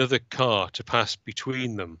for another car to pass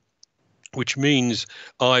between them, which means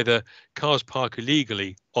either cars park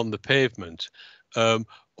illegally on the pavement,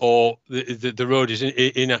 or the road is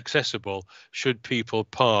inaccessible should people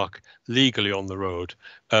park legally on the road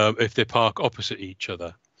if they park opposite each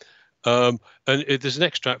other. And there's an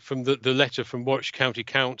extract from the letter from Warwickshire County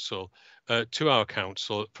Council to our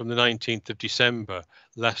council from the 19th of December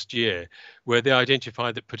last year, where they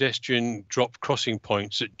identified that pedestrian drop crossing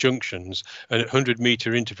points at junctions and at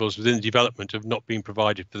 100-metre intervals within the development have not been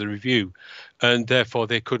provided for the review, and therefore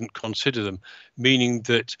they couldn't consider them, meaning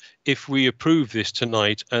that if we approve this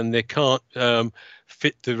tonight and they can't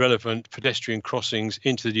fit the relevant pedestrian crossings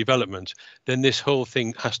into the development, then this whole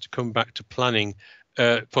thing has to come back to planning,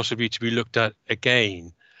 possibly to be looked at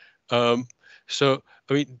again. So,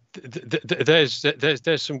 I mean,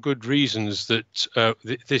 there's some good reasons that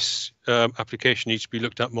this application needs to be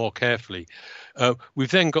looked at more carefully.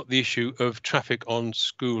 We've then got the issue of traffic on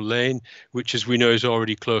School Lane, which, as we know, is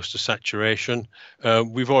already close to saturation.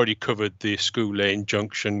 We've already covered the School Lane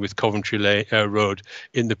junction with Coventry Road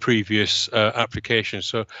in the previous application,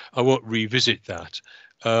 so I won't revisit that.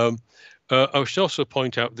 I should also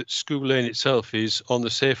point out that School Lane itself is on the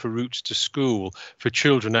safer routes to school for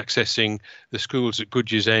children accessing the schools at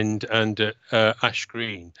Goodyear's End and at Ash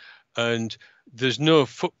Green. And there's no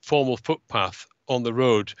formal footpath on the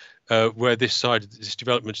road where this side of this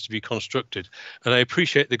development is to be constructed. And I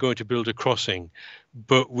appreciate they're going to build a crossing,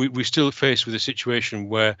 but we're still faced with a situation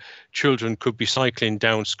where children could be cycling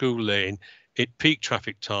down School Lane at peak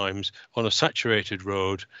traffic times on a saturated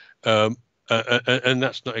road, and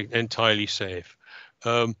that's not entirely safe.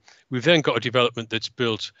 We've then got a development that's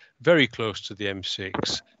built very close to the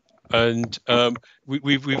M6, and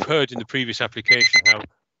we've heard in the previous application how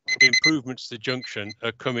improvements to the junction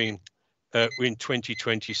are coming in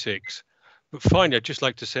 2026. But finally, I'd just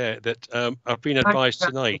like to say that I've been advised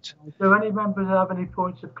tonight. Do any members have any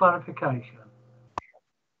points of clarification?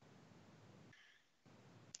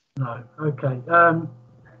 No. Okay.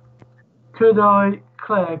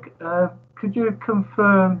 Claire, could you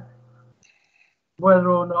confirm whether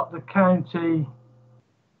or not the county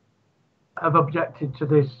have objected to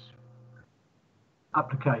this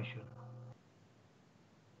application?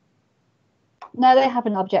 No, they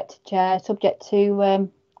haven't objected, Chair. Subject to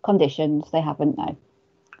conditions, they haven't, no.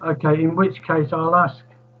 Okay, in which case I'll ask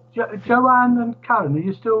Joanne and Karen, are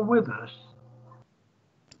you still with us?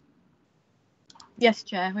 Yes,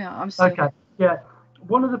 Chair, we are. I'm still. Okay, yeah.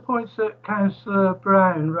 One of the points that Councillor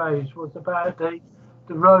Brown raised was about the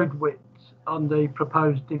road width on the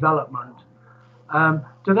proposed development.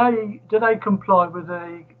 Do they comply with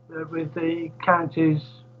the county's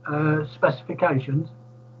specifications?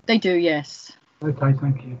 They do, yes. Okay,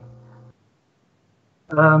 thank you.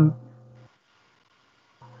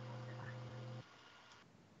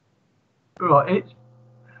 Right, it's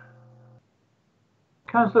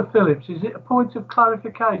Councillor Phillips. Is it a point of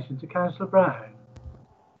clarification to Councillor Brown?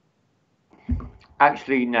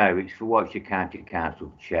 Actually, no, it's for Warwickshire County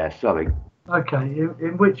Council, Chair. Sorry. Okay,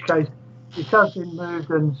 in which case it has been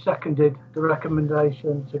moved and seconded the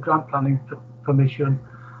recommendation to grant planning permission.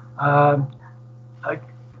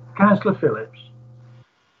 Councillor Phillips.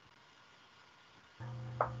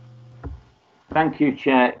 Thank you,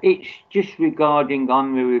 Chair. It's just regarding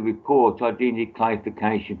on the report, I do need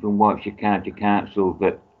clarification from Warwickshire County Council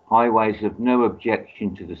that Highways have no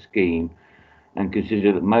objection to the scheme and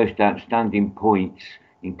consider that most outstanding points,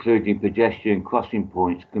 including pedestrian crossing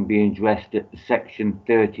points, can be addressed at the Section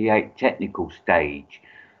 38 technical stage.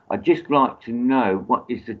 I'd just like to know what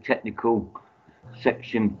is the technical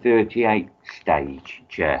Section 38 stage,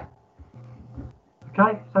 Chair.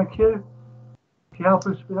 Okay, thank you. Can you help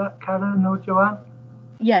us with that, Karen or Joanne?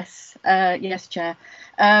 Yes, yes, Chair.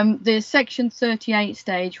 The Section 38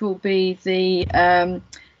 stage will be the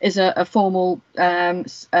is a formal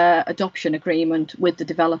adoption agreement with the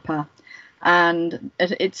developer, and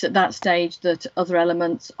it's at that stage that other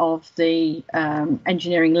elements of the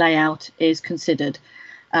engineering layout is considered.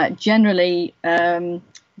 Generally,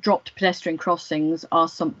 dropped pedestrian crossings are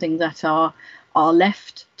something that are are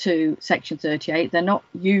left to Section 38. They're not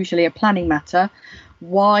usually a planning matter.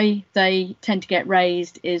 Why they tend to get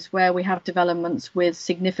raised is where we have developments with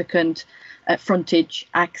significant frontage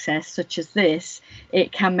access, such as this.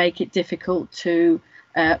 It can make it difficult to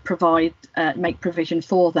make provision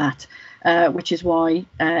for that, which is why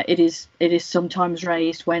it is sometimes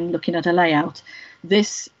raised when looking at a layout.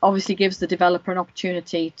 This obviously gives the developer an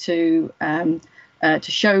opportunity to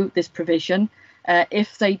show this provision.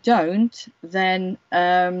 If they don't, then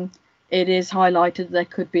it is highlighted there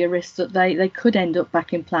could be a risk that they could end up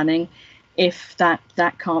back in planning if that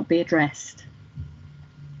can't be addressed.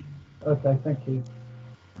 Okay, thank you.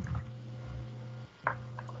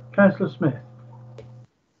 Councillor Smith.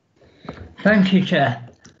 Thank you, Chair.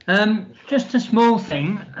 Just a small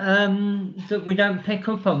thing that we don't pick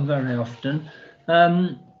up on very often,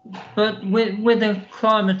 but with a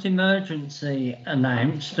climate emergency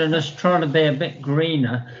announced and us trying to be a bit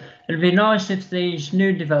greener, it'd be nice if these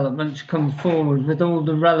new developments come forward with all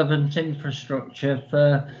the relevant infrastructure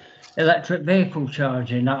for electric vehicle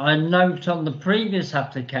charging. I note on the previous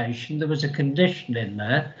application there was a condition in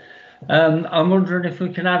there. I'm wondering if we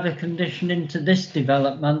can add a condition into this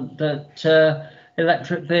development that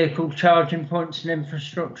electric vehicle charging points and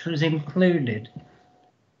infrastructure is included.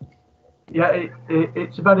 Yeah,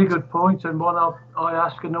 it's a very good point, and one I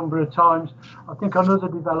ask a number of times. I think on other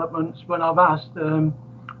developments, when I've asked,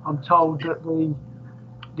 I'm told that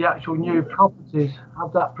the actual new properties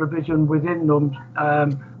have that provision within them,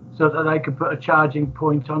 so that they can put a charging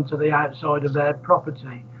point onto the outside of their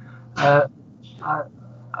property.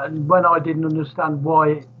 And when I didn't understand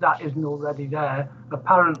why that isn't already there,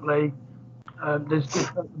 apparently there's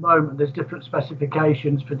different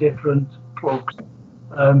specifications for different plugs.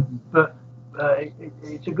 But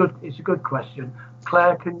it's a good question.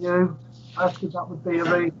 Claire, can you ask if that would be a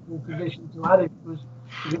reasonable position to add? If it was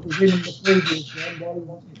in the previous one, why we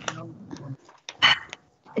wanted to know this one?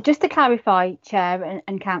 Just to clarify, Chair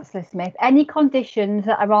and Councillor Smith, any conditions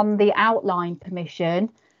that are on the outline permission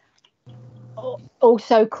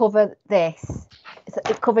also cover this.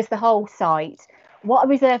 It covers the whole site. What a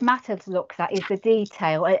reserve matters looks at is the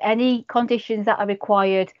detail. Any conditions that are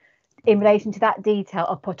required in relation to that detail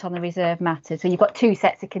are put on the reserve matters. So you've got two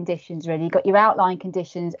sets of conditions really. You've got your outline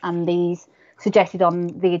conditions and these suggested on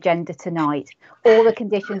the agenda tonight. All the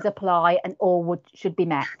conditions apply and all should be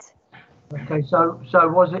met. Okay, so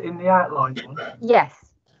was it in the outline one? Yes.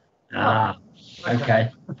 Ah, okay.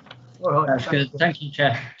 All right. That's good. Thank you,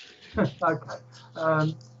 Chair. Okay.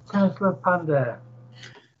 Councillor Pandare.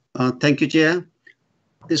 Thank you, Chair.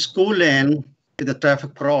 The school lane is a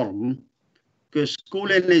traffic problem because school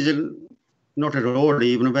lane is not a road,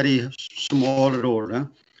 even a very small road.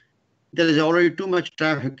 There is already too much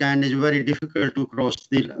traffic and it's very difficult to cross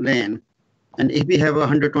the lane. And if we have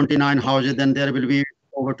 129 houses, then there will be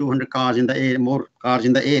over 200 cars in the area, more cars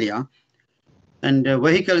in the area. And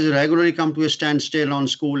vehicles regularly come to a standstill on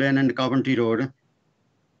School Lane and Coventry Road,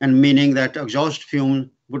 and meaning that exhaust fumes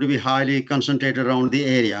would be highly concentrated around the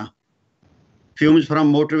area. Fumes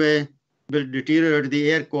from motorway will deteriorate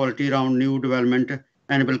the air quality around new development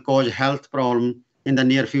and will cause health problems in the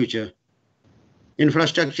near future.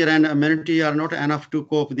 Infrastructure and amenity are not enough to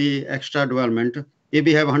cope with the extra development. If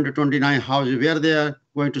we have 129 houses, where they are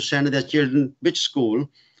going to send their children, which school,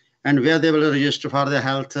 and where they will register for the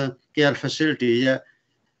health care facility,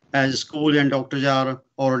 as school and doctors are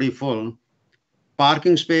already full.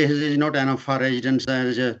 Parking spaces is not enough for residents. There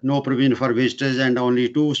is no provision for visitors and only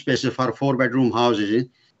 2 spaces for 4-bedroom houses.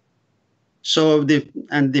 So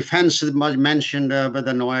the fence was mentioned with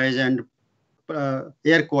the noise and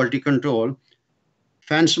air quality control.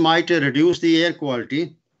 Fence might reduce the air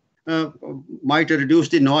quality, might reduce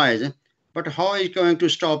the noise, but how is it going to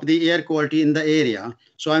stop the air quality in the area?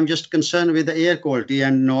 So I'm just concerned with the air quality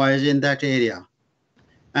and noise in that area.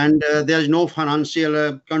 And there is no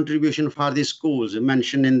financial contribution for the schools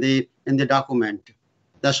mentioned in the document.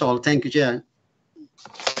 That's all. Thank you, Chair.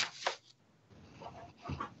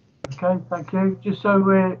 Okay, thank you. Just so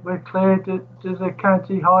we're clear, do the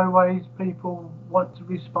county highways people want to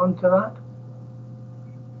respond to that?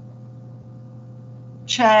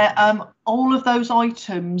 Chair, all of those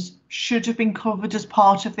items should have been covered as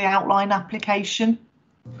part of the outline application.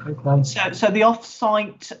 Okay. So the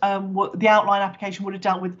off-site, the outline application would have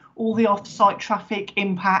dealt with all the off-site traffic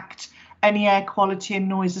impact, any air quality and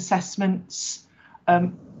noise assessments,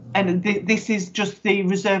 and this is just the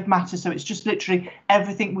reserved matter. So it's just literally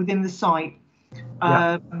everything within the site.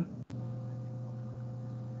 Yeah.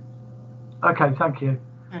 Okay, thank you.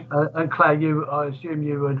 Okay. And Claire, I assume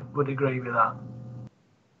you would agree with that.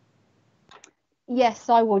 Yes,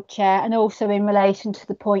 I would, Chair, and also in relation to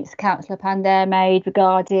the points Councillor Pandair made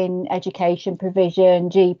regarding education provision,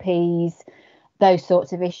 GPs, those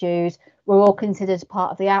sorts of issues, were all considered as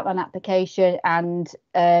part of the outline application, and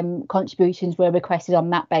contributions were requested on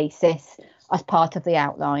that basis as part of the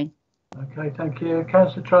outline. Okay, thank you.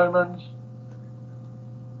 Councillor Tromans.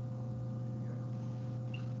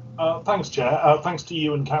 Thanks, Chair. Thanks to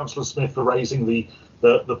you and Councillor Smith for raising the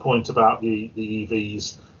point about the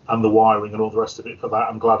EVs and the wiring and all the rest of it. For that,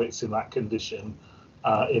 I'm glad it's in that condition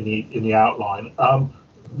in the outline.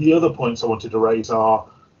 The other points I wanted to raise are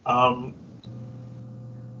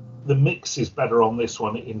the mix is better on this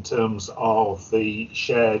one in terms of the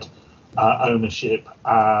shared ownership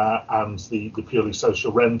and the purely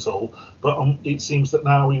social rental, but it seems that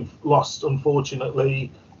now we've lost,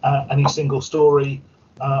 unfortunately, any single story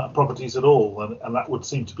properties at all, and that would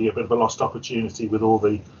seem to be a bit of a lost opportunity with all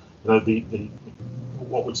the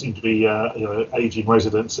what would seem to be aging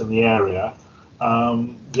residents in the area.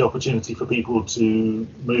 The opportunity for people to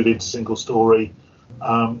move into single story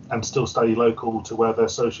and still stay local to where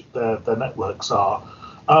their networks are.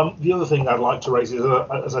 The other thing I'd like to raise is,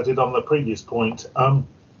 as I did on the previous point,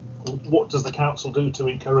 what does the council do to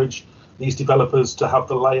encourage these developers to have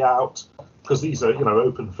the layout? Because these are,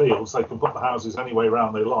 open fields, they can put the houses any way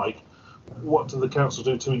around they like. What does the council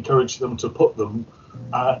do to encourage them to put them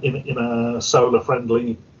in a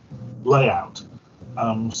solar-friendly layout,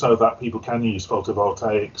 so that people can use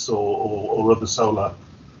photovoltaics or other solar?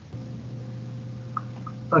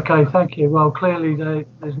 Okay, thank you. Well, clearly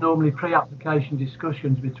there's normally pre-application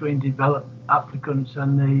discussions between applicants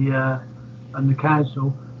and the council.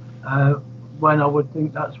 When I would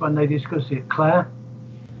think that's when they discuss it. Claire?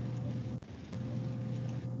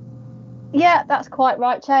 Yeah, that's quite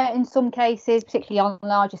right, Chair. In some cases, particularly on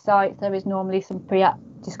larger sites, there is normally some pre-app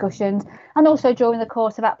discussions, and also during the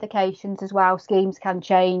course of applications as well. Schemes can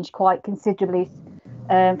change quite considerably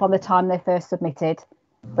from the time they're first submitted.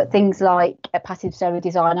 But things like a passive solar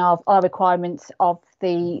design are requirements of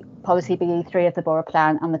the policy BE3 of the Borough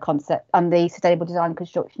Plan and the concept and the Sustainable Design and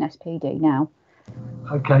Construction SPD now.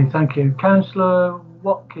 Okay, thank you. Councillor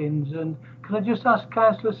Watkins, and can I just ask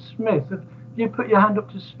Councillor Smith, have you put your hand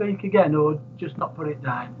up to speak again, or just not put it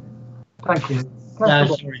down? Thank you. No,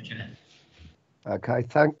 sorry, Chair. Okay,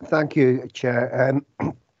 thank you, Chair.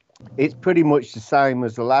 It's pretty much the same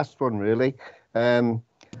as the last one, really.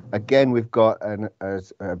 Again, we've got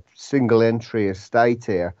a single entry estate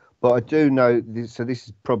here, but I do know this, so this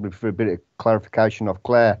is probably for a bit of clarification of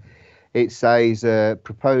Claire. It says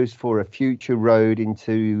proposed for a future road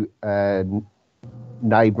into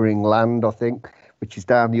neighbouring land, I think, which is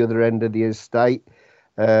down the other end of the estate.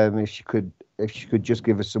 If she could just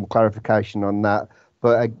give us some clarification on that.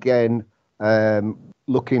 But again,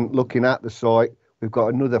 looking at the site, we've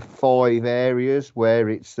got another 5 areas where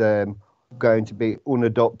it's going to be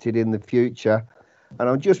unadopted in the future, and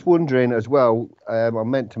I'm just wondering as well. I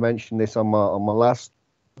meant to mention this on my last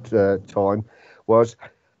time. Was,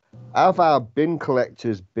 have our bin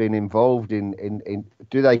collectors been involved in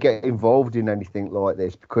do they get involved in anything like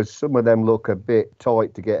this? Because some of them look a bit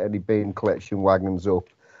tight to get any bin collection wagons up,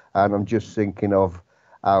 and I'm just thinking of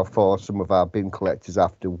how far some of our bin collectors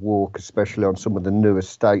have to walk, especially on some of the new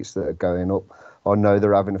estates that are going up. I know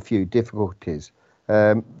they're having a few difficulties.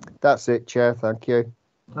 That's it, Chair. Thank you.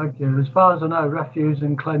 Thank you. As far as I know, refuse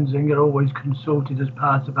and cleansing are always consulted as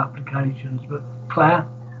part of applications. But Claire?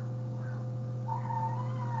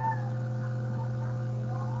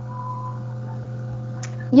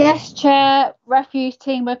 Yes, Chair. Refuse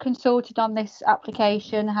team were consulted on this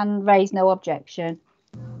application and raised no objection.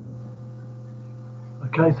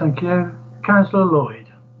 Okay, thank you. Councillor Lloyd.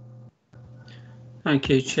 Thank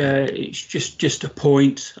you, Chair. It's just a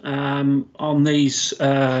point on these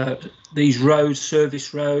roads,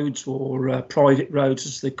 service roads or private roads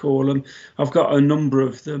as they call them. I've got a number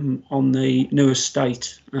of them on the new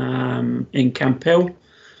estate in Camp Hill.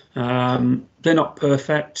 They're not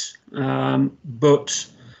perfect, but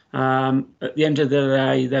at the end of the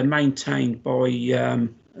day, they're maintained by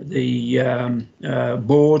the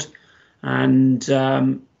board,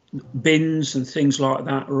 and bins and things like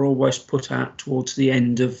that are always put out towards the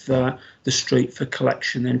end of the street for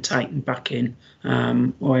collection, then taken back in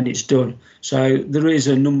when it's done. So there is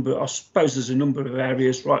a number, I suppose there's a number of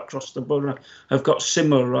areas right across the borough have got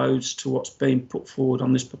similar roads to what's being put forward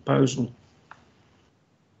on this proposal.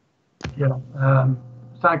 Yeah,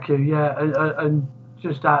 thank you. Yeah, and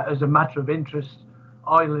just as a matter of interest,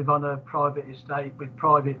 I live on a private estate with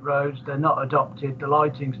private roads. They're not adopted, the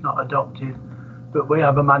lighting's not adopted, but we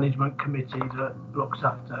have a management committee that looks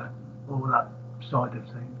after all that side of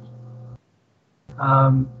things.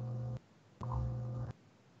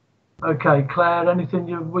 Okay, Claire, anything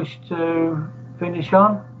you wish to finish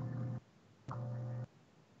on?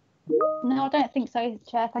 No, I don't think so,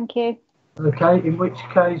 Chair. Thank you. Okay, in which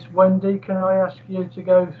case, Wendy, can I ask you to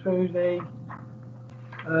go through the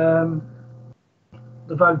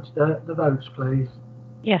votes, please?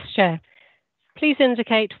 Yes, Chair. Please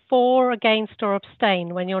indicate for, against or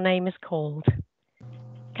abstain when your name is called.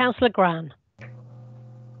 Councillor Gran.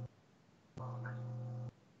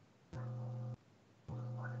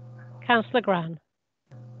 Councillor Gran.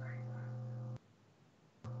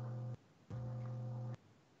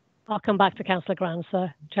 I'll come back to Councillor Gran,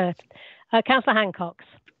 sir. Chair. Councillor Hancox.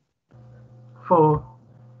 For.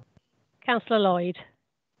 Councillor Lloyd.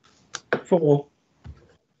 For.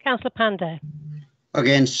 Councillor Pandey.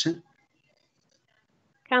 Against.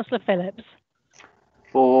 Councillor Phillips.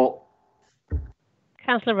 For.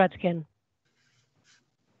 Councillor Redkin.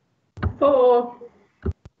 For.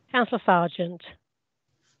 Councillor Sargent.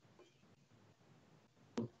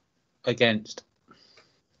 Against.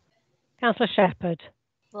 Councillor Shepherd.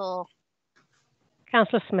 For.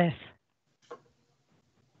 Councillor Smith.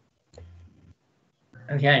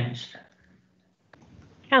 Against.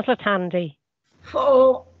 Councillor Tandy.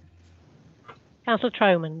 For. Councillor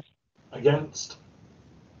Tromans. Against.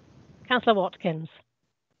 Councillor Watkins.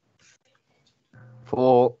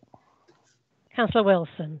 For. Councillor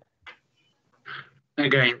Wilson.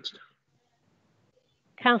 Against.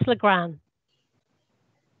 Councillor Gran.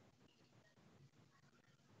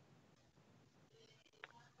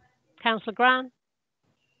 Councillor Gran.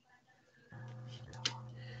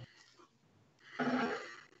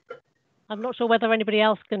 I'm not sure whether anybody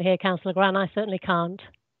else can hear Councillor Gran. I certainly can't.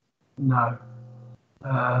 No.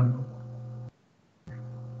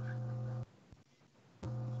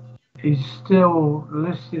 He's still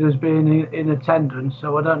listed as being in attendance,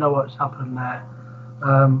 so I don't know what's happened there.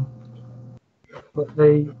 But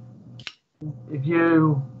if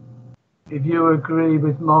you agree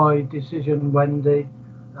with my decision, Wendy,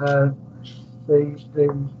 the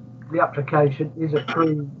application is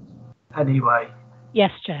approved anyway.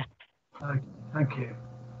 Yes, Chair. Okay, thank you.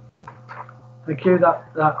 Thank you.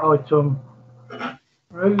 That item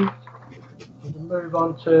approved. We can move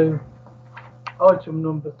on to item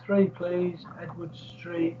number 3, please. Edward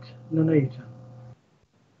Street, Nuneaton.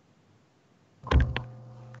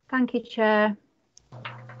 Thank you, Chair.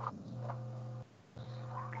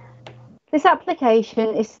 This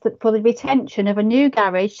application is for the retention of a new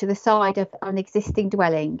garage to the side of an existing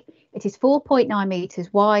dwelling. It is 4.9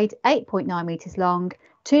 metres wide, 8.9 metres long,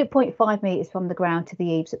 2.5 metres from the ground to the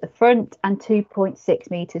eaves at the front and 2.6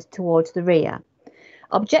 metres towards the rear.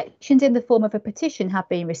 Objections in the form of a petition have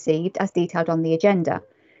been received as detailed on the agenda,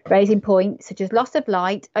 raising points such as loss of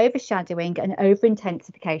light, overshadowing and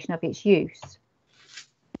over-intensification of its use.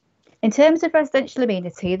 In terms of residential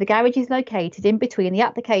amenity, the garage is located in between the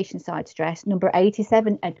application site address number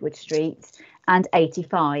 87 Edward Street and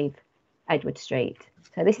 85 Edward Street.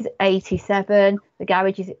 So this is 87, the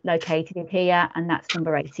garage is located in here and that's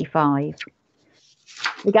number 85.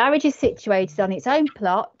 The garage is situated on its own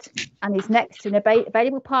plot and is next to an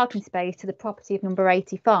available parking space to the property of number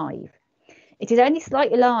 85. It is only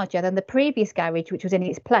slightly larger than the previous garage which was in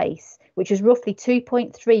its place, which was roughly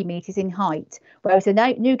 2.3 metres in height, whereas the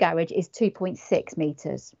new garage is 2.6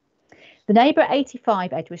 metres. The neighbour at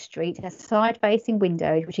 85 Edward Street has side-facing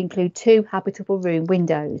windows which include 2 habitable room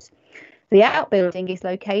windows. The outbuilding is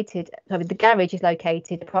located, the garage is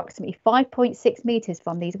located approximately 5.6 metres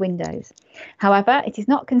from these windows. However, it is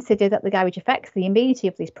not considered that the garage affects the amenity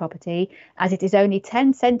of this property as it is only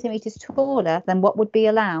 10 centimetres taller than what would be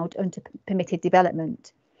allowed under permitted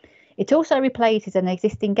development. It also replaces an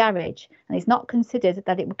existing garage and is not considered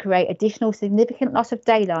that it would create additional significant loss of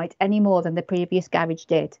daylight any more than the previous garage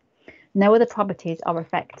did. No other properties are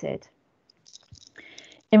affected.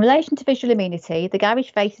 In relation to visual amenity, the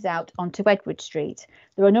garage faces out onto Edward Street.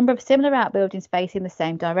 There are a number of similar outbuildings facing the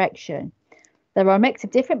same direction. There are a mix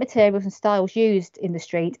of different materials and styles used in the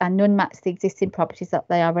street and none match the existing properties that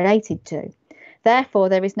they are related to. Therefore,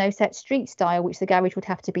 there is no set street style which the garage would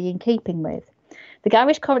have to be in keeping with. The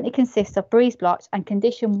garage currently consists of breeze blocks and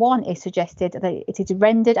condition 1 is suggested that it is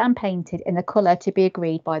rendered and painted in the colour to be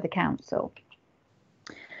agreed by the council.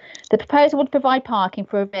 The proposal would provide parking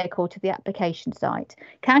for a vehicle to the application site.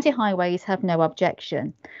 County highways have no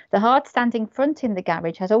objection. The hard standing front in the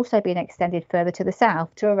garage has also been extended further to the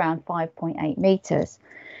south to around 5.8 metres.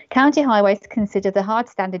 County highways consider the hard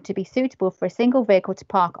standing to be suitable for a single vehicle to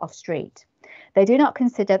park off street. They do not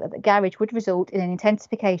consider that the garage would result in an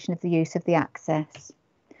intensification of the use of the access.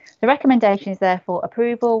 The recommendation is therefore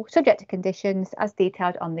approval, subject to conditions as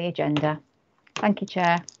detailed on the agenda. Thank you,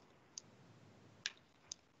 Chair.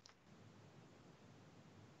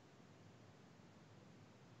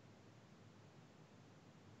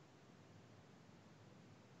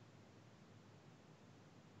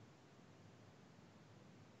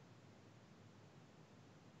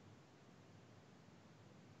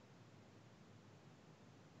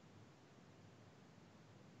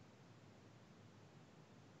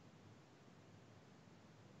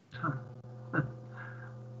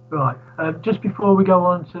 Right. Just before we go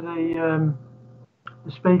on to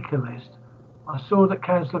the speaker list, I saw that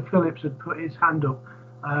Councillor Phillips had put his hand up.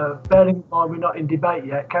 Bearing in mind we're not in debate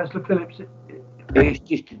yet, Councillor Phillips. It's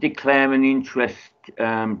just to declare an interest,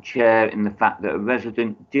 Chair, in the fact that a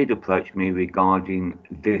resident did approach me regarding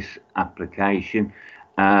this application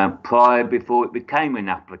before it became an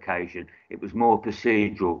application. It was more a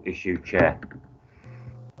procedural issue, Chair.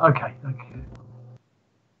 Okay, thank you.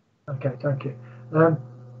 Okay, thank you.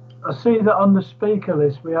 I see that on the speaker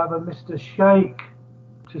list we have a Mr. Sheikh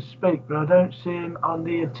to speak, but I don't see him on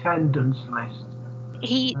the attendance list.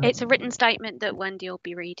 It's a written statement that Wendy will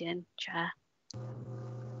be reading, Chair.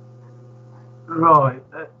 Right.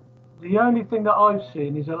 The only thing that I've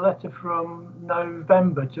seen is a letter from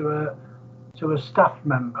November to a staff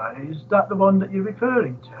member. Is that the one that you're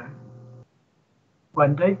referring to,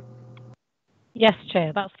 Wendy? Yes,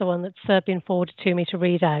 Chair, that's the one that's been forwarded to me to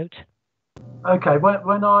read out. Okay,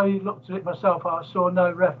 when I looked at it myself, I saw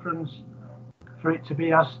no reference for it to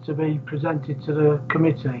be asked to be presented to the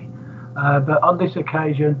committee. But on this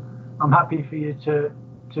occasion, I'm happy for you to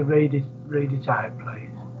read it out, please.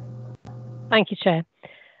 Thank you, Chair.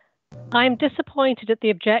 I am disappointed at the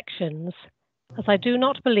objections, as I do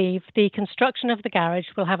not believe the construction of the garage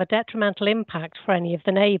will have a detrimental impact for any of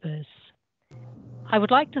the neighbours. I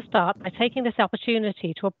would like to start by taking this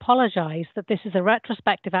opportunity to apologise that this is a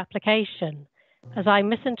retrospective application, as I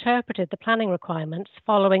misinterpreted the planning requirements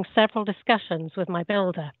following several discussions with my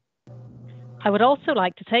builder. I would also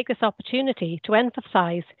like to take this opportunity to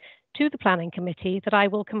emphasise to the Planning Committee that I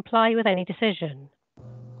will comply with any decision.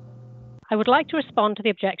 I would like to respond to the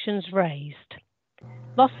objections raised.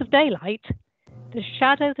 Loss of daylight. The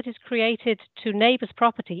shadow that is created to neighbours'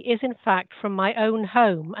 property is in fact from my own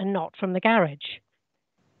home and not from the garage.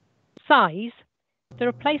 Size. The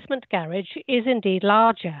replacement garage is indeed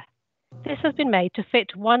larger. This has been made to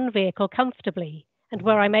fit one vehicle comfortably and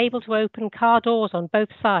where I'm able to open car doors on both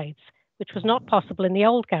sides, which was not possible in the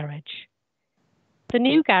old garage. The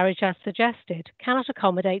new garage, as suggested, cannot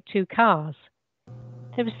accommodate 2 cars.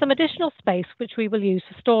 There is some additional space which we will use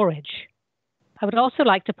for storage. I would also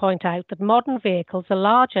like to point out that modern vehicles are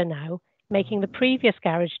larger now, making the previous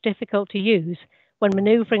garage difficult to use when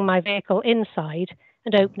manoeuvring my vehicle inside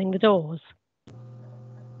and opening the doors.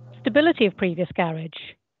 Stability of previous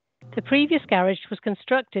garage. The previous garage was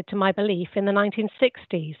constructed, to my belief, in the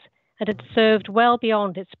 1960s and had served well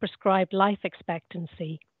beyond its prescribed life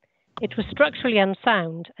expectancy. It was structurally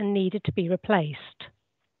unsound and needed to be replaced.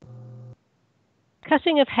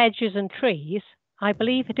 Cutting of hedges and trees. I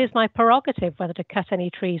believe it is my prerogative whether to cut any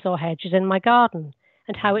trees or hedges in my garden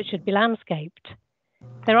and how it should be landscaped.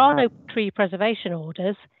 There are no tree preservation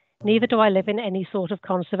orders, neither do I live in any sort of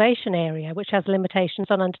conservation area which has limitations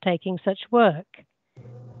on undertaking such work.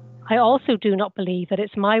 I also do not believe that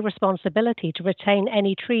it's my responsibility to retain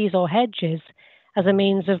any trees or hedges as a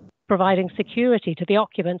means of providing security to the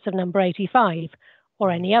occupants of number 85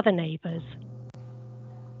 or any other neighbours.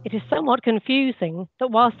 It is somewhat confusing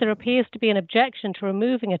that whilst there appears to be an objection to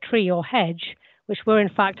removing a tree or hedge, which were in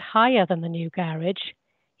fact higher than the new garage,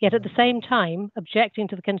 yet at the same time objecting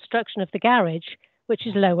to the construction of the garage, which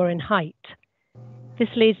is lower in height. This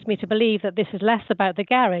leads me to believe that this is less about the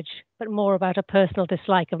garage, but more about a personal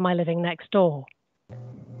dislike of my living next door.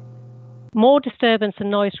 More disturbance and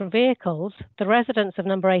noise from vehicles. The residents of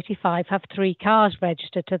number 85 have 3 cars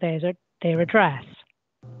registered to their address.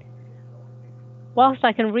 Whilst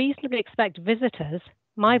I can reasonably expect visitors,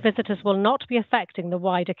 my visitors will not be affecting the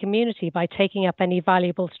wider community by taking up any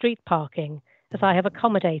valuable street parking, as I have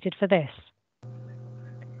accommodated for this.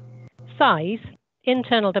 Size.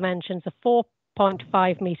 Internal dimensions are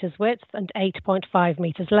 4.5 metres width and 8.5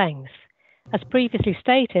 metres length. As previously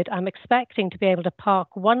stated, I'm expecting to be able to park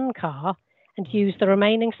 1 car and use the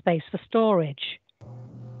remaining space for storage.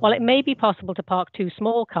 While it may be possible to park 2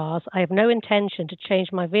 small cars, I have no intention to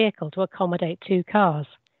change my vehicle to accommodate 2 cars.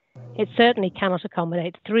 It certainly cannot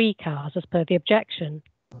accommodate 3 cars as per the objection.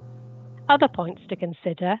 Other points to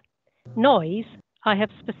consider. Noise. I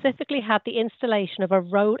have specifically had the installation of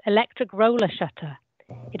a electric roller shutter.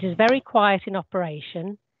 It is very quiet in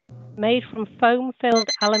operation, made from foam-filled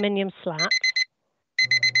aluminium slats.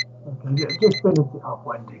 Okay, just finish it up,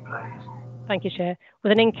 Wendy, please. Thank you, Chair.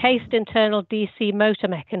 With an encased internal DC motor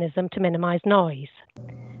mechanism to minimise noise.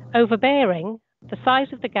 Overbearing, the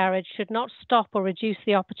size of the garage should not stop or reduce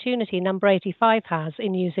the opportunity number 85 has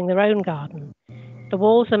in using their own garden. The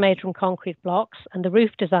walls are made from concrete blocks and the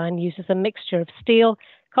roof design uses a mixture of steel,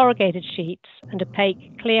 corrugated sheets and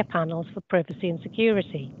opaque clear panels for privacy and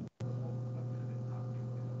security.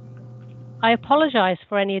 I apologise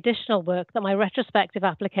for any additional work that my retrospective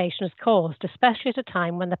application has caused, especially at a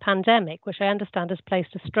time when the pandemic, which I understand has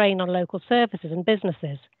placed a strain on local services and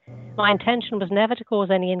businesses. My intention was never to cause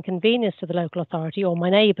any inconvenience to the local authority or my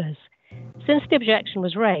neighbours. Since the objection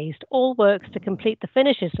was raised, all works to complete the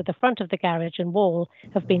finishes to the front of the garage and wall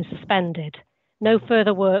have been suspended. No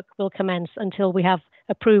further work will commence until we have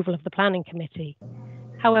approval of the planning committee.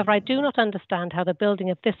 However, I do not understand how the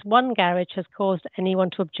building of this one garage has caused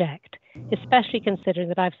anyone to object, especially considering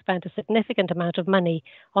that I've spent a significant amount of money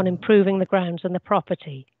on improving the grounds and the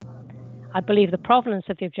property. I believe the provenance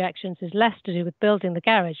of the objections is less to do with building the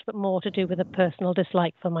garage, but more to do with a personal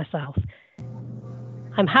dislike for myself.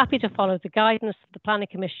 I'm happy to follow the guidance the planning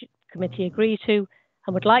committee agreed to,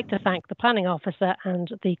 and would like to thank the planning officer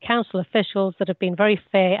and the council officials that have been very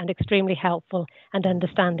fair and extremely helpful and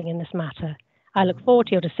understanding in this matter. I look forward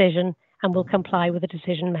to your decision and will comply with the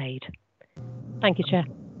decision made. Thank you, Chair.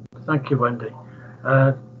 Thank you, Wendy.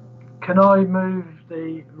 Can I move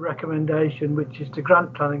the recommendation, which is to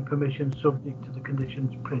grant planning permission subject to the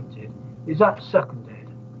conditions printed? Is that seconded?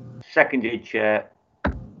 Seconded, Chair.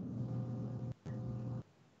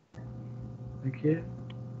 Thank you.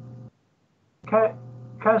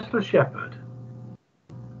 Councillor Shepherd.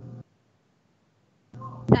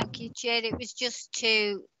 Thank you, Chair. It was just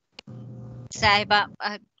to say about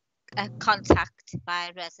a contact by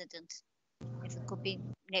a resident. If it could be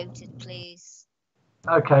noted, please.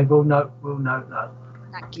 Okay, we'll note that.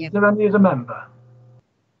 Thank you. Is there any other member?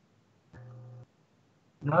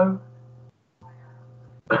 No?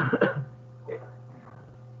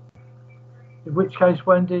 In which case,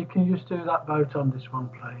 Wendy, can you just do that vote on this one,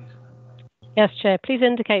 please? Yes, Chair. Please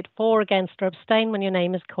indicate for, against or abstain when your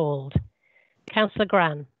name is called. Councillor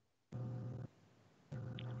Gran.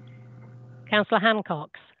 Councillor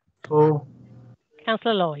Hancock. For.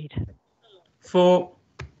 Councillor Lloyd. For.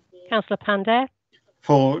 Councillor Pandey.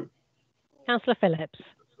 For. Councillor Phillips.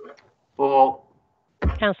 For.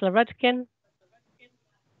 Councillor Rudkin.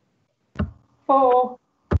 For.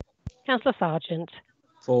 Councillor Sargent.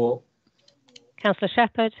 For. Councillor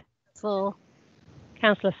Shepherd. For.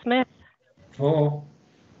 Councillor Smith. For.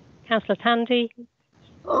 Councillor Tandy.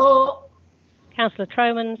 For. Councillor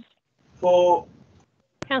Tromans. For.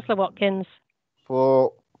 Councillor Watkins.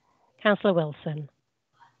 For. Councillor Wilson.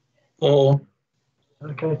 For.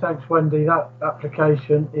 Okay, thanks, Wendy. That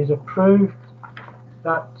application is approved.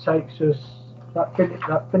 That takes us. That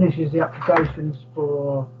finishes the applications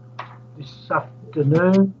for this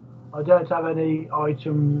afternoon. I don't have any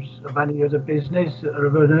items of any other business that are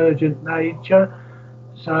of an urgent nature.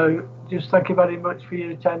 So just thank you very much for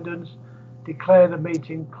your attendance. Declare the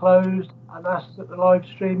meeting closed and ask that the live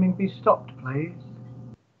streaming be stopped, please.